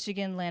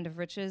 Michigan Land of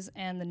Riches,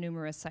 and the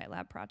numerous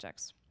SiteLab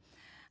projects.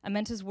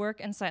 Amenta's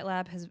work and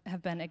SiteLab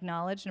have been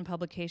acknowledged in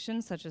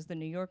publications such as the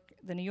New Yorker,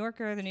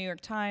 the New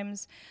York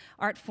Times,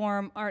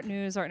 Artforum, Art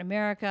News, Art in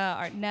America,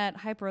 ArtNet,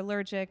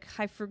 Hyperallergic,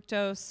 High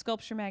Fructose,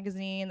 Sculpture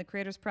Magazine, The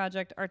Creators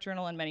Project, Art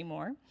Journal, and many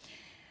more.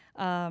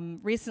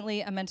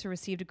 Recently, Amenta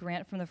received a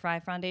grant from the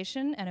Fry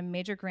Foundation and a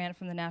major grant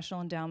from the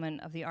National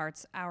Endowment of the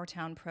Arts Our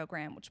Town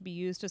program, which will be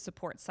used to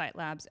support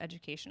SiteLab's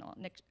educational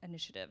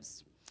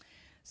initiatives.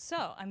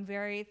 So I'm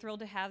very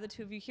thrilled to have the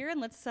two of you here,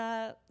 and let's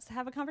have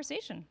a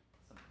conversation.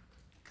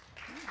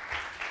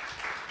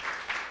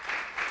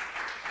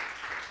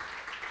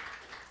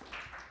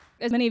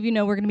 As many of you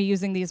know, we're going to be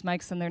using these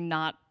mics, and they're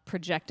not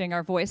projecting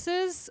our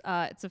voices.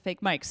 It's a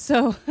fake mic,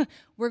 so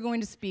we're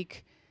going to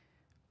speak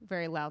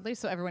very loudly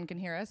so everyone can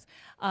hear us.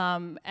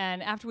 And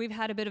after we've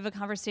had a bit of a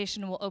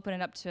conversation, we'll open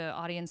it up to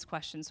audience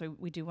questions, so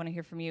we do want to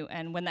hear from you.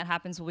 And when that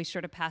happens, we'll be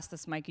sure to pass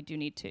this mic. You do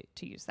need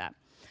to use that.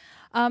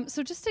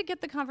 So just to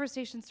get the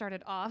conversation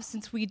started off,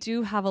 since we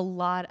do have a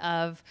lot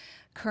of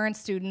current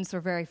students or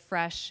very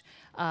fresh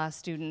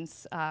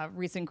students,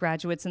 recent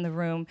graduates in the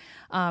room,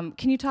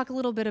 can you talk a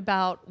little bit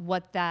about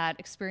what that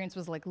experience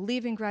was like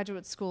leaving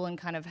graduate school and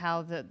kind of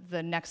how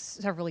the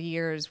next several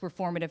years were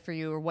formative for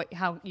you, or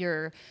how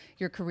your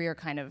career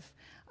kind of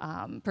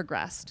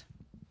progressed?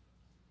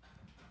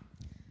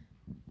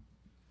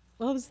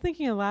 Well, I was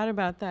thinking a lot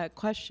about that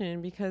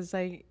question because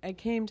I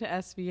came to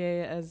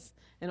SVA as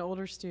an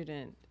older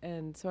student,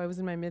 and so I was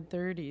in my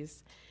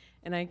mid-30s,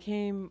 and I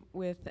came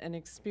with an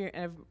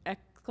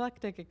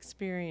eclectic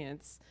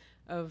experience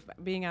of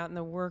being out in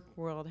the work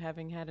world,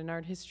 having had an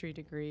art history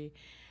degree.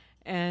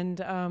 And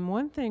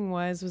one thing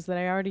was that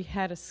I already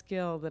had a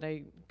skill that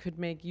I could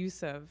make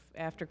use of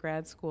after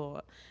grad school.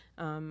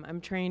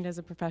 I'm trained as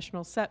a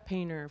professional set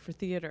painter for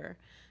theater,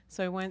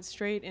 so I went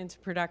straight into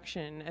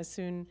production as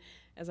soon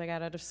as I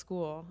got out of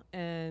school.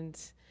 And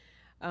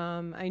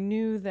I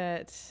knew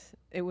that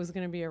it was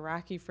going to be a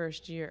rocky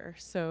first year,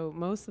 so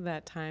most of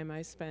that time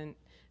I spent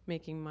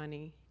making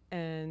money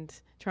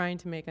and trying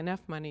to make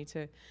enough money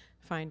to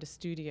find a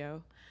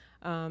studio.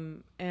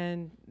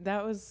 And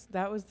that was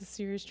the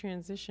serious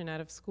transition out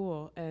of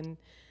school. And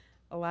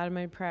a lot of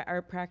my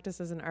art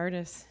practice as an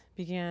artist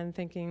began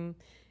thinking,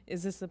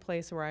 is this the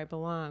place where I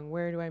belong?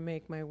 Where do I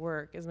make my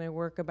work? Is my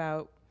work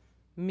about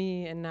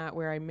me and not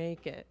where I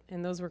make it?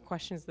 And those were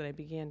questions that I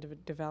began to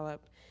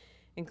develop,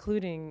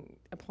 including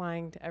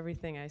applying to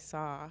everything I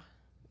saw.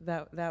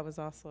 That was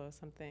also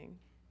something.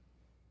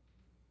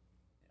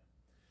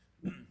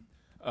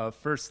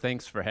 First,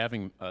 thanks for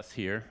having us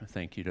here.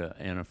 Thank you to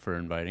Anna for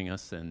inviting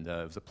us, and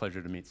it was a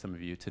pleasure to meet some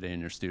of you today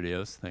in your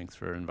studios. Thanks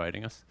for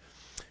inviting us.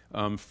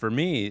 For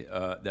me,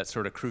 that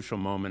sort of crucial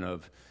moment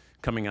of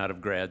coming out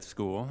of grad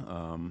school,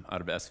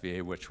 out of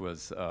SVA, which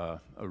was a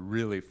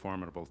really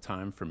formidable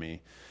time for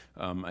me,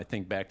 I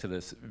think back to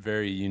this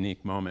very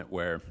unique moment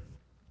where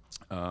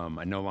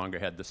I no longer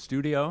had the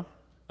studio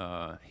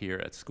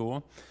here at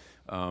school.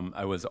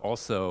 I was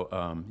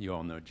also, you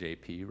all know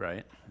JP,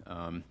 right?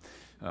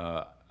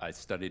 I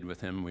studied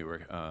with him. We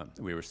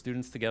were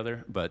students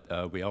together,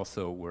 but we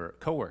also were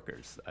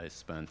coworkers. I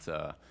spent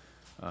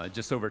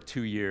just over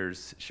 2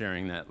 years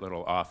sharing that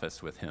little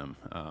office with him,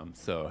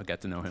 so I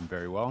got to know him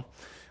very well.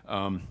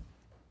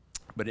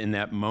 But in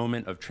that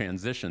moment of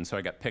transition, so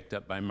I got picked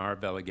up by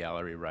Marbella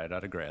Gallery right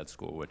out of grad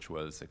school, which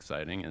was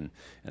exciting and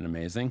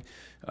amazing,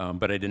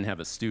 but I didn't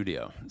have a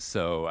studio.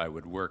 So I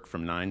would work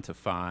from 9 to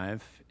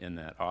 5 in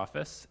that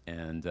office,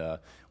 and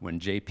when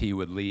JP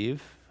would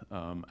leave,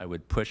 I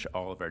would push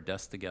all of our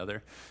desks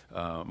together.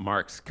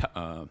 Mark's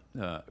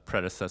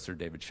predecessor,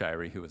 David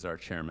Shirey, who was our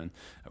chairman,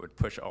 I would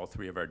push all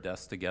 3 of our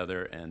desks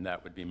together, and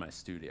that would be my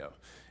studio.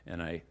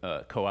 And I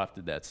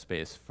co-opted that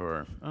space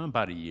for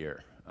about a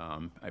year.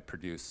 I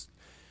produced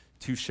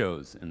 2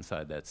 shows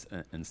inside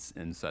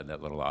that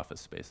little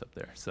office space up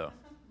there. So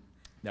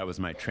that was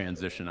my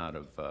transition out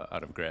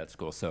of grad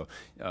school. So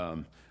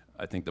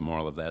I think the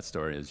moral of that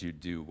story is you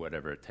do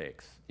whatever it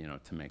takes,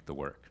 to make the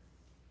work.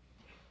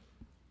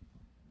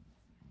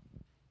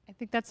 I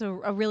think that's a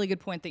really good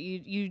point, that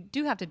you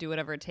do have to do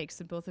whatever it takes,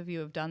 and both of you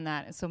have done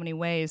that in so many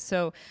ways.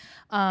 So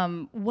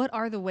what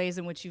are the ways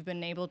in which you've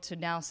been able to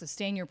now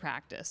sustain your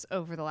practice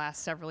over the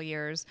last several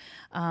years?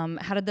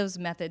 How did those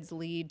methods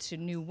lead to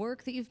new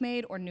work that you've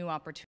made or new opportunities?